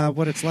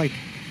what it's like.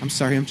 I'm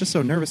sorry, I'm just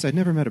so nervous. I'd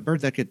never met a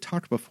bird that could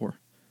talk before.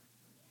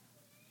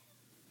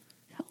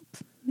 Help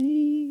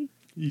me.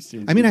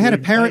 I mean, I had a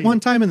parrot one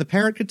time, and the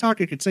parrot could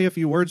talk. It could say a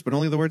few words, but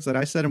only the words that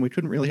I said, and we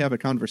couldn't really have a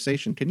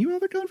conversation. Can you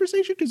have a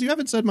conversation? Because you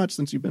haven't said much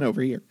since you've been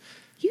over here.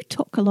 You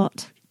talk a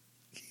lot.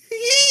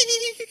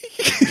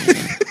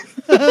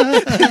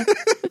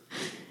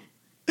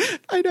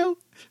 I know.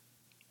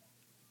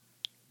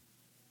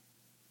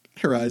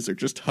 Her eyes are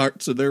just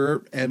hearts, and there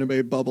are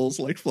anime bubbles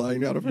like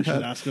flying out of her I should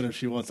head. ask her if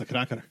she wants a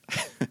cracker.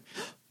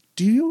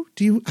 Do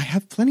you? I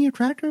have plenty of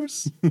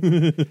crackers.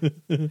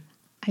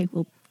 I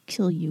will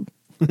kill you.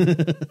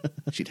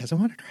 She doesn't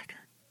want a cracker.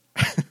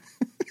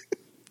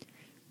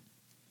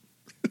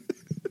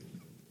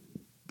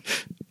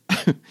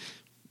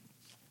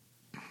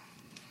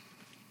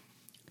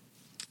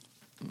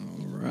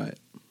 All right.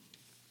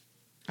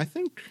 I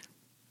think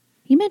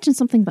You mentioned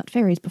something about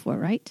fairies before,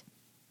 right?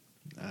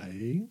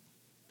 Aye.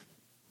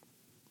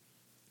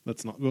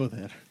 Let's not go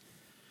there.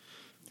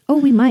 Oh,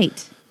 we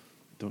might.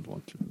 Don't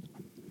want to.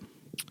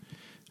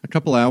 a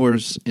couple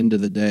hours into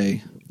the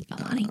day.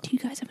 Alani, do you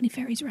guys have any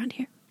fairies around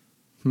here?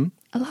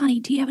 Alani,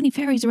 do you have any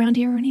fairies around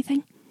here or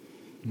anything?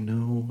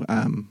 No,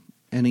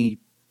 any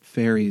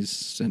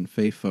fairies and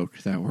fae folk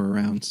that were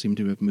around seem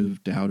to have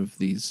moved out of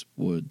these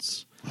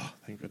woods. Oh,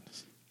 thank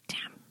goodness.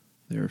 Damn.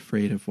 They're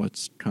afraid of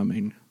what's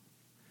coming.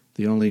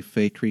 The only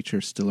fae creature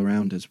still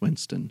around is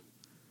Winston.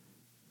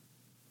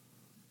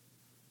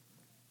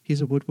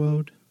 He's a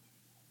woodwode.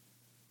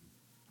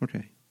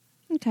 Okay.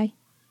 Okay.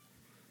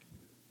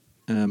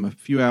 A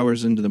few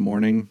hours into the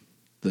morning,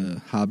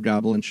 the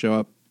hobgoblins show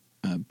up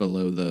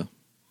below the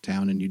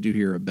town, and you do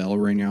hear a bell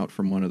ring out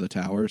from one of the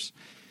towers.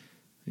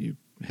 You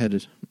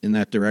head in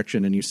that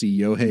direction, and you see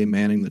Yohei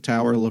manning the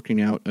tower,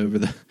 looking out over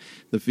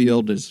the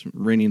field, is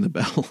ringing the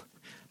bell.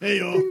 Hey,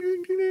 yo.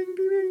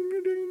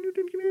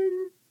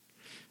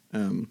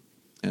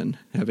 And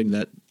having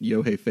that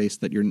Yohei face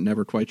that you're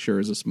never quite sure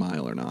is a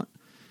smile or not.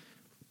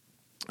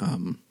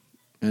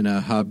 And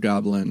a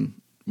hobgoblin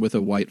with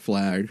a white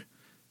flag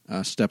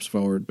steps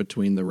forward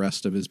between the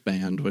rest of his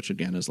band, which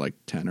again is like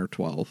 10 or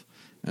 12,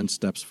 and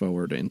steps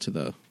forward into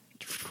the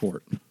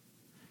court.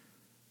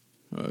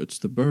 It's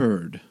the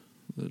bird,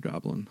 the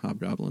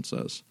hobgoblin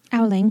says.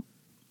 Owling.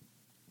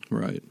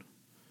 Right.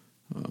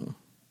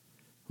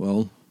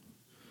 Well,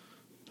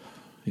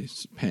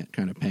 he's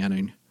kind of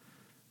panning.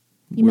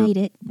 You made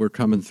it. We're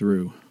coming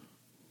through.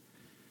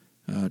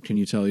 Can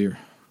you tell your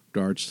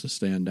guards to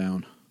stand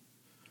down?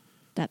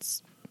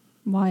 That's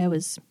why I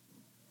was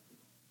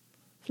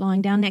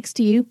flying down next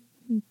to you,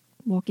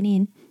 walking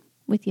in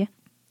with you.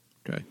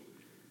 Okay.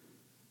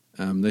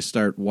 They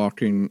start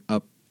walking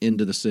up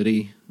into the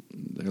city.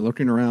 They're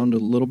looking around a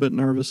little bit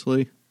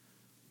nervously,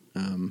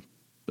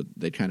 but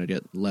they kind of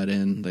get let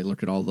in. They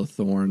look at all the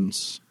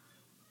thorns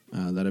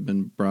that have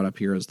been brought up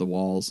here as the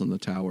walls and the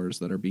towers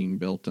that are being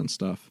built and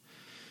stuff.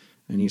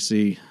 And you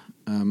see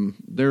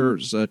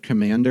there's a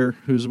commander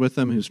who's with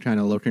them who's kind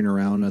of looking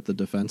around at the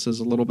defenses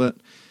a little bit,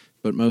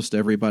 but most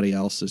everybody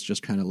else is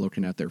just kind of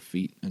looking at their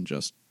feet and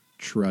just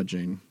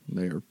trudging.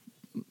 They're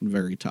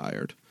very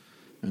tired.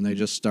 And they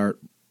just start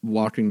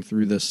walking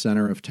through the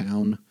center of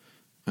town,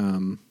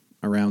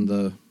 around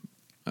the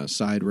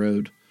side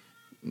road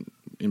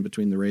in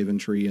between the Raven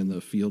Tree and the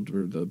field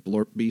where the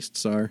Blorp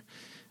beasts are,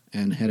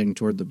 and heading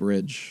toward the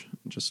bridge,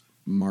 just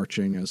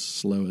marching as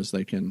slow as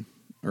they can,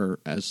 or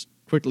as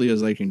quickly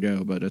as they can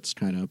go, but it's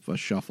kind of a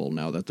shuffle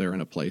now that they're in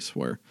a place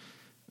where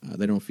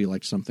they don't feel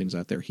like something's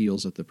at their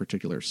heels at the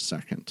particular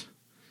second.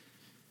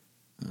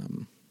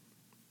 And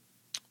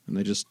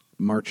they just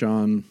march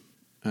on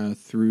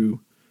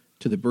through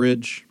to the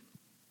bridge,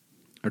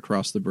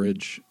 across the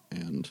bridge,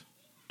 and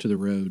to the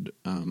road,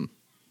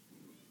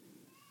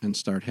 and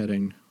start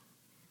heading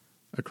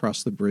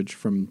across the bridge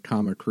from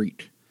Kama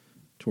Creek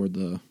toward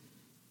the...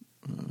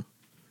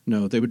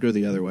 no, they would go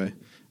the other way,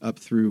 up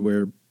through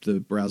where the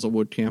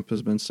Brazelwood camp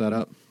has been set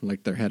up,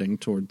 like they're heading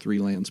toward Three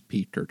Lands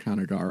Peak or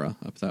Kanagara,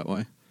 up that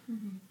way.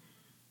 Mm-hmm.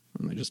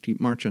 And they just keep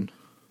marching.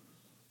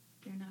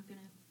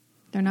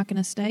 They're not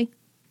gonna stay?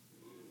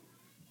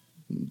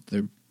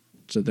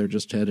 They're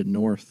just headed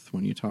north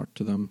when you talk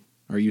to them.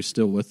 Are you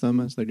still with them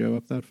as they go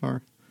up that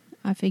far?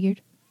 I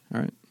figured.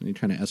 All right. You're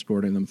kind of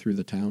escorting them through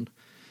the town.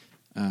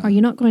 Are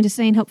you not going to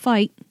stay and help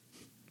fight?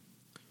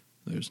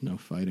 There's no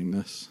fighting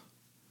this.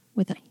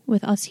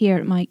 With us here,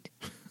 it might.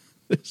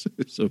 This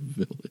is a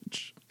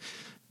village.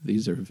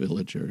 These are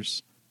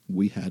villagers.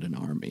 We had an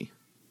army.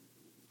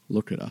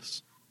 Look at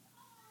us.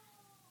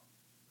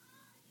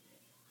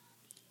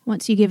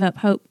 Once you give up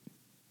hope,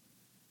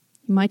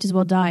 you might as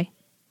well die.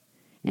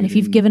 And if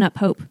you've given up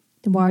hope,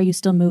 then why are you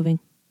still moving?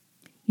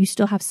 You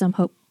still have some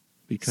hope.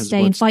 Because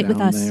stay and fight with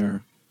us.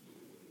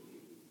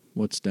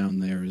 What's down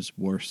there is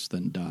worse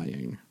than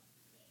dying.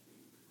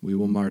 We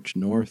will march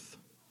north.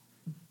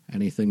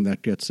 Anything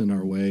that gets in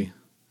our way,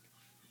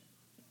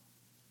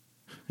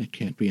 it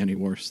can't be any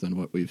worse than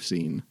what we've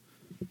seen.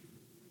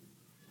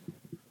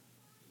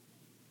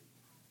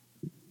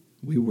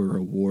 We were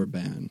a war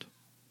band.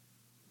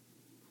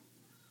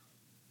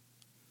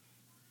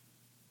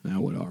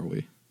 Now what are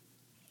we?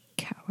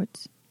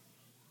 Cowards.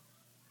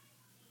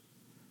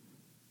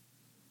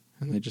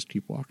 And they just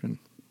keep walking.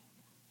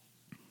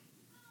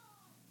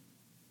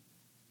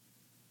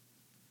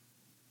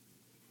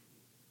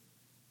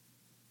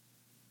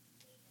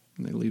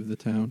 And they leave the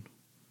town.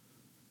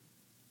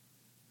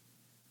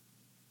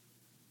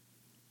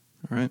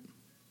 All right.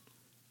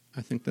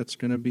 I think that's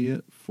going to be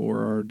it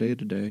for our day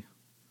today.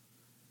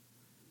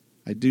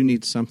 I do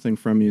need something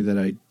from you that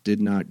I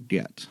did not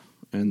get.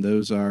 And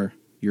those are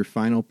your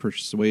final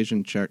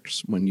persuasion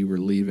checks when you were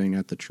leaving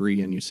at the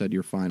tree and you said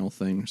your final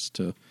things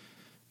to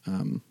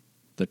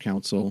the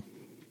council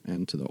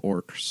and to the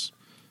orcs.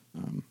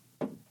 And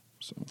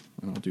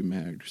I'll do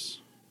Mags.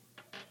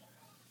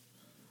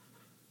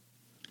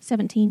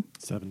 17.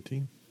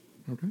 17.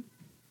 Okay.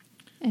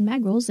 And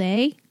Mag rolls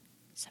a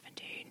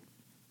 17.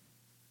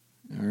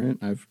 All right.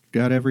 I've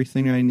got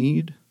everything I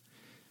need.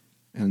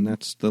 And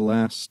that's the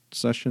last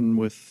session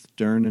with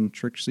Dern and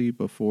Trixie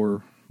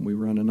before we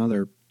run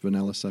another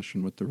vanilla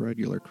session with the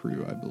regular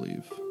crew, I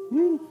believe.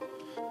 You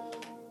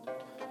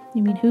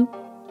mean who?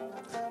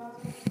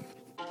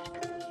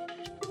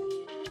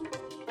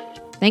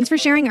 Thanks for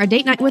sharing our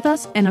date night with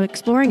us and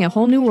exploring a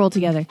whole new world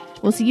together.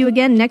 We'll see you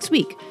again next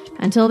week.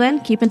 Until then,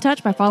 keep in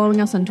touch by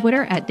following us on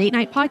Twitter at Date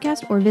Night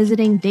Podcast or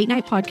visiting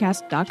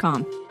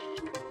datenightpodcast.com.